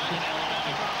outside, and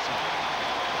Alabama drops it.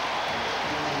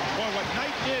 Boy, what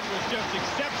Knight did was just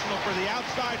exceptional for the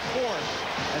outside force,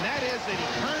 and that is that he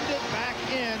turned it back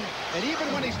in, and even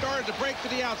when he started to break to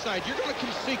the outside, you're going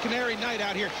to see Canary Knight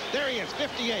out here. There he is,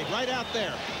 58, right out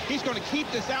there. He's going to keep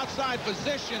this outside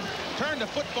position, turn the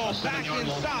football back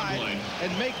inside,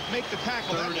 and make the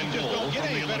tackle. That you just don't get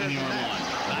any better than that.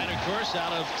 Knight, of course,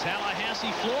 out of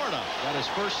Tallahassee, Florida. Got his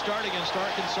first start against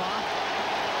Arkansas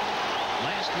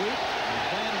last week, and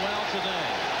playing well today.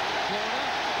 Florida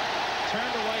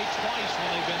turned away twice when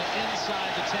they've been inside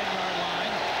the 10-yard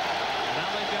line. Now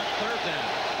they've got 3rd down.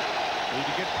 Need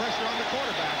to get pressure on the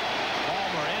quarterback.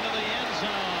 Palmer into the end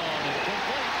zone.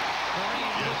 Incomplete.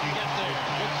 Kareem didn't get there.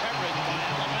 Good coverage by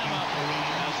Alabama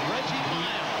as Reggie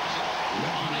Miles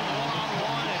on him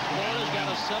one-on-one, and Florida's got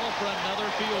to settle for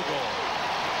another field goal.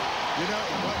 You know,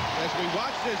 as we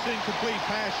watch this incomplete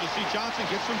pass, you'll see Johnson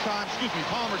get some time,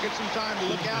 Palmer gets some time to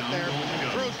look out there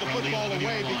and throws the football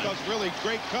away because really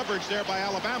great coverage there by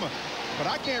Alabama. But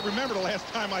I can't remember the last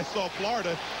time I saw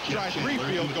Florida try 3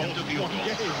 field goals in one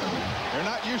game. They're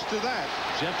not used to that.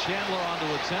 Jeff Chandler on to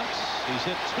attempts. He's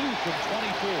hit 2 from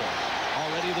 24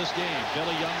 already this game.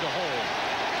 Billy Young to hold.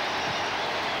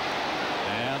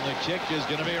 And the kick is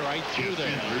going to be right through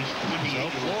there. So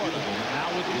Florida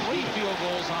now with 3 field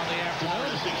goals on the afternoon.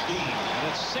 And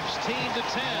it's 16-10.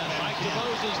 Mike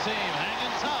DeBose's team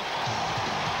hanging tough.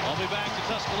 I'll be back to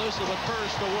Tuscaloosa, but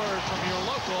first a word from your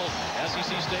local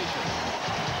SEC station.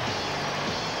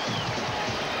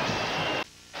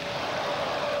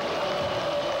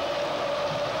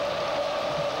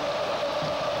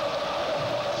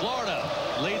 Florida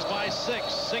leads by 6,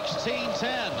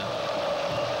 16-10.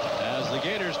 As the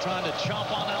Gators trying to chomp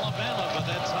on Alabama, but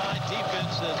that tight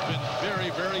defense has been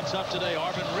very, very tough today.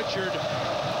 Arvin Richard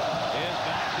is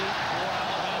back deep for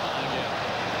Alabama again.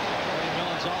 Freddie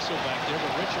Millen's also back there,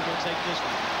 but Richard will take this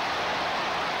one.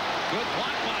 Good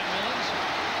block by Millens,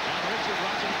 and Richard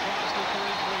runs it across the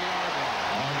 33-yard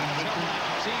line.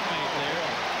 Teammate there.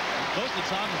 Most of the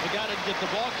time, if the guy didn't get the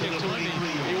ball kicked to him,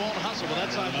 he won't hustle. But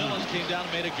that time, Millens came down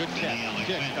and made a good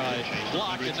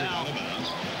block, and now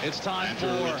it's time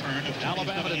for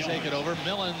Alabama to take it over.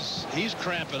 Millens, he's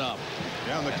cramping up.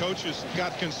 Yeah, and the coaches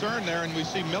got concerned there, and we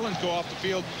see Millens go off the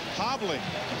field hobbling.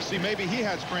 See, maybe he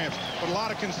has cramps, but a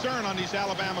lot of concern on these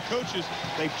Alabama coaches.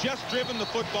 They've just driven the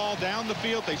football down the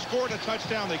field. They scored a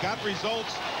touchdown. They got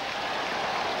results.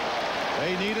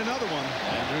 They need another one.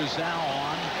 Andrew Zhao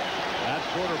on at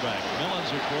quarterback. Millens,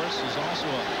 of course, is also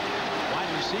a wide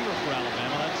receiver for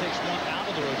Alabama. That takes one out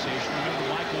of the rotation. Remember,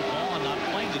 Michael Vaughn not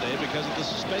playing today because of the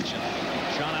suspension.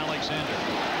 Sean Alexander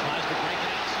tries to break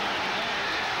it outside.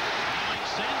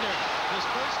 Alexander, his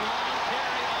first long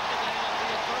carry of the day, will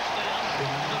be a first down to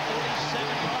the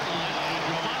 47-yard line.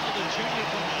 Finally, the junior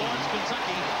from Florence,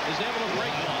 Kentucky, is able to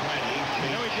break one. You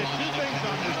know, he did 2 things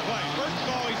on this play. First of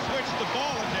all, he switched the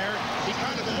ball in there. He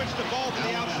kind of switched the ball to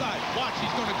the outside. Watch, he's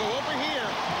going to go over here,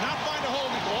 not find a hole,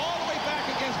 and go all the way back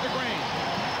against the grain.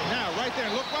 Now, right there,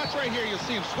 look, watch right here. You'll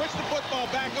see him switch the football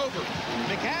back over.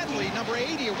 McAdley, number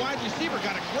 80, a wide receiver,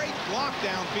 got a great block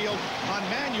downfield on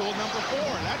Manuel, number 4.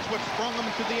 And that's what sprung him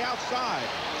to the outside.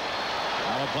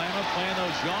 Alabama playing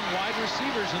those young wide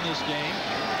receivers in this game.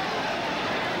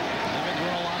 They've been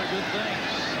doing a lot of good things.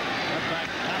 Cut back,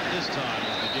 not this time.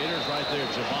 The Gators right there.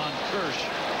 Javon Kirsch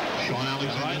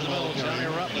Right in the middle, Johnny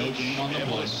Rutledge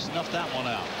able to snuff that one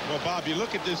out. Well, Bob, you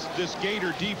look at this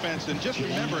Gator defense, and just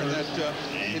remember that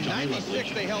in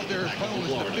 '96 they held their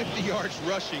opponents to 50 yards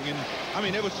rushing, and I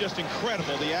mean it was just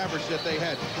incredible the average that they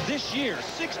had. This year,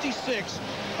 66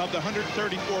 of the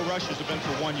 134 rushes have been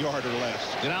for 1 yard or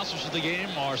less. The announcers of the game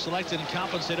are selected and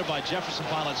compensated by Jefferson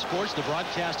Pilot Sports. The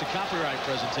broadcast, a copyright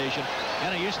presentation,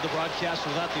 and a use of the broadcast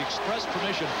without the express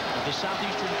permission of the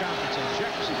Southeastern Conference and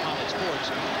Jefferson Pilot Sports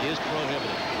is prohibited.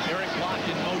 Eric Block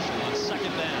in motion on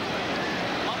second down.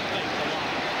 Up fake the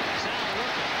line. Sal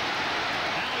working.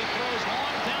 Now he throws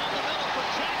long down the middle for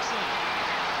Jackson.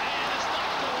 And it's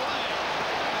knocked away.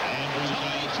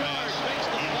 Tony George makes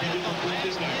the play in the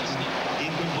last instant.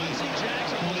 Quincy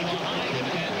Jackson was behind him,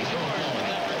 and George with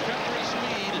that recovery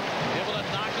speed able to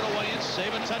knock it away and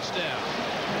save a touchdown.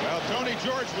 Well, Tony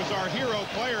George was our hero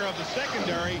player of the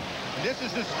secondary. This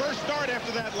is his first start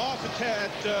after that loss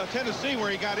at Tennessee where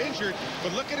he got injured.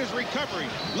 But look at his recovery.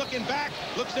 Looking back,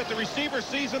 looks at the receiver,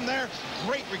 sees him there.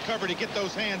 Great recovery to get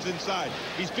those hands inside.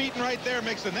 He's beaten right there,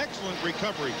 makes an excellent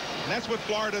recovery. And that's what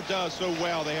Florida does so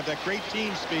well. They have that great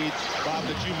team speed, Bob,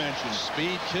 that you mentioned.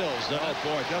 Speed kills, doesn't it?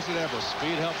 Boy, does it ever.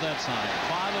 Speed helped that time.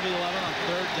 5 of 11 on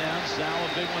third down. Sal,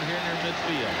 a big one here near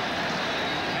midfield.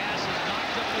 Pass is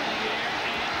knocked up in the air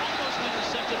and almost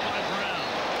intercepted by Brown.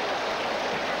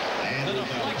 The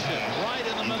deflection right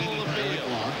in the middle of the field.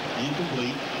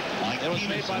 It was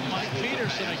made by Mike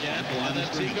Peterson again, and then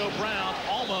Tico Brown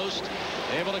almost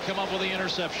able to come up with the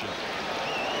interception.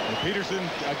 And Peterson,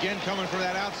 again, coming from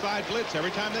that outside blitz. Every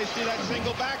time they see that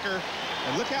single backer,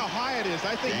 and look how high it is.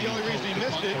 I think the only reason he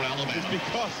missed it is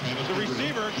because the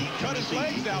receiver cut his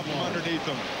legs out from underneath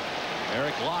him.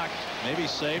 Eric Locke maybe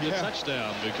saved a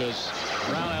touchdown because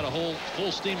Brown had a full head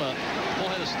of steam up.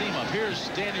 Here's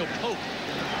Daniel Pope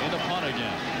in the punt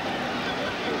again.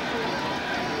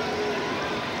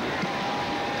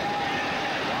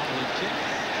 Wobbly kick,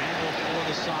 angle for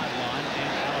the sideline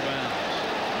and out of bounds.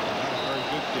 Very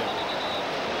good kick.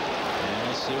 And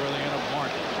let's see where they're going to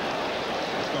mark it.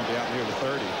 It's going to be out near the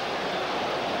 30.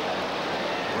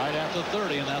 Right after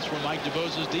 30, and that's where Mike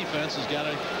DeBose's defense has got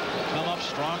to come up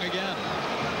strong again.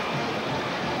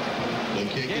 The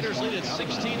Gators lead at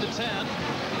 16-10,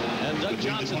 and Doug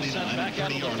Johnson sent back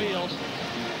out of the field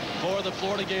for the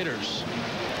Florida Gators.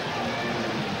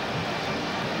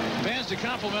 Fans, to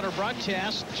complement our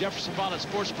broadcast, Jefferson Pilot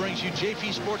Sports brings you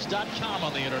jpsports.com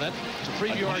on the internet to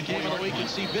preview our game of the week and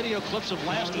see video clips of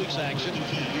last week's action.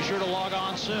 Be sure to log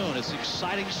on soon. It's an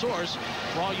exciting source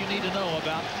for all you need to know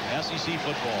about SEC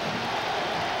football.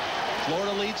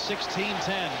 Florida leads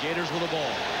 16-10. Gators with the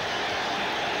ball.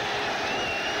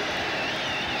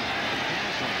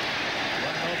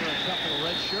 Running over a couple of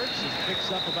red shirts and picks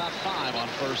up about 5 on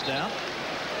first down.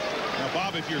 Now,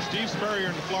 Bob, if you're Steve Spurrier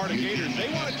and the Florida Gators,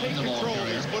 they want to take control of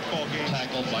these football games.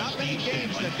 Not many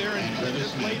games that they're in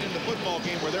this late in the football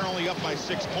game where they're only up by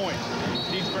 6 points.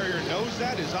 Steve Spurrier knows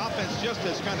that. His offense just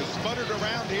has kind of sputtered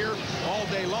around here all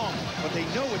day long. But they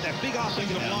know with that big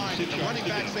offensive line and the running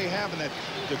backs they have and the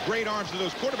great arms of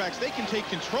those quarterbacks, they can take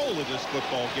control of this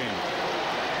football game.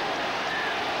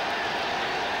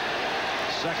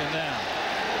 Second down.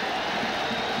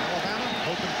 Alabama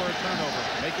hoping for a turnover.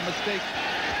 Make a mistake.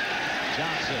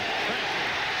 Johnson.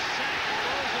 Sack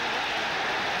throws it away,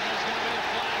 and there's going to be a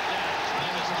flag down.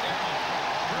 Travis Carroll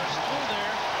burst through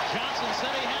there. Johnson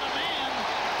said he had a man.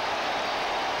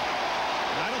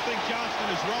 And I don't think Johnston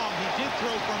is wrong. He did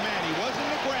throw for a man. He was in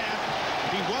the grass.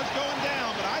 He was going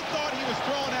down, but I thought he was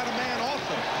throwing at a man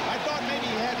also. I thought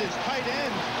maybe he had his tight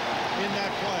end in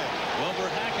that play. Wilbur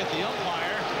Hackett, the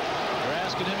umpire, they're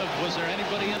asking him if was there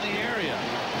anybody in the area.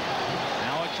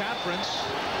 Now a conference.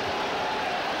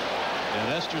 And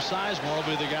Esther Sizemore will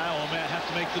be the guy who will have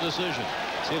to make the decision.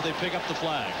 See if they pick up the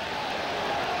flag.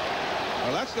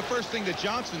 Well, that's the first thing that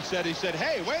Johnson said. He said,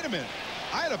 hey, wait a minute.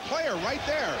 I had a player right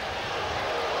there.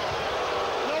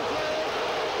 No play.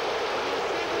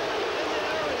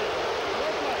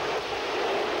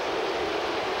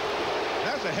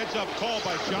 That's a heads-up call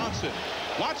by Johnson.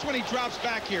 Watch when he drops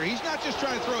back here. He's not just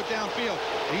trying to throw it downfield.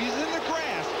 He's in the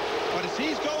grass. But as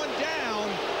he's going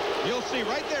down, you'll see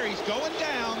right there, he's going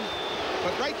down.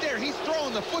 But right there, he's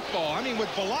throwing the football. I mean, with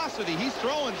velocity, he's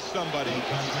throwing to somebody.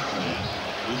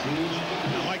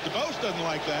 Now, Mike DeBose doesn't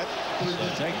like that. So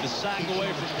take the sack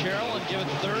away from Carroll and give it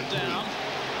third down.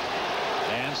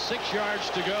 And 6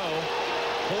 yards to go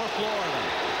for Florida.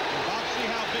 And Bob, see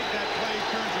how big that play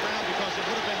turns around because it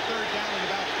would have been third down at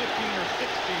about 15 or 16.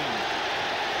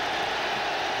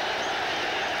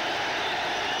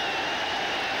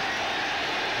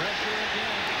 Pressure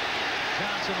again.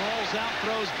 Johnson rolls out,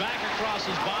 throws back across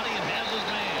his body, and has his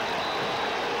man.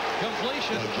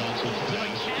 Completion to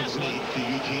McCaslin.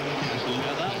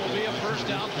 And that will be a first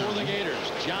down for the Gators.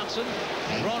 Johnson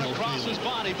thrown across his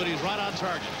body, but he's right on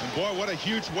target. And boy, what a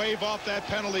huge wave off that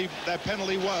penalty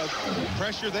was.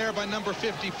 Pressure there by number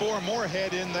 54.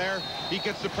 Moorhead in there. He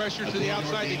gets the pressure to the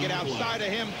outside to get outside of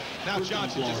him. Now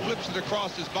Johnson just flips it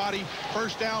across his body.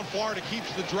 First down. Florida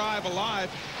keeps the drive alive.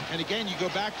 And again, you go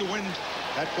back to when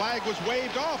that flag was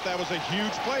waved off. That was a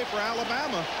huge play for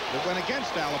Alabama. That went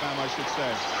against Alabama, I should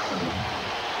say.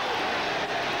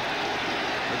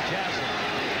 McCaslin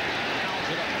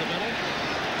pounds it up the middle.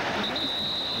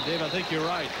 And Dave, I think you're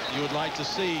right. You would like to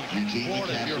see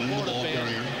Florida, if you're a Florida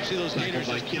fan, see those Gators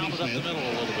just pound it up the middle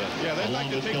a little bit. Yeah, they'd like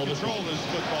to take control of this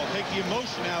football, take the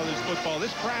emotion out of this football.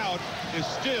 This crowd is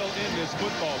still in this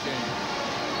football game.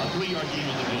 A 3-yard gain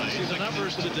on the play. See the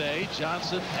numbers today,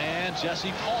 Johnson and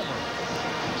Jesse Palmer.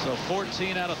 So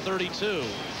 14 out of 32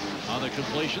 on the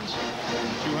completions.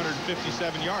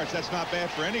 257 yards. That's not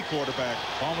bad for any quarterback.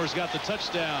 Palmer's got the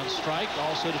touchdown strike,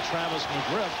 also to Travis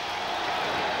McGriff.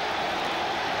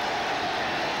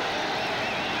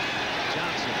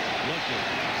 Johnson looking,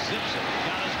 zips it,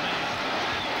 got his man.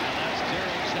 And that's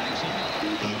Daryl Jackson.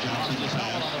 Lost his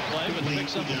helmet on the play, but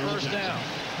picks up the first down.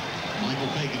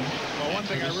 Well, one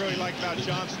thing I really like about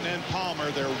Johnson and Palmer,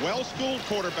 they're well-schooled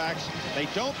quarterbacks. They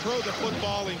don't throw the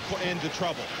football into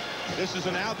trouble. This is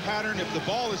an out pattern. If the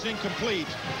ball is incomplete,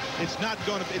 it's not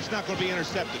going to be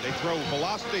intercepted. They throw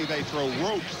velocity. They throw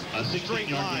ropes, straight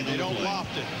line. They don't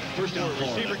loft it. First down, the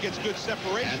receiver gets good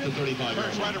separation,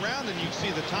 turns right around, and you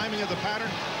see the timing of the pattern.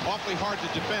 Awfully hard to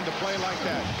defend a play like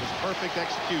that. It's perfect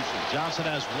execution. Johnson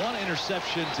has one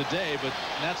interception today, but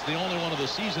that's the only one of the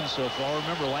season so far.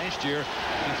 Remember last year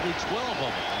he threw 12 of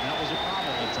them, and that was a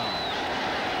problem at times.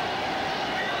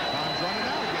 Time's running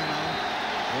out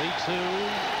again,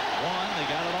 3-2. They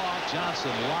got it off.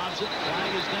 Johnson lobs it.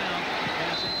 Flag is down.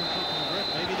 Pass incomplete to McGriff.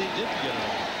 Maybe they didn't get it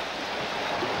off.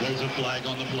 There's a flag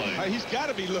on the play. He's got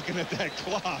to be looking at that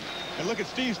clock. And look at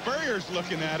Steve Spurrier's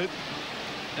looking at it.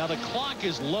 Now the clock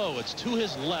is low. It's to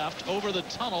his left over the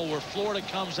tunnel where Florida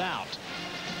comes out.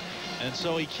 And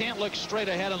so he can't look straight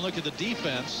ahead and look at the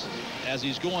defense as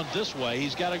he's going this way.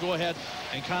 He's got to go ahead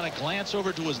and kind of glance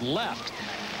over to his left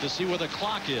to see where the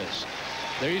clock is.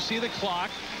 There you see the clock.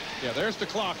 Yeah, there's the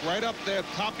clock right up there,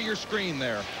 top of your screen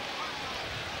there.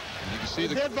 You can see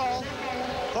the dead ball.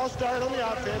 False start on the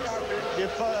offense.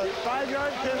 If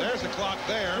 5-yard penalty. There's the clock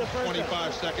there,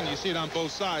 25 seconds. You see it on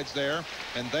both sides there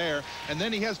and there. And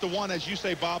then he has the one, as you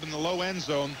say, Bob, in the low end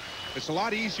zone. It's a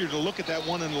lot easier to look at that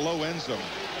one in the low end zone.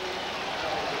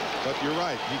 But you're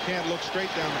right. He can't look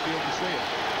straight down the field to see it.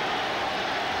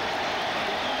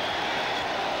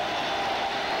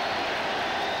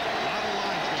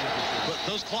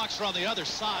 Those clocks are on the other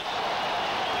side.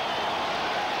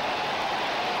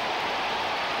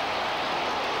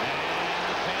 And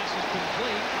the pass is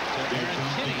complete to Aaron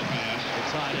Kinney, the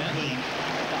tight end.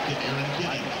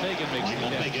 Michael Fagan makes the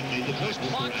catch. Those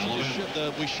clocks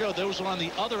we showed, those are on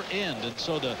the other end. And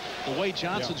so the way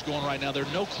Johnson's going right now, there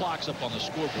are no clocks up on the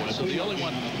scoreboard. So the only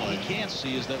one he can't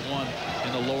see is that one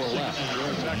in the lower left. You're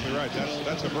exactly right.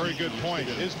 That's a very good point.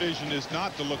 His vision is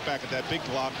not to look back at that big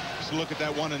clock. It's to look at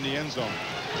that one in the end zone.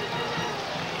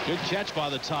 Good catch by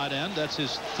the tight end. That's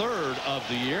his third of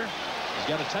the year. He's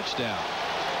got a touchdown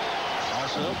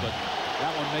also, but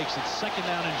that one makes it second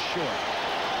down and short.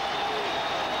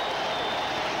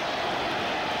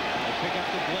 They pick up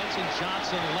the blitz, and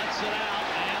Johnson lets it out,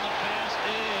 and the pass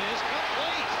is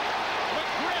complete.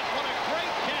 McGriff, what a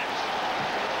great catch.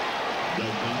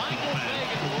 Michael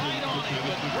Fagan right on him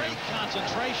with great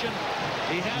concentration.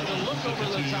 He had to look over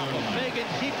the top of Fagan,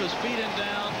 keep his feet in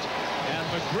down, and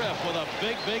McGriff with a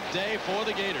big day for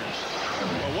the Gators.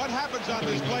 Well, what happens on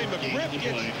this play? McGriff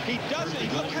he kind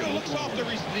of looks off the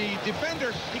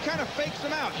defender. He kind of fakes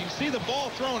him out. You see the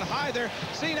ball thrown high there.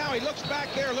 See now he looks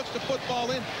back there, looks the football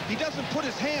in. He doesn't put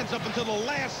his hands up until the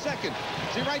last second.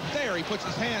 See right there, he puts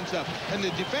his hands up. And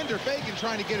the defender, Fagan,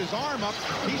 trying to get his arm up.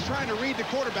 He's trying to read the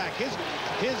quarterback.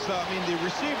 The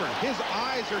receiver, his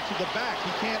eyes are to the back.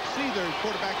 He can't see the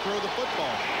quarterback throw the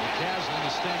football. McCaslin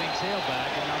is standing tailback,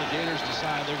 and now the Gators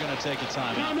decide they're going to take a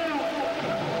timeout.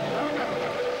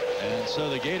 And so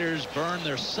the Gators burn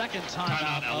their second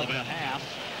timeout of the half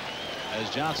as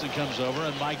Johnson comes over,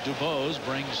 and Mike DuBose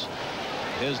brings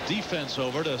his defense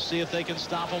over to see if they can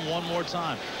stop him one more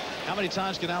time. How many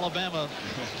times can Alabama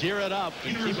gear it up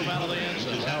and keep them out of the end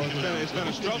zone? Well, it's been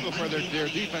a struggle for their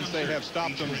defense. They have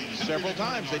stopped them several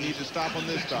times. They need to stop them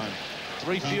this time.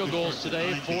 3 field goals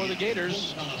today for the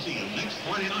Gators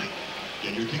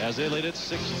as they lead it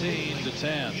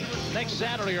 16-10. Next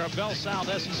Saturday, our Bell South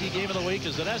SEC Game of the Week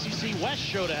is an SEC West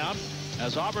showdown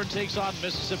as Auburn takes on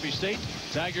Mississippi State.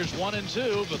 Tigers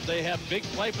 1-2, but they have big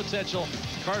play potential.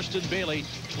 Karsten Bailey,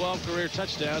 12 career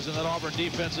touchdowns, and that Auburn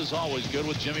defense is always good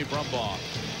with Jimmy Brumbaugh.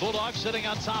 Bulldogs sitting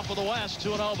on top of the West,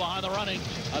 2-0 behind the running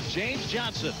of James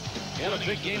Johnson. He had a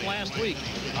big game last week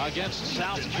against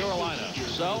South Carolina.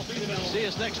 So, see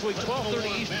us next week,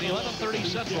 12:30 Eastern, 11:30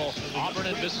 Central, Auburn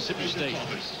at Mississippi State.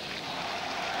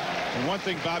 And one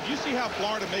thing, Bob, you see how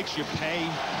Florida makes you pay?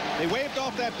 They waved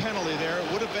off that penalty there.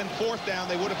 It would have been 4th down.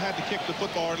 They would have had to kick the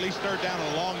football, or at least 3rd down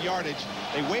on a long yardage.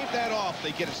 They waved that off.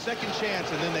 They get a second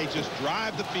chance, and then they just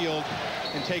drive the field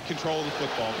and take control of the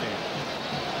football game.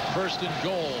 First and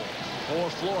goal for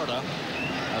Florida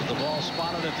as the ball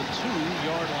spotted at the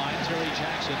 2-yard line. Terry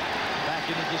Jackson back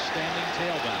into the standing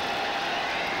tailback.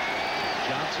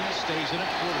 Johnson stays in at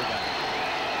quarterback.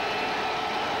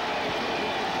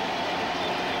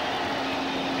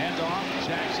 Handoff,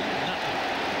 Jackson, nothing.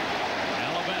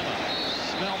 Alabama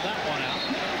smelled that one out.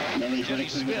 Kenny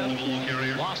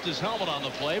Smith lost his helmet on the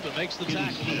play, but makes the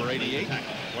tackle. Number 88,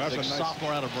 well, big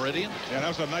sophomore out of Meridian. Yeah, that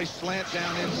was a nice slant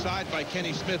down inside by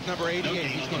Kenny Smith, number 88.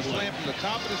 He's going to slam from the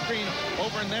top of the screen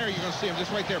over in there. You're going to see him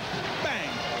just right there. Bang!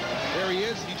 There he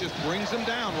is. He just brings him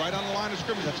down right on the line of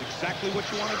scrimmage. That's exactly what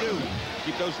you want to do.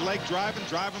 Keep those legs driving,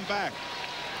 drive them back.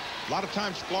 A lot of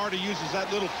times Florida uses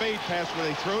that little fade pass where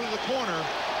they throw to the corner,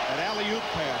 that alley-oop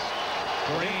pass.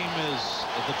 Kareem is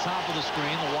at the top of the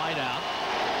screen, the wide out.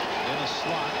 In a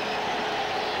slot.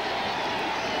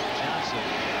 Johnson,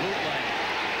 bootleg.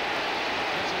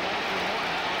 Gets away from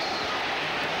Morehouse.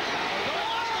 He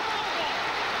lost the football.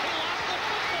 He lost the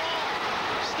football.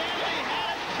 Stanley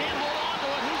had it. Can't hold on to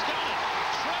it. Who's got it?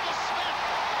 Travis Smith.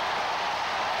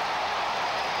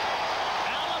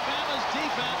 Alabama's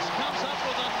defense comes up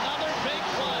with another big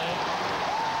play.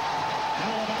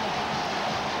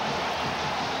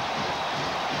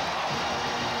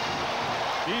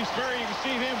 You can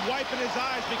see him wiping his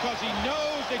eyes because he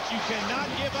knows that you cannot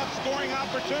give up scoring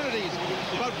opportunities.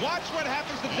 But watch what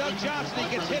happens to Doug Johnson. He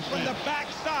gets hit from the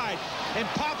backside and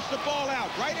pops the ball out.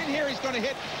 Right in here, he's going to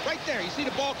hit right there. You see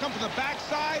the ball come from the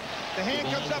backside. The hand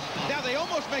comes up. Now they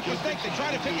almost make a mistake. They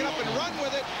try to pick it up and run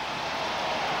with it.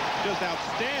 Just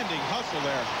outstanding hustle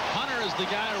there. Hunter is the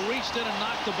guy who reached in and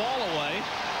knocked the ball away.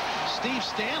 Steve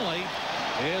Stanley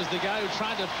is the guy who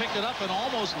tried to pick it up and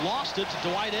almost lost it to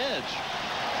Dwight Edge.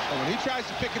 When he tries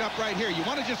to pick it up right here, you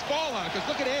want to just fall on it, because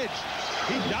look at Edge.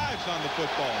 He dives on the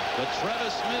football. But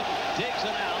Travis Smith digs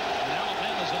it out, and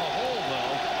Alabama's in a hole,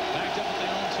 though. Backed up at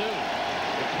their own 2.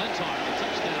 McClintock, the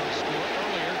touchdown score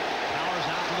earlier, powers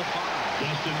out to the 5.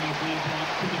 Justin McClintock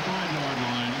to the 5-yard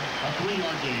line, a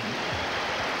 3-yard gain.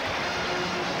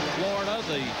 Florida,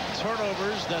 the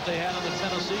turnovers that they had in the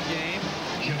Tennessee game,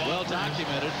 well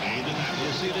documented.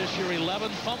 You see this year 11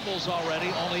 fumbles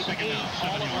already, only 8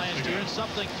 all of last year, and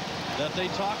something that they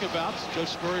talk about.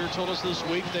 Coach Spurrier told us this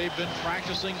week they've been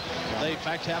practicing. They, in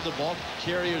fact, have the ball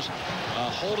carriers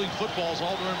holding footballs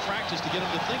all during practice to get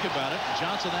them to think about it.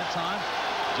 Johnson that time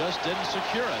just didn't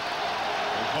secure it.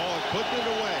 They call it putting it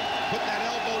away, putting that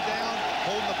elbow down,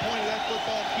 holding the point of that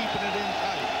football, keeping it in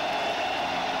tight.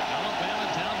 Alabama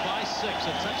down by 6.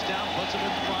 A touchdown puts them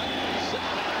in front. Sit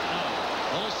back.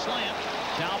 No. Little slant.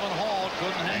 Calvin Hall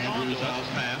couldn't hang on to it.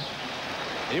 Pass.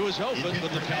 He was open,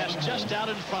 but the pass just out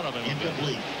in front of him.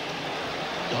 Incomplete.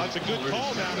 Well, that's a good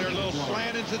call down there. A little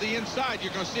slant into the inside.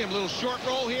 You're going to see him. A little short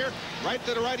roll here. Right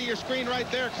to the right of your screen right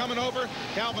there. Coming over.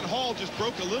 Calvin Hall just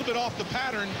broke a little bit off the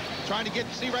pattern. Trying to get,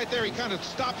 see right there, he kind of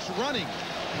stops running.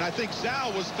 And I think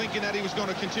Zal was thinking that he was going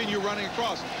to continue running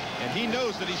across. And he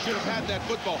knows that he should have had that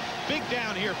football. Big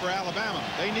down here for Alabama.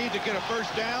 They need to get a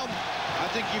first down.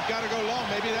 I think you've got to go long.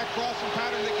 Maybe that crossing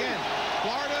pattern again.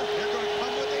 Florida, they're going to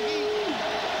come with the heat.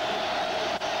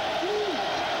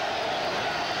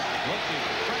 Looking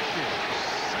pressure.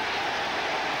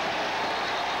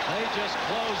 They just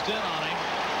closed in on him.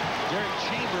 Derek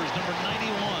Chambers, number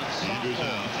 91,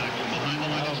 sophomore,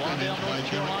 out of Lawndale, North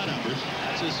Carolina.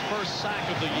 That's his first sack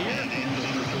of the year.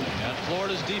 And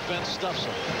Florida's defense stuffs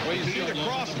him. Well, you see the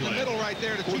cross in the middle right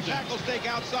there. The 2 tackles take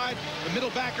outside. The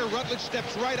middle backer, Rutledge,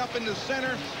 steps right up into the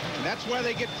center. And that's why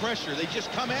they get pressure. They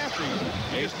just come after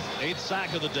you. Eighth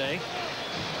sack of the day.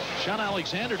 Sean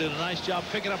Alexander did a nice job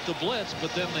picking up the blitz,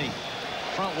 but then the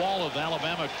front wall of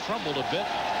Alabama crumbled a bit,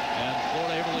 and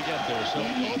Florida able to get there. So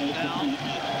now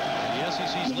the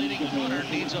SEC's leading punter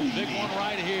needs a big one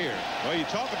right here. Well, you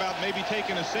talk about maybe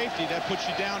taking a safety. That puts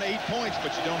you down 8 points,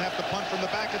 but you don't have to punt from the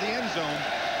back of the end zone.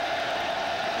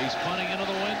 He's punting into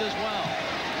the wind as well,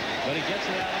 but he gets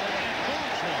it out of there and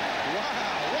moves one.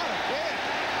 Wow, what a hit.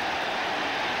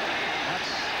 That's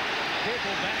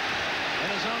Capel back in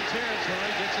his own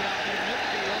territory, gets it out to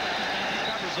midfield, and he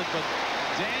got covers it, but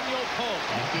Daniel Pope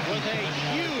with a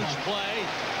huge play.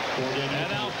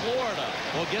 And now Florida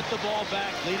will get the ball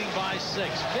back, leading by 6.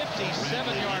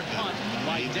 57-yard punt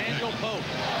by Daniel Pope.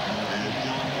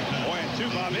 Boy, and too,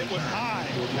 Bob, it was high.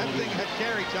 That thing had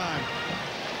carry time.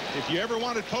 If you ever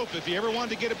wanted Pope, if you ever wanted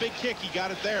to get a big kick, he got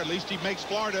it there. At least he makes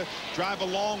Florida drive a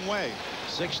long way.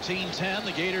 16-10,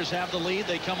 the Gators have the lead.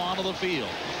 They come onto the field.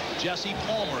 Jesse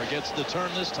Palmer gets the turn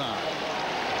this time.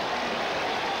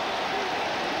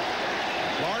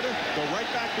 Florida, go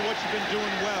right back to what you've been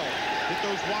doing well. Hit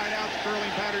those wide outs,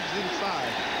 curling patterns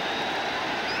inside.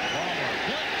 Palmer,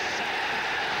 blitz.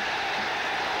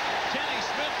 Kenny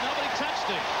Smith, nobody touched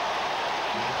him.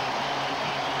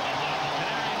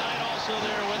 Canary Knight also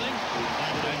there with him.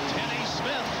 And Kenny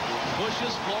Smith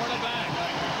pushes Florida back.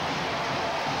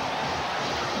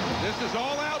 This is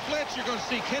all-out blitz. You're going to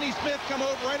see Kenny Smith come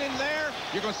over right in there.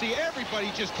 You're going to see everybody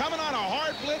just coming on a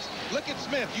hard blitz. Look at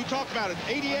Smith. You talked about it.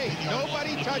 88.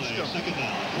 Nobody touched him. Second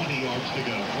down, 20 yards to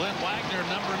go. Glenn Wagner,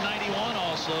 number 91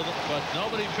 also, but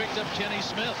nobody picked up Kenny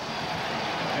Smith.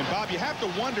 And, Bob, you have to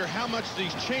wonder how much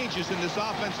these changes in this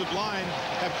offensive line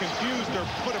have confused or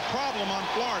put a problem on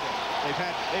Florida. They've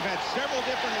had several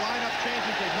different lineup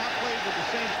changes. They've not played with the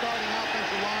same starting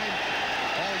offensive line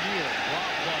all year. Rob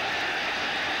Blood.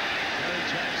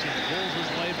 Jackson pulls his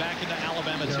way back into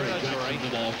Alabama territory.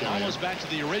 Almost back to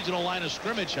the original line of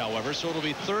scrimmage, however, so it'll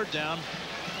be third down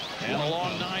and a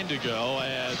long 9 to go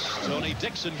as Tony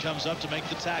Dixon comes up to make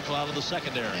the tackle out of the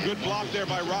secondary. Good block there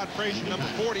by Rod Frazier, number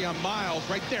 40 on Miles.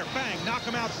 Right there, bang, knock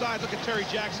him outside. Look at Terry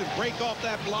Jackson, break off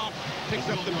that block, picks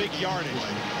up the big yardage.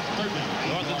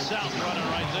 North and South running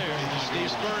right there. Steve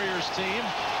Spurrier's team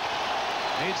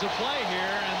needs a play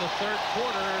here, and the third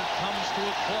quarter comes to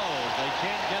a close. They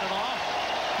can't get it off.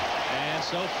 And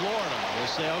so Florida will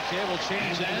say, okay, we'll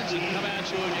change ends and come at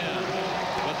you again.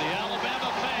 But the Alabama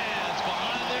fans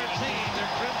behind their team, their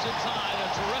Crimson Tide,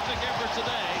 a terrific effort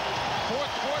today.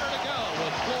 Fourth quarter to go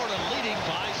with Florida leading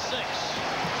by 6.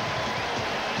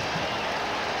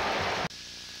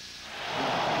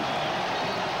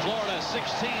 Florida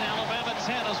 16, Alabama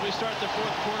 10 as we start the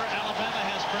fourth quarter. Alabama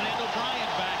has Fernando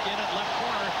Bryant back in at left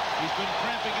corner. He's been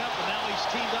cramping up, and now he's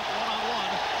teamed up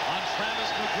one-on-one on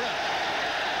Travis McGriff.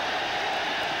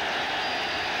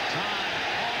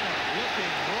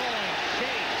 Looking, rolling,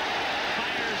 shake,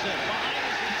 fires it behind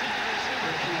his intended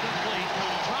receiver, incomplete.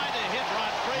 Tried to hit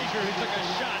Rod Frazier, who took a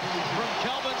shot from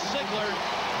Kelvin Sigler.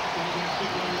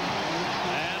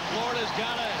 And Florida's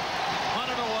got to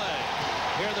hunt it away.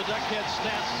 Here the Duckhead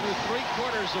stats through 3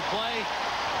 quarters of play.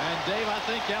 And, Dave, I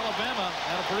think Alabama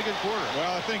had a pretty good quarter.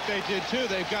 Well, I think they did, too.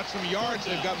 They've got some yards.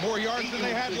 They've got more yards than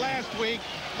they had last week.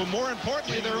 But more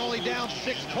importantly, they're only down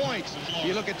 6 points.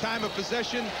 You look at time of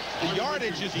possession, the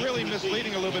yardage is really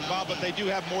misleading a little bit, Bob, but they do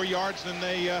have more yards than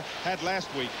they had last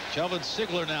week. Kelvin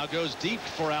Sigler now goes deep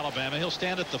for Alabama. He'll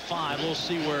stand at the 5. We'll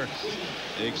see where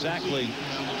exactly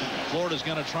Florida's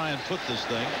going to try and put this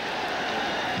thing.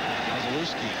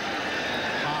 Mazeluski.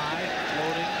 High,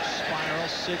 floating, spiral.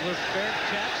 Sigler, fair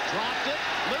catch, dropped it,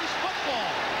 loose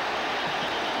football.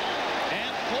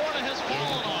 And Florida has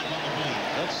fallen on him.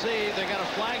 Let's see, they got a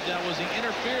flag down. Was he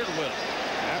interfered with?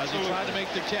 As he tried to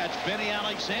make the catch. Benny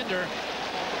Alexander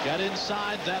got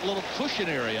inside that little cushion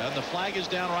area, and the flag is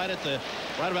down right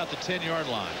about the 10-yard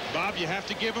line. Bob, you have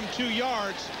to give him 2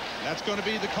 yards. That's going to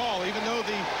be the call. Even though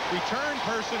the return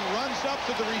person runs up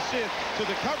to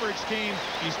the coverage team,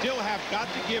 you still have got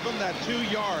to give him that 2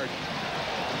 yard.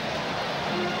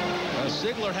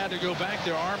 Sigler had to go back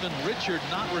there. Armin Richard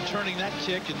not returning that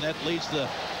kick, and that leads the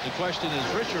question,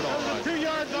 is Richard all right?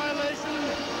 2-yard violation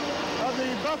of the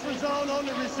buffer zone on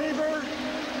the receiver.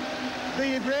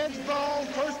 The Reds ball,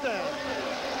 first down.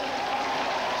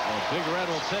 So Big Red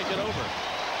will take it over.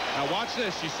 Now watch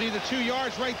this. You see the 2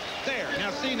 yards right there.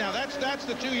 Now see, that's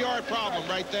the 2-yard problem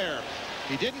right there.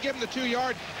 He didn't give him the 2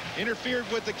 yard, interfered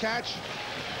with the catch.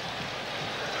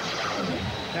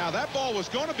 Now that ball was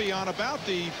going to be on about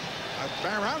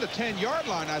around the 10-yard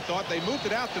line. I thought they moved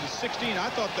it out to the 16. I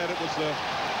thought that it was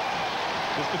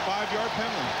just a 5-yard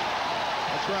penalty.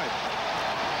 That's right.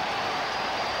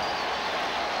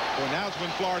 Well, now it's when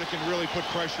Florida can really put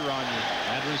pressure on you.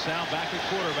 Andrew Sal back at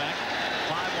quarterback.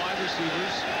 5 wide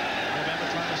receivers. Alabama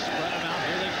trying to spread them out.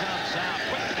 Here they come. Sal,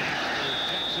 quick pass.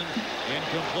 Jackson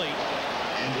incomplete.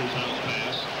 Andrew Sal's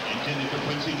pass intended for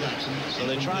Quincy Jackson. So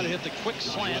they try to hit the quick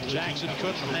slant. Jackson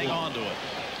couldn't hang on to it.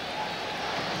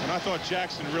 And I thought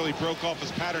Jackson really broke off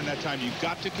his pattern that time. You've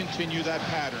got to continue that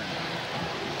pattern.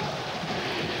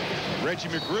 Reggie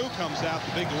McGriff comes out,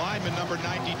 the big lineman, number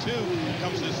 92,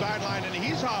 comes to the sideline, and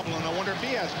he's hobbling. I wonder if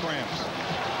he has cramps.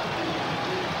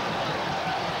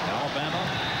 Alabama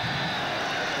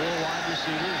 4 wide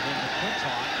receivers, and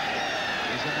McClintock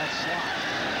is in that slot.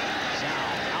 Zhao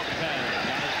out pass.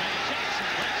 Got his man Jackson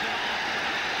breaks it off.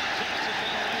 Jackson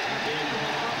got away from Daniel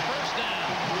for a first down.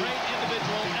 Great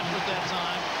individual effort that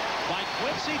time by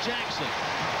Quincy Jackson.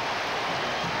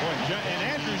 Boy, and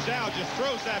Andrew Zhao just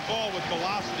throws that ball with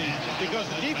velocity because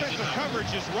the defensive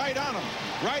coverage is right on him.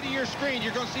 Right of your screen,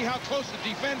 you're going to see how close the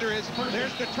defender is.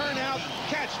 There's the turnout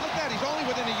catch. Look at that. He's only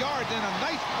within a yard. Then a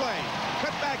nice play.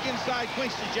 Cut back inside.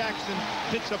 Quincy Jackson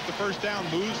picks up the first down,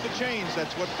 moves the chains.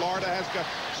 That's what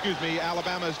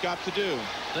Alabama has got to do.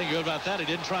 Think good about that. He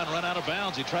didn't try and run out of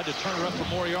bounds. He tried to turn her up for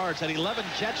more yards. Had 11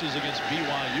 catches against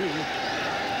BYU.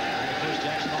 And of course,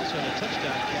 Jackson also had a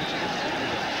touchdown catch against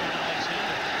Sean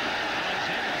Alexander.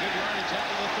 Alexander, good yardage up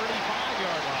to the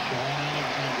 35-yard line.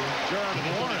 Jared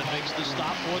Warren makes the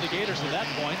stop for the Gators at that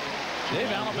point. Dave,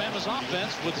 Alabama's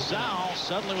offense with Zhao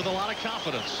suddenly with a lot of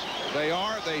confidence. They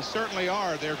are. They certainly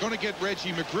are. They're going to get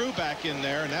Reggie McGriff back in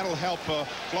there, and that'll help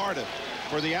Florida.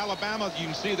 For the Alabama, you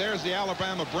can see there's the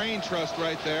Alabama brain trust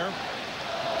right there.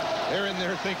 They're in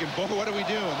there thinking, boy, what are we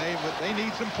doing? They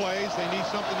need some plays. They need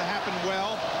something to happen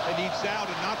well. They need Zhao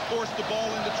to not force the ball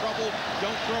into trouble.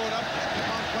 Don't throw it up. Just keep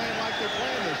on playing like they're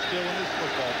playing. They're still in this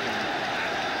football team.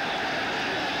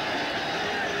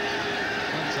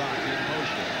 McClintock in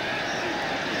motion.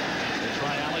 They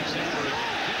try Alexander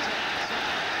again. Gets it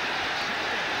outside.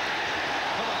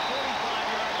 For the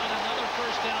 45-yard line, another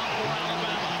first down for Alabama.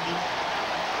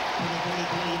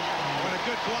 What a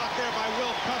good block there by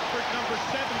Will Cuthbert, number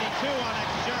 72 on it.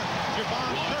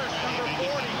 Javon Hurst, number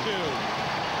 42.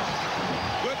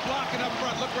 Good blocking up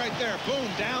front. Look right there. Boom,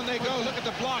 down they go. Look at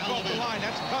the block off the line.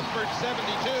 That's Cuthbert, 72,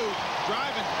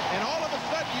 driving. And all of a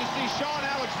sudden, you see Sean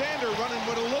Alexander running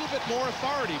with a little bit more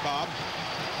authority, Bob.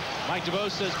 Mike DeVoe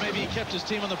says maybe he kept his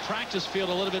team on the practice field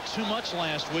a little bit too much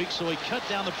last week, so he cut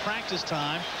down the practice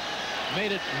time,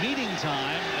 made it meeting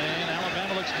time, and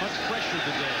Alabama looks much fresher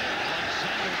today.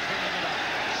 Alexander turning it up,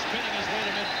 spinning his way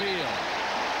to midfield.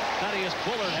 Thaddeus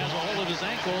Bullard has a hold of his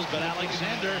ankles, but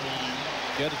Alexander,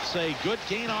 got to say, good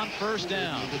gain on first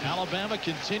down. Alabama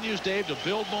continues, Dave, to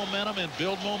build momentum and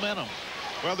build momentum.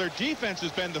 Well, their defense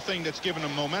has been the thing that's given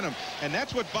them momentum, and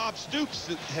that's what Bob Stoops'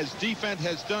 defense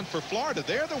has done for Florida.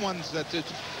 They're the ones that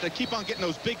keep on getting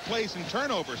those big plays and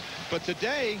turnovers. But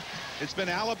today, it's been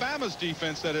Alabama's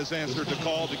defense that has answered the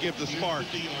call to give the spark.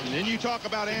 And then you talk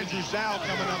about Andrew Zhao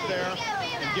coming up there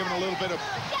and giving a little bit of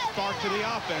spark to the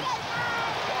offense.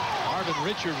 Marvin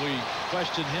Richard, we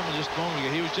questioned him just a moment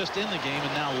ago. He was just in the game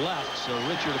and now left, so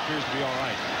Richard appears to be all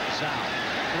right. Zhao,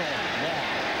 throwing long,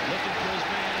 looking for his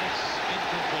man. It's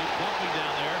incomplete. Bumping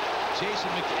down there. Jason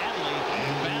McAdley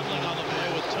battling on the play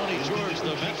with Tony George,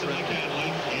 the veteran.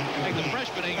 Like the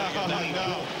freshman ain't gonna get that.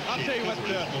 No. I'll tell you what,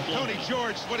 Tony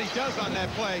George, what he does on that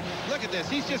play. Look at this.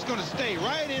 He's just going to stay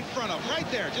right in front of him, right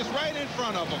there, just right in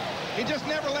front of him. He just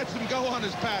never lets him go on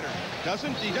his pattern.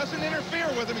 He doesn't interfere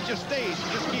with him. He just stays.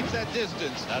 He just keeps that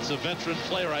distance. That's a veteran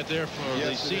play right there for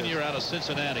the senior out of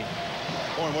Cincinnati.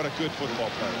 Oh, and what a good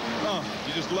football player.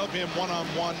 You just love him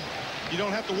one-on-one. You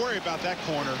don't have to worry about that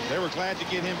corner. They were glad to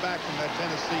get him back from that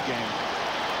Tennessee game.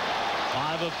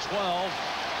 5 of 12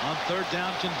 on third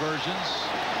down conversions.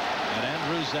 And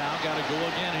Andrew Zhao got to go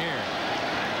again here.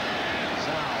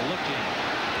 Zhao looking.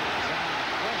 Zhao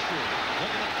pressure.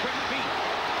 Looking at quick feet.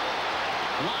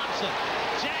 Lobs it.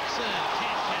 Jackson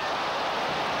can't catch it.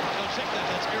 So check that.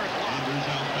 That's Eric Lobs.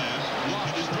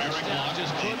 Stretched down.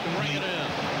 Just couldn't bring it in.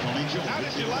 How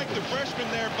did you like the freshman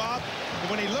there, Bob?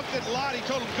 When he looked at Lott, he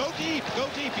told him, go deep, go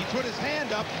deep. He put his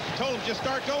hand up, told him, just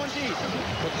start going deep.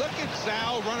 But look at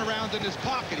Zhao run around in his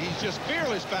pocket. He's just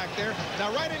fearless back there.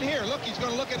 Now, right in here, look, he's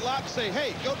going to look at Lott and say,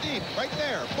 hey, go deep, right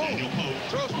there. Boom.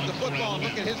 Throws him the football, and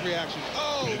look at his reaction.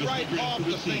 Oh, right off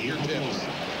the fingertips.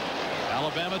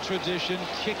 Alabama tradition,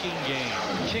 kicking game.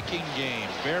 Kicking game.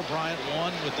 Bear Bryant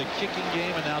won with the kicking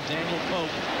game, and now Daniel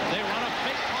Pope. They run a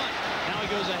fake punt. Now he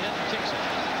goes ahead and kicks it.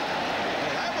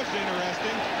 Well, that was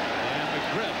interesting. And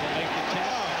McGriff will make the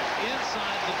catch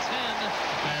inside the 10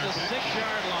 at the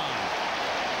 6-yard line.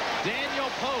 Daniel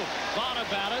Pope thought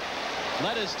about it,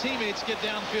 let his teammates get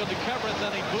downfield to cover it,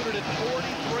 then he booted it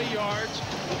 43 yards,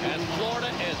 and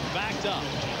Florida is backed up.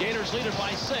 Gators lead it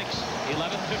by 6,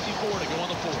 11:54 to go on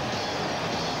the fourth.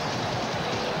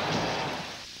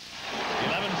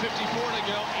 11:54 to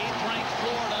go, 8th-ranked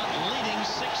Florida leading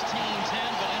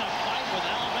 16-10, but in a fight with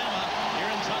Alabama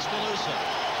here in Tuscaloosa.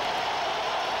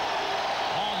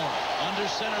 Under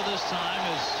center this time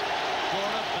as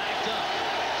Florida backed up.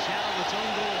 Shadowed its own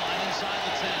goal line inside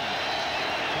the 10.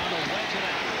 Trying to wedge it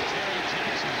out. Terry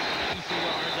Jackson, 83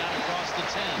 yards out across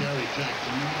across the 10. Terry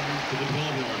Jackson to the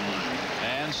 12-yard line.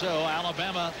 And so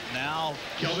Alabama now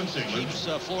keeps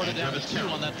Florida down to 2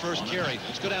 on that first carry.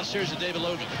 Let's go downstairs to David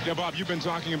Logan. Yeah, Bob, you've been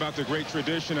talking about the great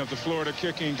tradition of the Florida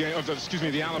kicking game,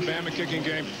 the Alabama kicking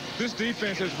game. This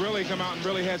defense has really come out and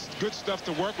really has good stuff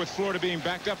to work with Florida being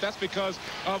backed up. That's because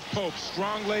of Pope.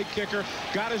 Strong leg kicker.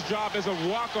 Got his job as a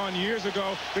walk-on years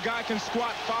ago. The guy can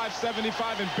squat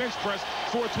 575 and bench press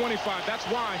 425. That's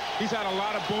why he's had a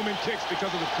lot of booming kicks,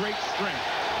 because of the great strength.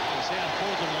 His hand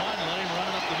pulls him wide and let him run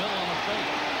it up the middle on the fake.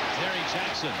 Terry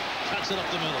Jackson cuts it up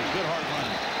the middle. Good hard run.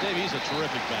 Dave, he's a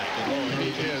terrific back. He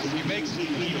is.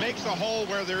 He makes a hole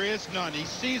where there is none. He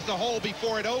sees the hole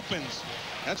before it opens.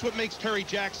 That's what makes Terry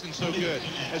Jackson so good.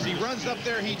 As he runs up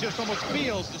there, he just almost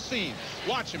feels the seam.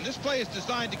 Watch him. This play is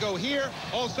designed to go here.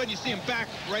 All of a sudden, you see him back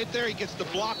right there. He gets the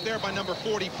block there by number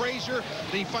 40, Frazier.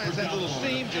 Then he finds that little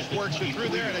seam, just works it through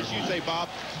there. And as you say,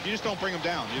 Bob, you just don't bring him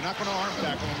down. You're not going to arm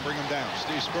tackle him and bring him down.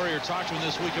 Steve Spurrier talked to him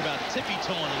this week about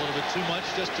tippy-toeing a little bit too much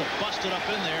just to bust it up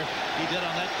in there. He did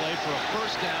on that play for a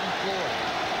first down, Florida.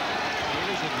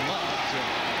 Gators would love to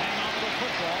hang on to the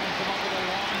football and come up with a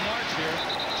long march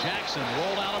here. Jackson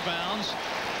rolled out of bounds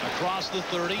across the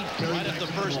 30, right at the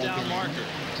first down marker.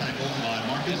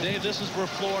 And Dave, this is for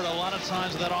Florida. A lot of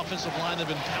times that offensive line, they've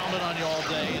been pounding on you all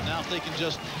day, and now if they can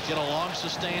just get a long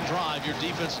sustained drive, your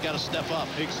defense has got to step up.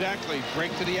 Exactly.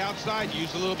 Break to the outside,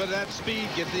 use a little bit of that speed,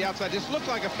 get to the outside. This looked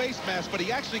like a face mask, but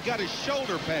he actually got his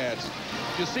shoulder pads.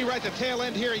 You see right at the tail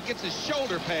end here, he gets his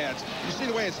shoulder pads. You see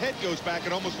the way his head goes back,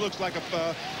 it almost looks like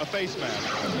a face mask.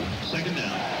 Second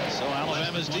down. So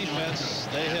Alabama's defense,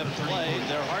 they have played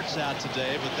their hearts out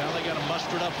today, but now they got to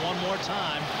muster it up one more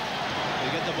time to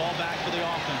get the ball back for the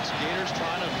offense. Gators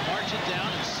trying to march it down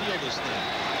and seal this thing.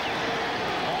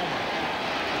 Palmer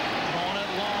throwing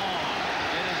it long.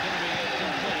 It is going to be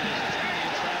incomplete. It's trying to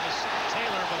get Travis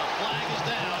Taylor, but a flag is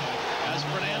down as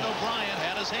Fernando Bryant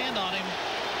had his hand on him.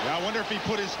 Yeah, I wonder if he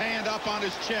put his hand up on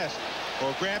his chest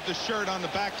or grabbed the shirt on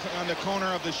the back, on the corner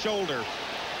of the shoulder.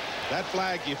 That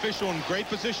flag, the official in great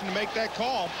position to make that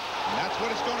call. And that's what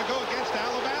it's going to go against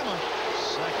Alabama.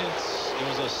 It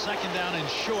was a second down and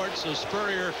short, so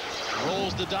Spurrier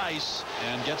rolls the dice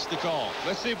and gets the call.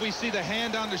 Let's see if we see the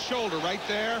hand on the shoulder right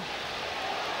there.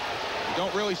 We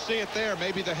don't really see it there.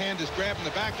 Maybe the hand is grabbing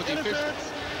the back, but the official...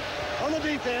 on the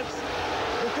defense.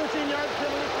 The 15-yard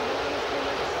penalty for the line of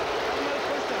scrimmage.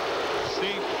 First down.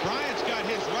 See, Bryant's got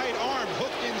his right arm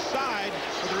hooked inside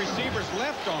with the receiver's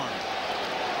left arm.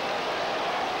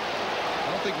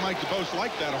 I don't think Mike DeBose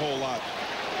liked that a whole lot.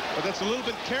 But that's a little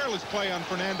bit careless play on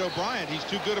Fernando Bryant. He's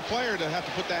too good a player to have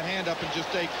to put that hand up and just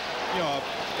take, you know,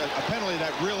 a penalty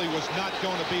that really was not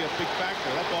going to be a big factor.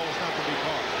 That ball was not going to be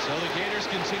caught. So the Gators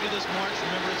continue this march.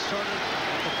 Remember, it started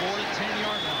at the 4 to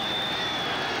 10-yard line.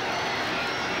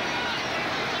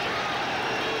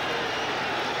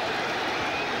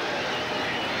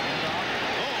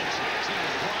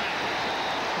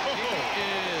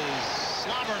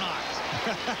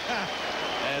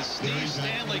 As Steve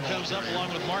Stanley comes up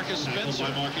along with Marcus Spencer.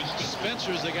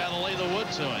 Spencer's the guy to lay the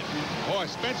wood to him. Boy,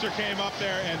 Spencer came up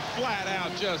there and flat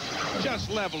out just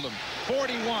leveled him.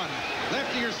 41,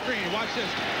 left of your screen. Watch this.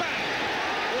 Bang!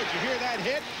 Boy, did you hear that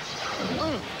hit?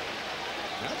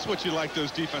 That's what you like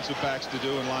those defensive backs to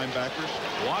do and linebackers.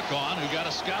 Walk-on who got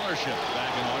a scholarship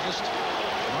back in August.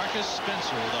 Marcus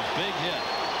Spencer with a big hit.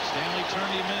 Stanley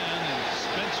turned him in and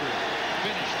Spencer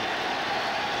finished it.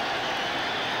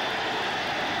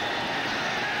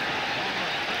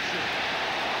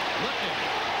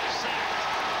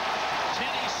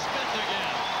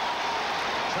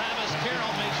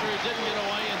 Didn't get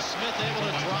away, and Smith able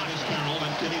to drop it.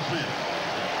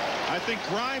 I think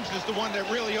Grimes is the one that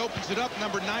really opens it up.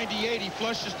 Number 98, he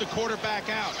flushes the quarterback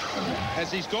out.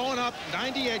 As he's going up,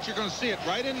 98, you're going to see it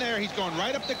right in there. He's going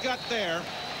right up the gut there,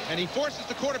 and he forces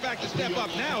the quarterback to step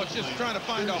up. Now it's just trying to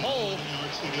find a hole.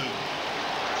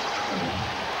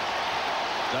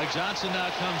 Doug Johnson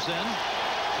now comes in.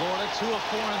 Florida 2 of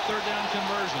 4 on third down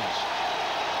conversions.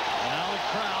 Now the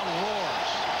crowd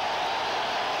roars.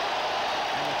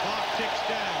 Clock ticks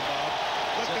down, Bob.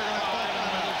 Look, they're going to call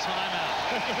another timeout.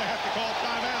 They're going to have to call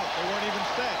timeout. They weren't even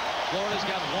set. Florida's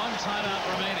got 1 timeout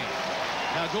remaining.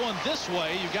 Now going this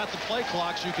way, you've got the play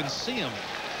clocks. You can see them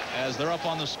as they're up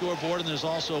on the scoreboard, and there's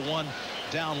also one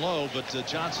down low. But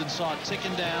Johnson saw it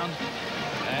ticking down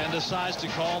and decides to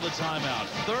call the timeout.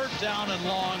 Third down and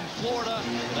long. Florida,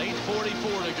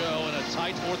 8:44 to go in a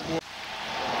tight fourth quarter.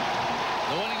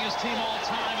 The winningest team all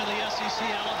time in the SEC,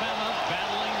 Alabama,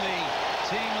 battling the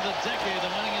team of the decade, the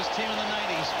winningest team in the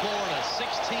 90s, Florida.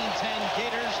 16-10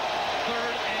 Gators,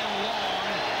 third and long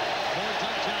for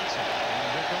Doug Johnson.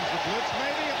 And here comes the blitz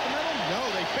maybe up the middle. No,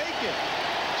 they fake it.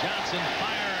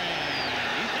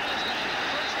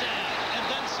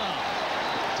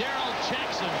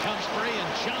 comes free, and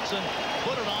Johnson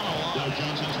put it on a line.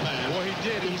 Boy, he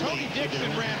did. And Tony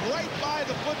Dixon ran right by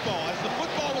the football. As the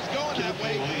football was going that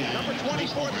way, number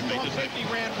 24, the strong safety,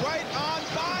 ran right on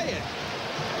by it.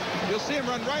 You'll see him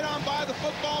run right on by the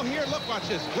football here. Look, watch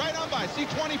this. Right on by. See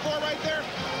 24 right there?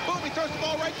 Boom, he throws the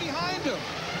ball right behind him.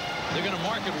 They're going to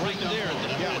mark it right there at the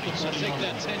 40. So take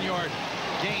that 10-yard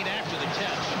gain after the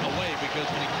catch away, because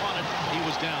when he caught it, he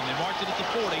was down. They marked it at the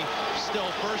 40. Still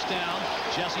first down.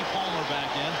 Jesse Palmer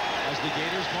back in as the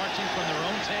Gators marching from their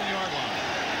own 10-yard line.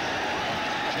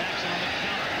 Jackson on the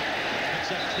counter.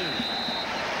 Picks up 2.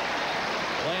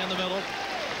 Play in the middle.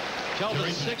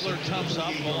 Kelvin Sigler comes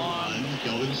up along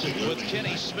with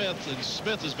Kenny Smith, and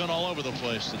Smith has been all over the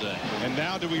place today. And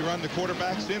now do we run the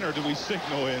quarterbacks in, or do we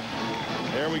signal in?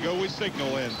 There we go, we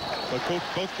signal in. But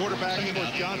both quarterbacks,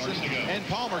 both Johnson and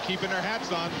Palmer, keeping their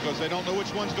hats on because they don't know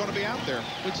which one's going to be out there.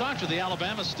 We talked to the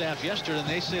Alabama staff yesterday, and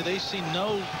they say they see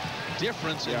no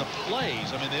difference in the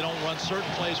plays. I mean, they don't run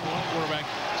certain plays for one quarterback.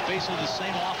 It's basically the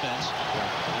same offense.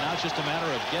 And now it's just a matter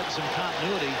of getting some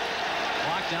continuity.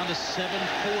 Clock down to 7:40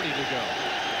 to go.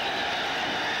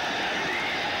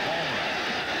 Palmer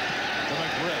to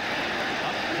McGriff.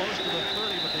 Up close to the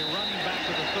 30, but they're running back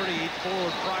to the 38.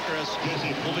 Forward progress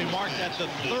will be marked at the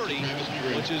 30,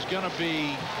 which is going to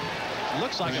be,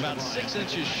 looks like about 6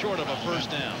 inches short of a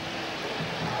first down.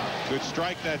 Good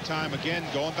strike that time. Again,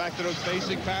 going back to those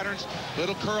basic patterns.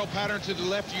 Little curl pattern to the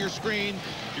left of your screen.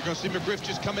 You're going to see McGriff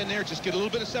just come in there, just get a little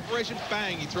bit of separation.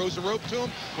 Bang, he throws the rope to him.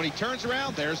 When he turns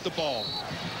around, there's the ball.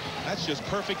 That's just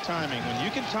perfect timing. When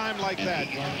you can time like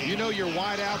that, you know your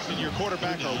wideouts and your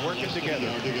quarterback are working together.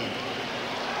 7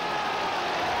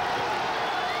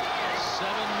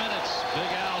 minutes.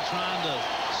 Big Al trying to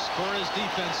spur his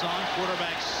defense on.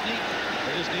 Quarterback sneak.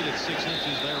 They just needed 6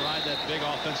 inches there. Ride that big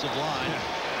offensive line.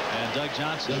 And Doug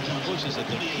Johnson pushes it.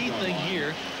 The key thing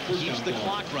here keeps the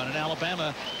clock running.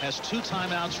 Alabama has 2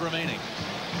 timeouts remaining.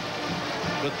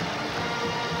 But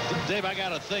Dave, I got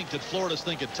to think that Florida's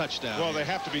thinking touchdown. Well, they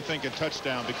have to be thinking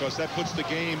touchdown because that puts the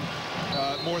game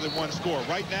more than one score.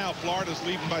 Right now, Florida's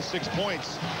leading by 6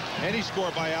 points. Any score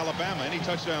by Alabama, any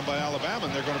touchdown by Alabama,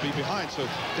 and they're going to be behind. So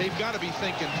they've got to be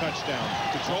thinking touchdown.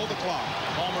 Control the clock.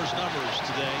 Palmer's numbers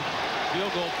today.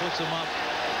 Field goal puts him up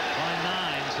by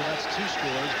 9, so that's 2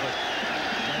 scores. But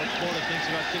what Florida thinks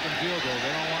about kicking field goals,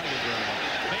 they don't like it very much.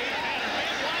 Made pattern,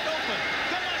 made wide open.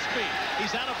 Gillespie,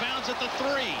 he's out of bounds at the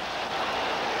 3.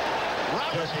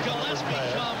 Robert Gillespie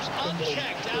comes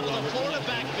unchecked out of the Florida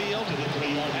backfield,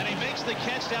 and he makes the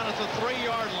catch down at the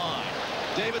 3-yard line.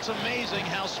 Dave, it's amazing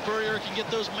how Spurrier can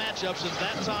get those matchups. At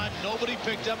that time, nobody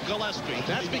picked up Gillespie.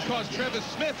 That's because Travis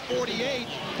Smith, 48,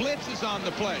 blitzes on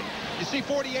the play. You see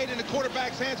 48 in the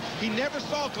quarterback's hands. He never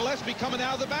saw Gillespie coming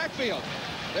out of the backfield.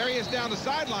 There he is down the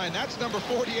sideline. That's number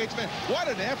 48's man. What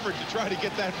an effort to try to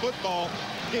get that football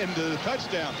into the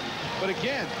touchdown. But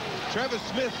again, Travis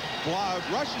Smith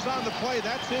rushes on the play.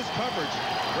 That's his coverage.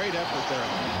 Great effort there.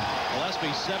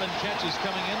 Gillespie, 7 catches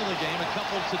coming into the game, a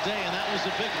couple today, and that was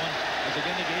a big one. As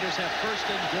again, the Gators have first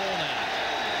and goal now.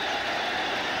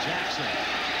 Jackson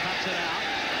cuts it out.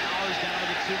 Powers down to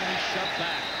the 2 and he's shoved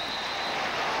back.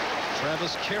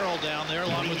 Travis Carroll down there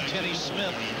along with Kenny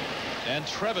Smith and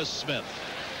Travis Smith.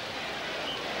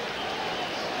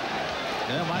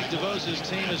 Yeah, Mike DeVos'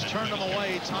 team has turned them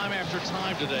away time after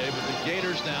time today, but the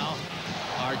Gators now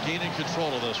are gaining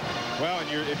control of this one. Well, and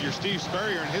if you're Steve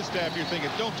Spurrier and his staff, you're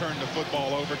thinking, don't turn the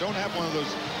football over. Don't have one of those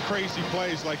crazy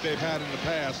plays like they've had in the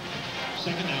past.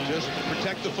 Just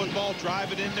protect the football,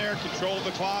 drive it in there, control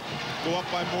the clock, go up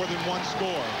by more than 1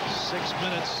 score. 6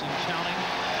 minutes and counting.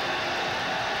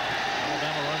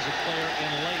 Alabama runs a player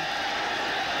in late.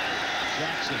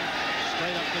 Jackson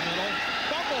straight up the middle.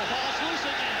 Fumble, ball's loose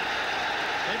again.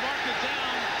 They mark it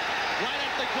down right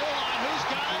at the goal line. Who's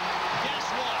got it? Guess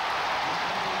what?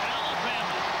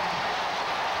 Alabama.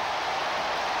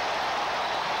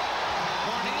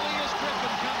 Cornelius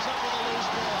Griffin comes up with a loose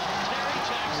ball. Terry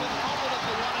Jackson fumbled at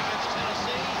the run against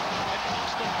Tennessee. It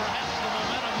cost them perhaps the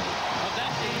momentum of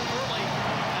that game early.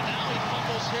 And now he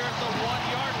fumbles here at the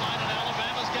 1-yard line, and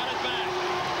Alabama's got it back.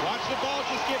 Watch the ball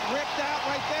just get ripped out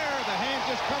right there. The hand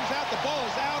just comes out. The ball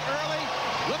is out early.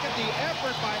 Look at the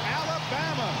effort by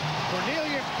Alabama.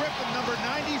 Cornelius Griffin, number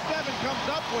 97, comes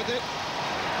up with it.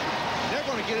 They're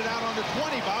going to get it out on the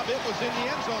 20, Bob. It was in the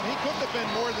end zone. He couldn't have been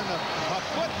more than a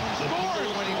foot from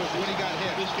scoring when he got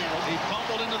hit. He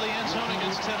fumbled into the end zone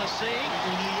against Tennessee.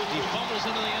 He fumbles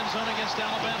into the end zone against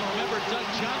Alabama. Remember, Doug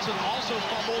Johnson also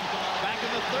fumbled back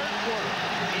in the 3rd quarter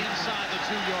inside the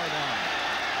 2-yard line.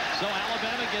 So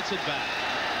Alabama gets it back,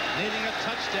 needing a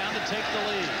touchdown to take the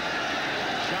lead.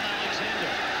 John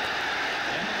Alexander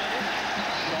in the middle,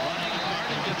 running hard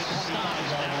and gets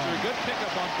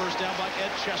pickup on first down by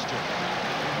Ed Chester.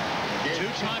 2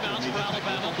 timeouts for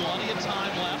Alabama. Plenty of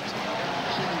time left.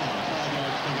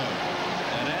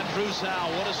 And Andrew Zhao,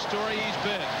 what a story he's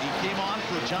been. He came on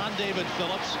for John David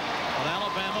Phillips when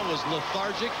Alabama was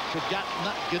lethargic, could get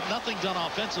nothing done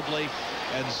offensively.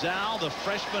 And Zhao, the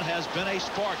freshman, has been a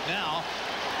spark. Now,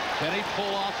 can he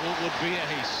pull off what would be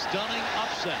a stunning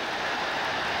upset?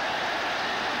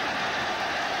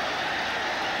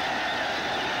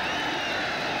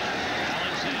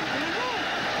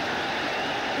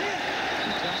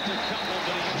 Just a couple,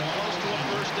 but he gets close to a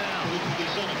first down.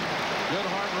 Good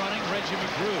hard running. Reggie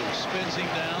McGriff spins him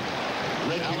down.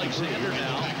 Alexander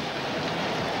now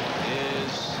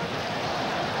is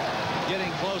getting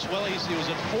close. Well, he was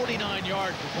at 49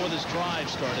 yards before this drive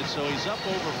started, so he's up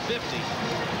over 50.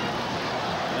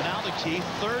 And now the key,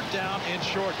 3rd down and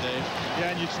short, Dave.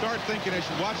 Yeah, and you start thinking as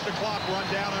you watch the clock run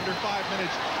down under 5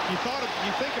 minutes, you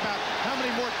think about how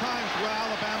many more times will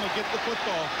Alabama get the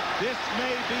football. This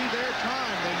may be their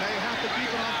time. They may have to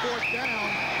keep it on 4th down.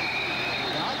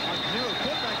 The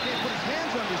quarterback can't put his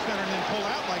hands under center and then pull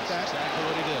out like that. Exactly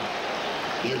what he did.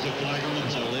 There's a flag on the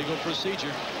play. It's a legal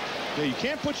procedure. Yeah, you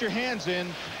can't put your hands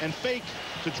in and fake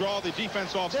to draw the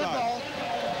defense offside. Dead ball.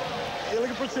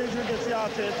 Illegal procedure against the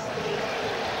offense.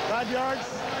 5 yards,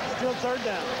 still 3rd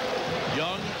down.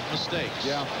 Young mistakes.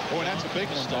 Yeah. Boy, that's a big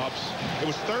one, Bob. It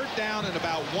was 3rd down and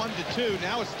about 1 to 2.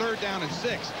 Now it's 3rd down and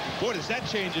 6. Boy, does that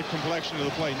change the complexion of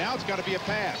the play. Now it's got to be a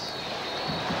pass.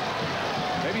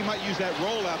 Maybe he might use that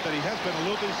rollout that he has been a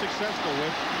little bit successful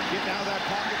with, getting out of that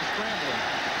pocket and scrambling.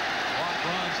 Clock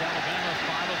runs. Alabama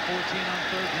 5 of 14 on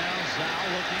 3rd down. Zhao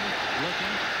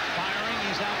looking, firing.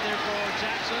 He's out there for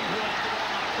Jackson, who has the ball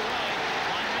knocked away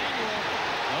by Manuel.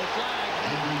 No flag.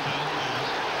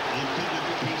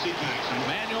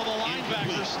 Manuel, the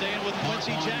linebacker, staying with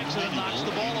Quincy Jackson, knocks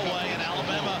the ball away, and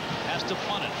Alabama has to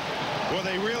punt it. Well,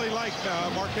 they really like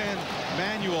Marquand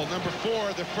Manuel, number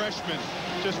 4, the freshman.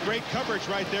 Just great coverage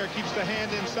right there. Keeps the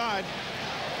hand inside.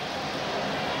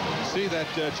 See that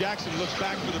Jackson looks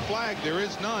back for the flag. There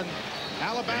is none.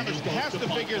 Alabama has to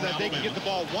figure that they can get the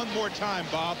ball one more time,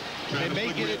 Bob. They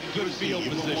may get it in good field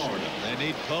position. They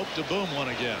need Pope to boom one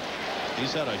again.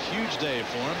 He's had a huge day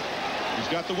for him. He's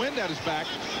got the wind at his back.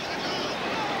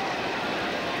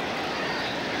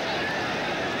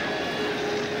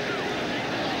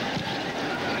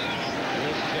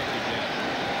 Good kick again.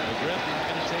 McGriff not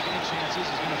going to take any chances.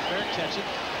 He's going to fair catch it.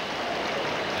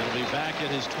 It'll be back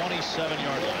at his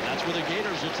 27-yard line. That's where the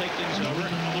Gators will take things over.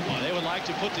 They would like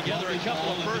to put together a couple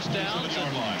of first downs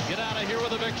and get out of here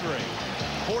with a victory.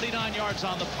 49 yards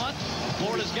on the punt.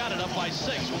 Florida's got it up by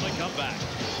 6 when we come back.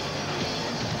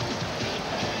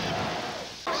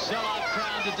 Sellout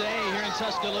crowd today here in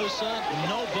Tuscaloosa.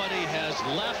 Nobody has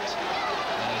left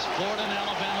as Florida and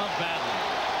Alabama battle.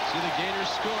 See the Gators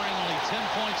scoring only 10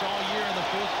 points all year in the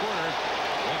 4th quarter.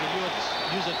 They can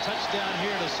use a touchdown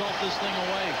here to salt this thing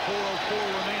away. 4:04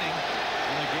 remaining,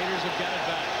 and the Gators have got it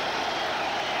back.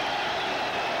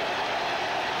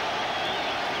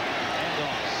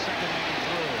 Handoff, 2nd man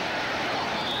through.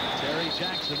 Terry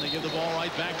Jackson, they give the ball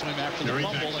right back to him after the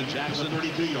fumble, and Jackson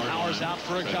powers out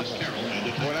for a couple.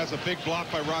 Boy, that's a big block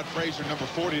by Rod Frazier, number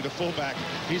 40, the fullback.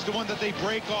 He's the one that they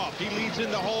break off. He leads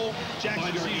in the hole.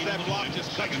 Jackson sees that block,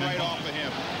 just cuts right off of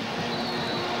him.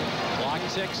 Clock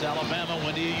ticks. Alabama,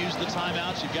 when do you use the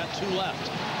timeouts? You've got 2 left.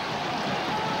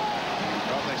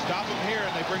 Well, if they stop him here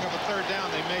and they bring up a 3rd down,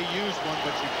 they may use one,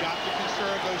 but you've got to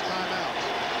conserve those timeouts.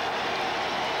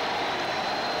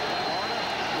 Florida,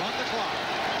 run the clock.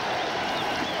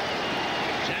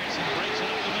 Jackson breaks it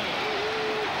up the middle.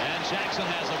 And Jackson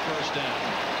has a first down.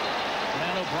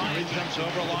 Dan O'Brien comes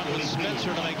over along with Spencer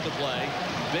to make the play.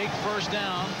 Big first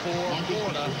down for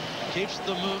Florida. Keeps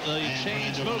the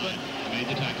chains moving. Made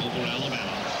the tackle for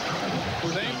Alabama.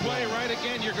 Same play right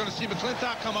again. You're going to see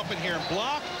McClintock come up in here and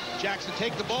block. Jackson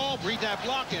take the ball, read that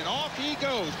block, and off he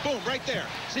goes. Boom, right there.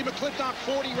 See McClintock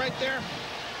 40 right there?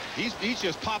 He's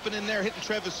just popping in there, hitting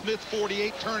Travis Smith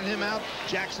 48, turning him out.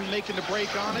 Jackson making the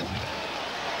break on it.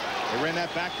 They ran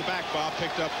that back-to-back. Bob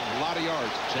picked up a lot of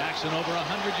yards. Jackson over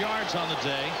 100 yards on the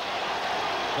day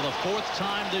for the 4th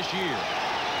time this year.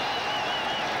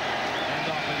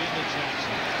 Hand off again to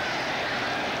Jackson.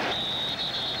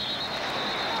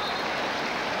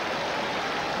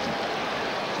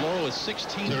 Alabama with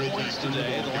 16 points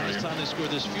today. The last time they scored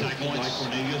this few points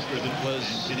was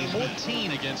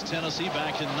 14 against Tennessee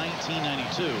back in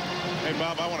 1992. Hey,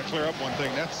 Bob, I want to clear up one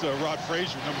thing. That's Rod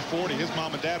Frazier, number 40. His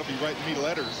mom and dad will be writing me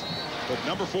letters. But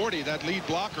number 40, that lead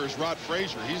blocker, is Rod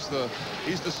Frazier. He's the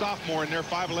sophomore in there,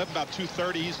 5'11", about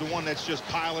 230. He's the one that's just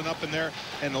piling up in there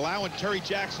and allowing Terry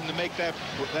Jackson to make that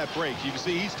break. You can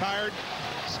see he's tired.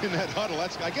 He's in that huddle.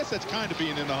 I guess that's kind of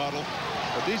being in the huddle.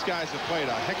 But these guys have played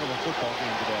a heck of a football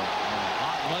game today.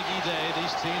 Hot, muggy day.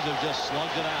 These teams have just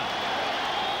slugged it out.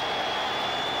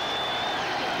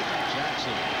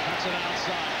 Jackson cuts it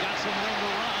outside. Got some room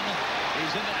to run.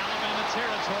 He's into Alabama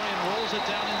territory and rolls it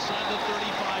down inside the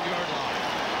 35-yard line.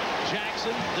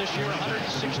 Jackson this year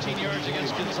 116 yards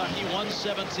against Kentucky,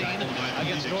 117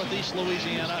 against Northeast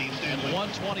Louisiana, and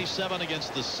 127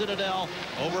 against the Citadel.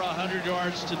 Over 100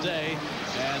 yards today,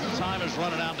 and time is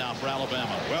running out now for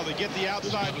Alabama. Well, they get the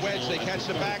outside wedge. They catch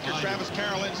the backer, Travis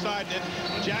Carroll, inside, and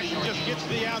then Jackson just gets to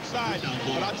the outside.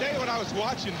 But I'll tell you what, I was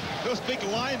watching those big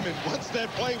linemen. Once that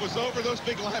play was over, those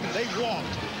big linemen, they walked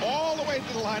all the way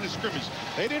to the line of scrimmage.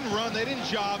 They didn't run, they didn't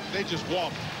jog, they just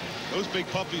walked. Those big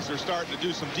puppies are starting to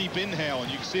do some deep inhale,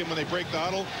 and you can see them when they break the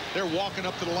huddle. They're walking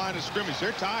up to the line of scrimmage.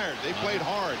 They're tired. They played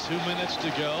hard. 2 minutes to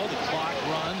go. The clock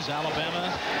runs. Alabama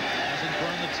hasn't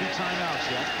burned the 2 timeouts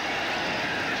yet.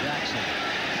 Jackson.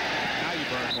 Now you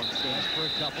burn one. Stands for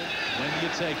a couple. When do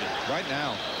you take it? Right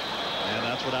now. And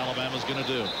that's what Alabama's going to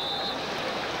do.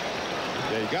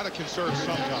 Yeah, you got to conserve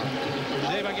sometime.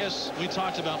 Dave, I guess we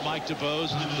talked about Mike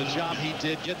DeBose and the job he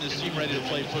did getting his team ready to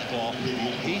play football.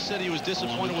 He said he was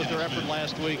disappointed with their effort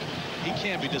last week. He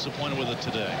can't be disappointed with it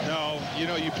today. No, you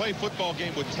know, you play football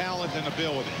game with talent and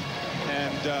ability.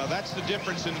 And that's the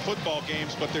difference in football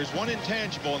games. But there's one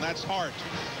intangible, and that's heart.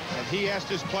 And he asked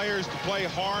his players to play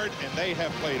hard, and they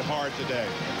have played hard today.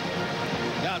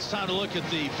 Now it's time to look at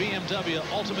the BMW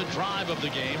Ultimate Drive of the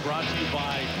game, brought to you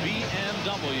by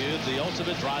BMW, the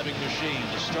ultimate driving machine.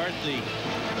 To start the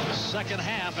second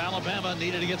half, Alabama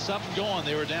needed to get something going.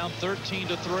 They were down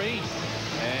 13-3,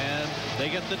 and they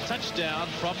get the touchdown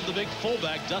from the big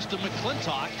fullback, Dustin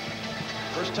McClintock.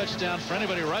 First touchdown for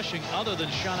anybody rushing other than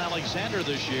Sean Alexander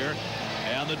this year.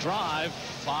 And the drive,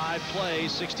 5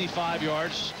 plays, 65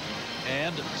 yards,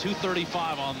 and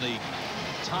 2:35 on the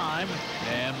time,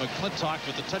 and McClintock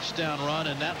with the touchdown run,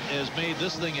 and that has made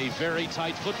this thing a very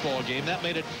tight football game. That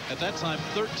made it at that time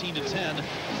 13-10.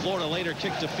 Florida later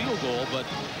kicked a field goal, but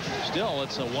still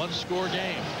it's a 1-score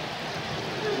game.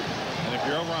 And if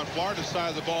you're over on Florida's side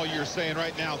of the ball, you're saying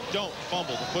right now, don't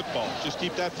fumble the football. Just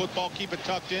keep that football, keep it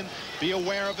tucked in, be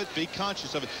aware of it, be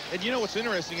conscious of it. And you know what's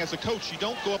interesting, as a coach, you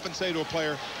don't go up and say to a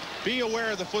player, be aware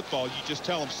of the football. You just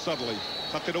tell them subtly,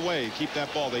 tuck it away, keep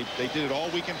that ball. They did it all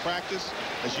week in practice.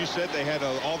 As you said, they had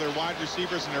all their wide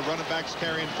receivers and their running backs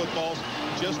carrying footballs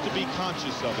just to be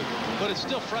conscious of it. But it's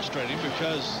still frustrating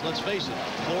because, let's face it,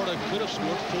 Florida could have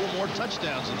scored 4 more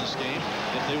touchdowns in this game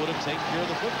if they would have taken care of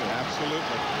the football.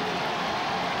 Absolutely.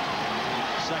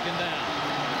 Second down.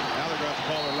 Now they're going to have to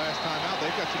call their last time out.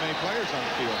 They've got too many players on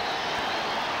the field.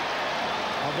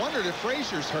 I wondered if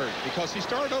Frazier's hurt because he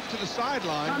started over to the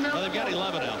sideline. Well, they've got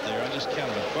 11 out there. I just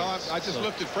counted it. Well, I just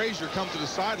looked at Frazier come to the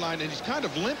sideline, and he's kind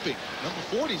of limping. Number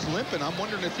 40's limping. I'm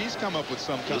wondering if he's come up with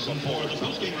some kind of a pull or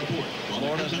something.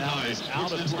 Florida now is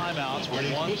out of timeouts with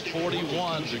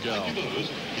 1:41 to go.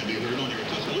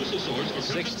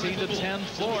 16-10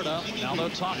 Florida. Now they'll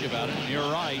talk about it. And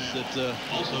you're right that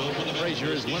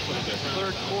Frazier is limping a bit.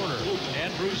 Third quarter.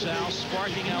 Andrews House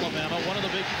sparking Alabama. One of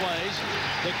the big plays,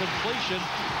 the completion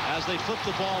as they flip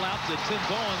the ball out to Tim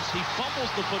Bowens. He fumbles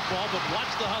the football, but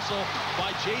watch the hustle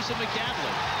by Jason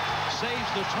McAdley.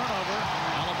 Saves the turnover.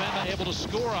 Alabama able to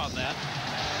score on that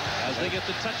as they get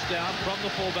the touchdown from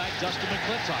the fullback, Dustin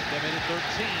McClintock. They made it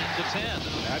 13-10.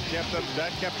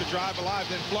 That kept the drive alive.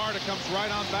 Then Florida comes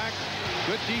right on back.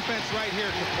 Good defense right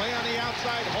here to play on the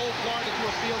outside, hold Florida to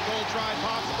a field goal try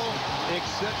possible,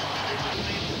 except...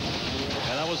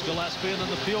 And that was Gillespie, and then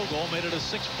the field goal made it a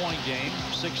 6-point game,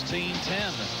 16-10.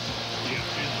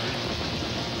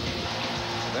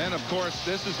 Then, of course,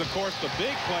 this is, the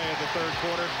big play of the third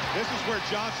quarter. This is where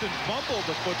Johnson fumbled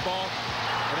the football,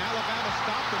 and Alabama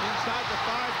stopped him inside the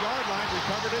 5-yard line,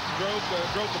 recovered it, and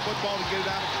drove the football to get it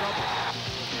out of trouble.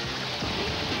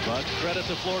 But credit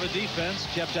to Florida defense,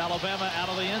 kept Alabama out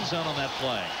of the end zone on that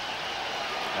play.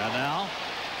 And now,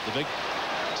 the big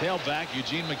tailback,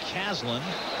 Eugene McCaslin,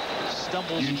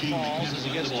 stumbles and falls as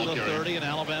he gets to the 30, and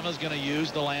Alabama's going to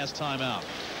use the last timeout.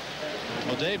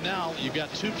 Well, Dave, now you've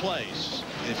got 2 plays.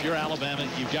 If you're Alabama,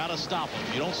 you've got to stop them.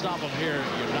 If you don't stop them here,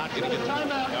 you're not going to get the ball.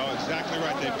 No, exactly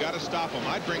right. They've got to stop him.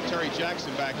 I'd bring Terry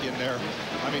Jackson back in there.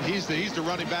 I mean, he's the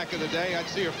running back of the day. I'd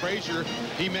see a Frazier.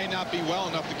 He may not be well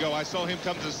enough to go. I saw him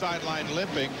come to the sideline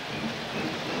limping.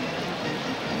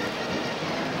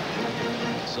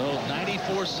 So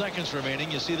 94 seconds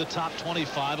remaining. You see the top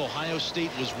 25. Ohio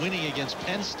State was winning against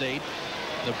Penn State,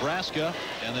 Nebraska,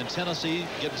 and then Tennessee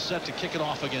getting set to kick it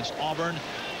off against Auburn.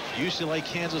 UCLA,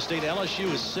 Kansas State,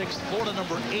 LSU is 6th, Florida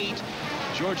number 8,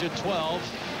 Georgia 12,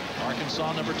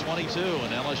 Arkansas number 22,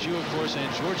 and LSU, of course,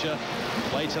 and Georgia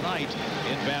play tonight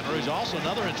in Baton Rouge. Also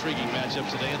another intriguing matchup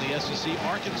today in the SEC,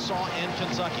 Arkansas and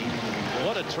Kentucky.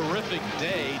 What a terrific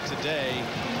day today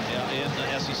in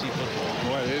the SEC football.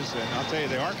 Boy, it is, and I'll tell you,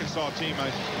 the Arkansas team,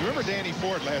 you remember Danny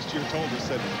Ford last year told us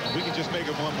that we can just make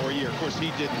it one more year. Of course,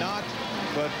 he did not,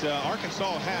 but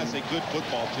Arkansas has a good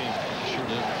football team. Sure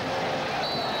did.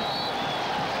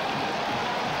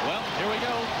 Well, here we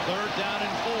go. 3rd down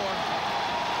and 4.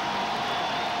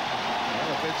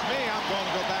 Well, if it's me, I'm going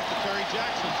to go back to Terry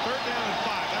Jackson. 3rd down and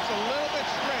 5. That's a little bit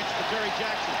stretched for Terry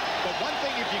Jackson. But one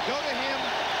thing, if you go to him,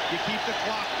 you keep the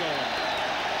clock going.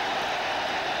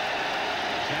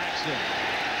 Jackson.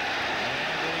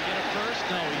 And did he get a first?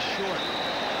 No, he's short.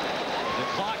 The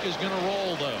clock is going to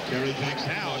roll, though.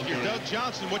 Now, if you're Doug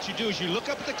Johnson, what you do is you look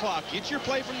up at the clock, get your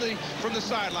play from the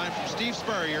sideline from Steve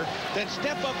Spurrier, then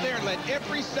step up there and let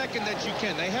every second that you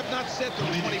can. They have not set the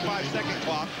 25-second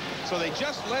clock, so they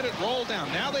just let it roll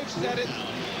down. Now they've set it.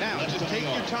 Now, just take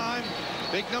your time.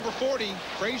 Big number 40,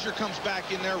 Frazier comes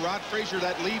back in there. Rod Frazier,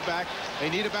 that lead back. They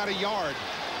need about a yard.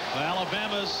 Well,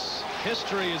 Alabama's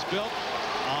history is built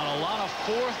on a lot of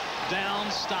 4th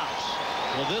down stops.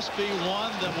 Will this be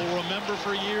one that we'll remember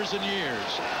for years and years?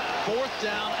 4th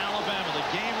down, Alabama. The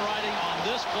game riding on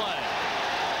this play.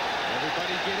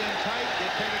 Everybody get in tight, get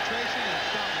penetration, and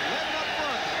stop 11 up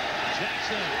front.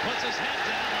 Jackson puts his head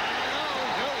down. I don't know.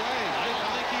 No way. I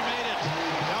don't think he made it.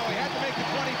 No, he had to make the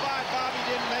 25. Bobby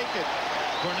didn't make it.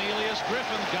 Cornelius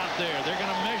Griffin got there. They're going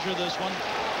to measure this one.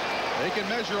 They can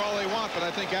measure all they want, but I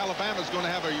think Alabama's going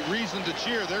to have a reason to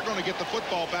cheer. They're going to get the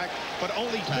football back, but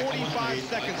only 45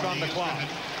 seconds on the clock.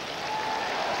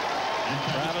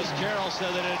 Travis Carroll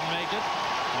said they didn't make it,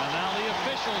 and now the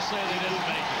officials say they didn't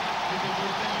make it.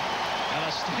 And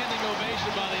a standing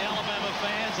ovation by the Alabama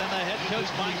fans and the head coach,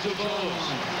 Mike DuBose.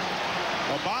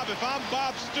 Well, Bob, if I'm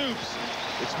Bob Stoops,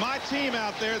 it's my team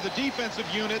out there, the defensive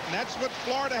unit, and that's what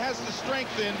Florida has the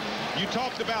strength in. You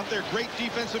talked about their great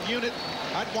defensive unit.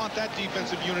 I'd want that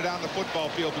defensive unit out on the football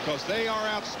field because they are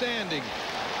outstanding.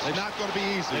 It's not going to be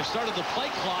easy. They've started the play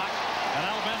clock, and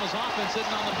Alabama's offense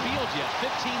isn't on the field yet.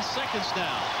 15 seconds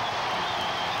now.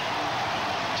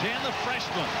 Jan, the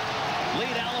freshman,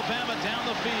 lead Alabama down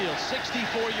the field. 64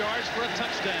 yards for a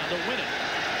touchdown to win it.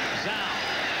 Zhao.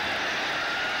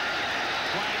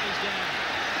 Flag is down.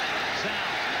 Zhao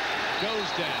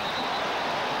goes down.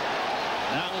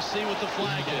 Now we'll see what the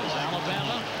flag is.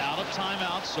 Alabama out of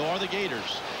timeout, so are the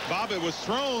Gators. Bob, it was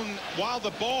thrown while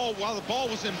the ball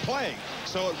was in play.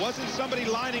 So it wasn't somebody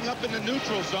lining up in the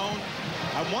neutral zone.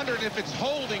 I'm wondering if it's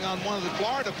holding on one of the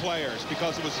Florida players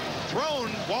because it was thrown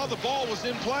while the ball was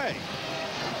in play.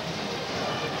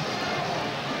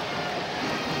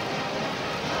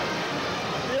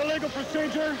 The illegal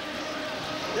procedure.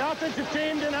 The offensive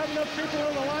team didn't have enough people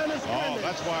on the line of scrimmage. Oh,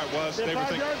 that's why it was. They were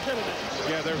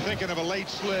thinking of a late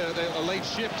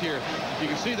shift here. You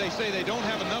can see they say they don't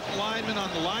have enough linemen on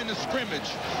the line of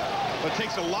scrimmage. But it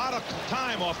takes a lot of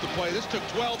time off the play. This took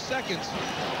 12 seconds.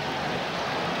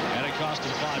 And it cost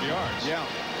them 5 yards. Yeah.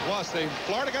 Plus,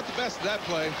 Florida got the best of that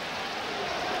play.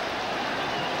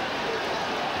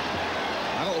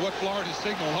 I don't know what Florida's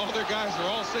signaling. All their guys are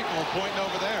all signaling, pointing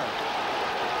over there.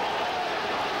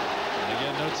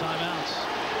 Again, no timeouts.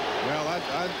 Well,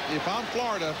 if I'm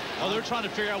Florida... Oh, they're trying to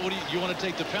figure out, what do you want to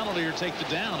take the penalty or take the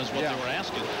down is what they were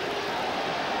asking.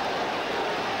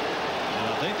 And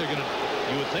I think you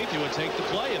would think they would take the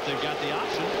play if they've got the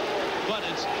option. But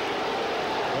it's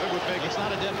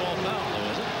not a dead ball foul,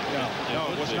 though, is it? No,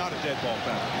 it was not a dead ball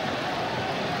foul.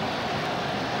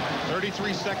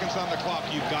 33 seconds on the clock.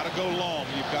 You've got to go long.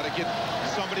 You've got to get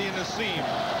somebody in the seam.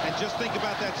 And just think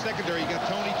about that secondary. You got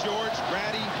Tony George,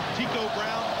 Grady, Tico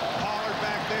Brown, Pollard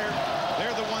back there.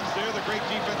 They're the ones there, the great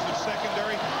defensive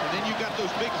secondary. And then you got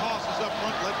those big hosses up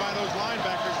front led by those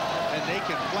linebackers, and they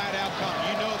can flat out come.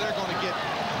 You know they're going to get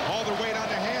all their weight on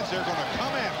their hands. They're going to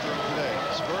come after them today.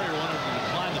 Spurrier wanted to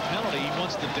decline the penalty. He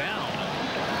wants the down.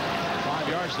 5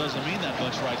 yards doesn't mean that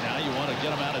much right now. You want to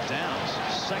get them out of downs.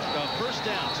 First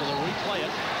down, so they'll replay it.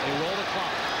 They roll the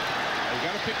clock. You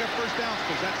got to pick up first downs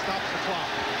because that stops the clock.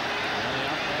 And the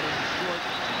outfighter is short,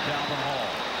 Calvin Hall.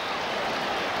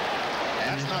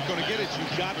 That's not going to get it.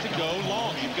 You've got to go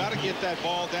long. You've got to get that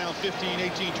ball down 15,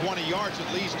 18, 20 yards at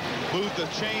least. Move the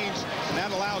chains, and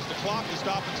that allows the clock to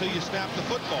stop until you snap the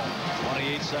football.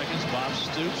 28 seconds. Bob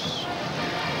Stoops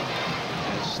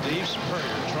and Steve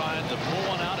Spurrier trying to pull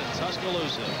one out in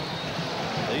Tuscaloosa.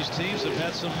 These teams have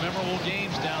had some memorable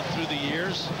games down through the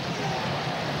years.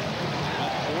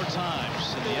 4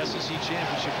 times in the SEC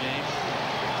championship game.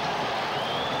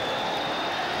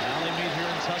 Meet here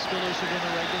in Tuscaloosa during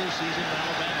the regular season.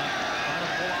 Alabama trying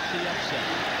to pull off the upset.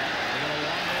 They got a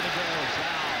long way to go.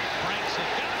 Zhao cranks it.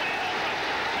 Got a man open.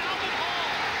 Calvin Hall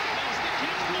makes the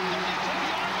kick from the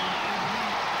 32-yard line.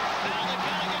 Now they've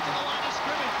got to get to the line of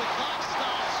scrimmage. The clock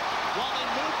stops while they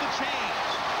move the chains.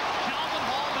 Calvin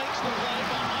Hall makes the play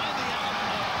behind the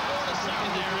Florida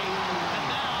secondary. And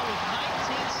now with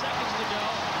 19 seconds to go,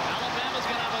 Alabama's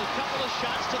going to have a couple of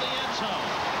shots to the end zone.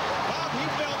 Bob, he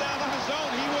fell down on his own.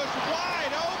 He was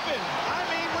wide open. I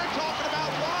mean, we're talking about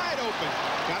wide open.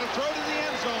 Got to throw to the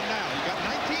end zone now. You got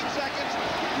 19 seconds.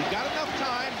 You got enough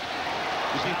time.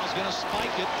 Zhao's going to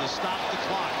spike it to stop the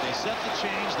clock. They set the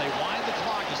change. They wind the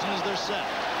clock as soon as they're set.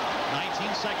 19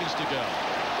 seconds to go.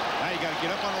 Now you got to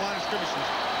get up on the line of scrimmage.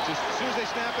 Just as soon as they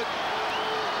snap it.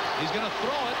 He's going to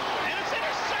throw it, and it's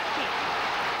intercepted.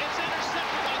 It's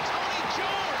intercepted by Tony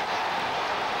George.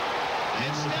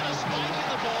 Instead of spiking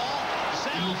the ball,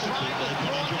 Sal tried to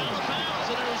throw it out of bounds,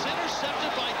 and it was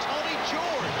intercepted by Tony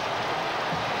George.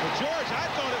 Well, George, I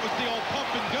thought it was the old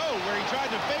pump and go where he tried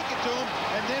to fake it to him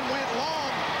and then went long,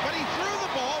 but he threw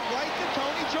the ball right to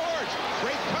Tony George.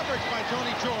 Great coverage by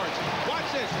Tony George. Watch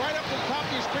this, right up to the top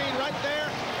of your screen, right there.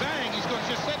 Bang, he's going to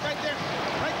just sit right there.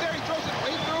 Right there, he throws it.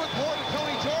 He threw it more to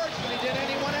Tony George than he did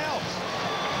anyone else.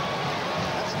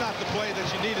 That's not the play that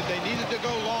you needed. They needed to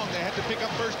go long. They had to pick up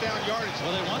first down yardage.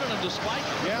 Well, they wanted him to spike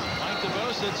it. Yeah. Mike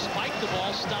DeVoe said, spike the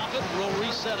ball, stop it, we'll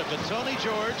reset it. But Tony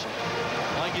George,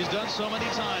 like he's done so many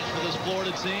times for this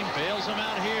Florida team, bails him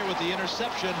out here with the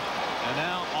interception. And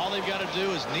now all they've got to do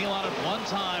is kneel on it one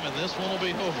time, and this one will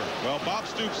be over. Well, Bob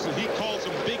Stoops, he calls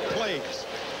them big plays.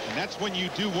 And that's when you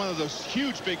do one of those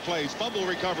huge big plays. Fumble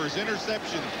recovers,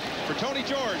 interception. For Tony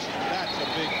George, that's a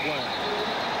big play.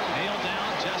 Nailed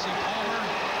down Jesse Palmer,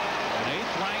 and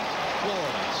 8th-ranked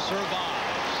Florida survives.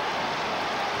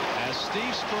 As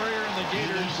Steve Spurrier and the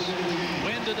Gators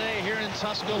win today here in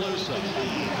Tuscaloosa.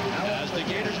 As the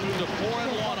Gators move to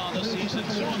 4-1 on the season,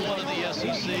 2-1 in the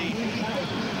SEC.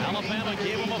 Alabama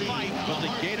gave them a fight, but the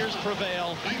Gators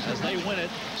prevail as they win it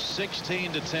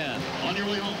 16-10. On your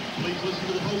way home, please listen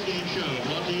to the postgame show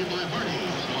brought to you by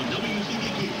Hardee's on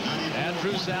WCBQ.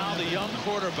 Andrew Zhao, the young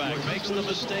quarterback, makes the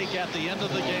mistake at the end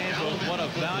of the game, but what a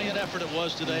valiant effort it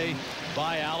was today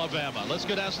by Alabama. Let's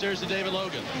go downstairs to David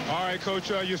Logan. All right, Coach,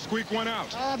 you squeak one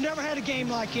out. I've never had a game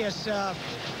like this.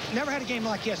 Never had a game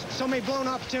like this. So many blown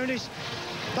opportunities.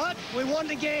 But we won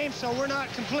the game, so we're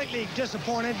not completely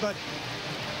disappointed, but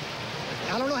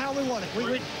I don't know how we won it.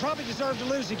 We probably deserved to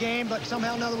lose the game, but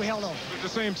somehow or another we held on. At the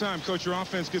same time, Coach, your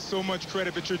offense gets so much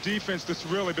credit, but your defense that's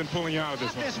really been pulling you out of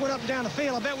this one. Offense went up and down the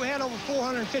field. I bet we had over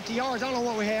 450 yards. I don't know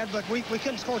what we had, but we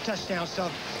couldn't score touchdowns. So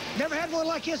never had one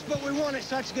like this, but we won it,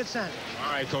 so that's a good sign.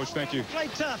 All right, Coach, thank you.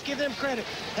 Played tough. Give them credit.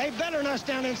 They better than us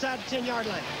down inside the 10-yard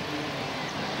line.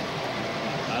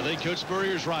 I think Coach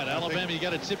Spurrier's right. Alabama, you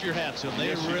got to tip your hat to them.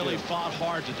 They really fought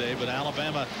hard today, but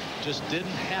Alabama just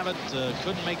didn't have it,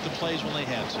 couldn't make the plays when they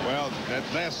had to. Well, that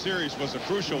last series was a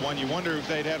crucial one. You wonder if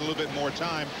they'd had a little bit more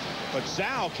time. But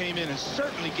Zhao came in and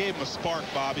certainly gave them a spark,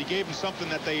 Bob. He gave them something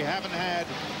that they haven't had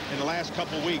in the last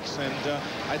couple weeks, and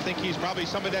I think he's probably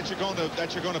somebody that you're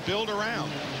going to build around.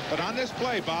 But on this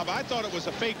play, Bob, I thought it was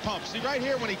a fake pump. See right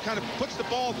here when he kind of puts the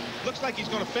ball, looks like he's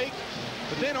going to fake.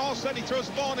 But then all of a sudden he throws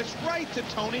the ball, and it's right to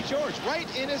Tony George, right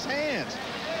in his hands.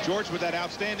 George with that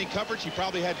outstanding coverage. He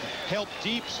probably had help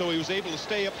deep, so he was able to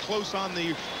stay up close on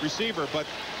the receiver. But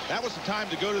that was the time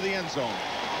to go to the end zone.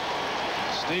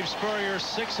 Steve Spurrier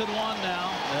 6-1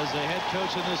 now as the head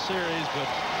coach in this series. But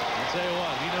I'll tell you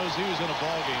what, he knows he was in a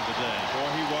ball game today.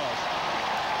 Boy, he was.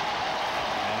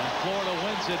 And Florida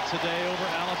wins it today over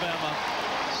Alabama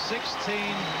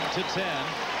 16-10.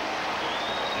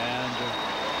 And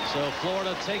so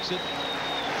Florida takes it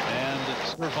and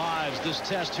survives this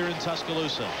test here in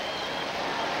Tuscaloosa.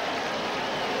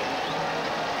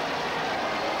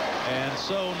 And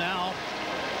so now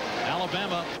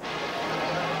Alabama,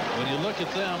 when you look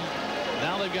at them,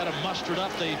 now they've got to muster it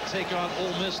up. They take on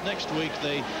Ole Miss next week.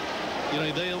 They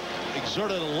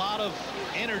exerted a lot of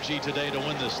energy today to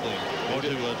win this thing, or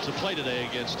to play today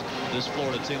against this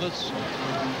Florida team. Let's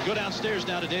go downstairs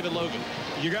now to David Logan.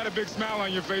 You got a big smile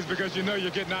on your face because you know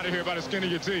you're getting out of here by the skin of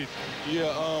your teeth.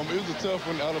 Yeah, it was a tough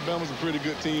one. Alabama's a pretty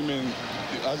good team, and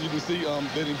as you can see,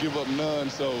 they didn't give up none.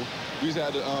 So we just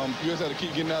had to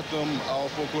keep getting at them all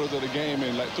 4 quarters of the game,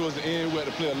 and like towards the end, we had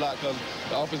to play a lot because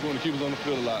the offense wanted to keep us on the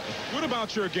field a lot. What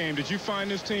about your game? Did you find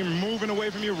this team moving away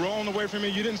from you, rolling away from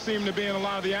you? You didn't seem to be in a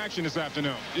lot of the action this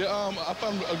afternoon. Yeah, I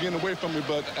found them getting away from me,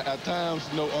 but at times,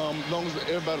 you know, as long as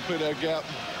everybody play that gap,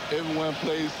 everyone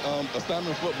plays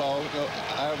assignment football, you know,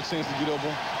 I have a chance to get over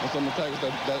on some of the tackles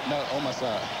that not on my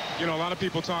side. You know, a lot of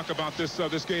people talk about this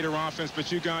Gator offense,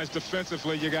 but you guys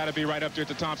defensively, you got to be right up there at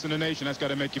the tops in the nation. That's got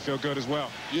to make you feel good as well.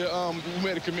 Yeah, we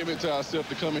made a commitment to ourselves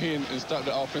to come in here and start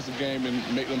the offensive game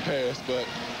and make them pass, but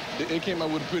it came out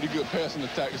with a pretty good passing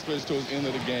attack, especially towards the end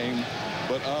of the game.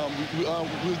 But we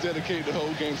was dedicated the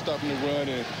whole game, stopping the run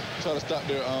and try to stop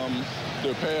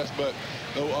their pass. But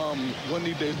one of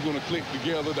these days we're going to click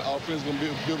together. The offense is going to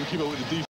be able to keep up with the defense.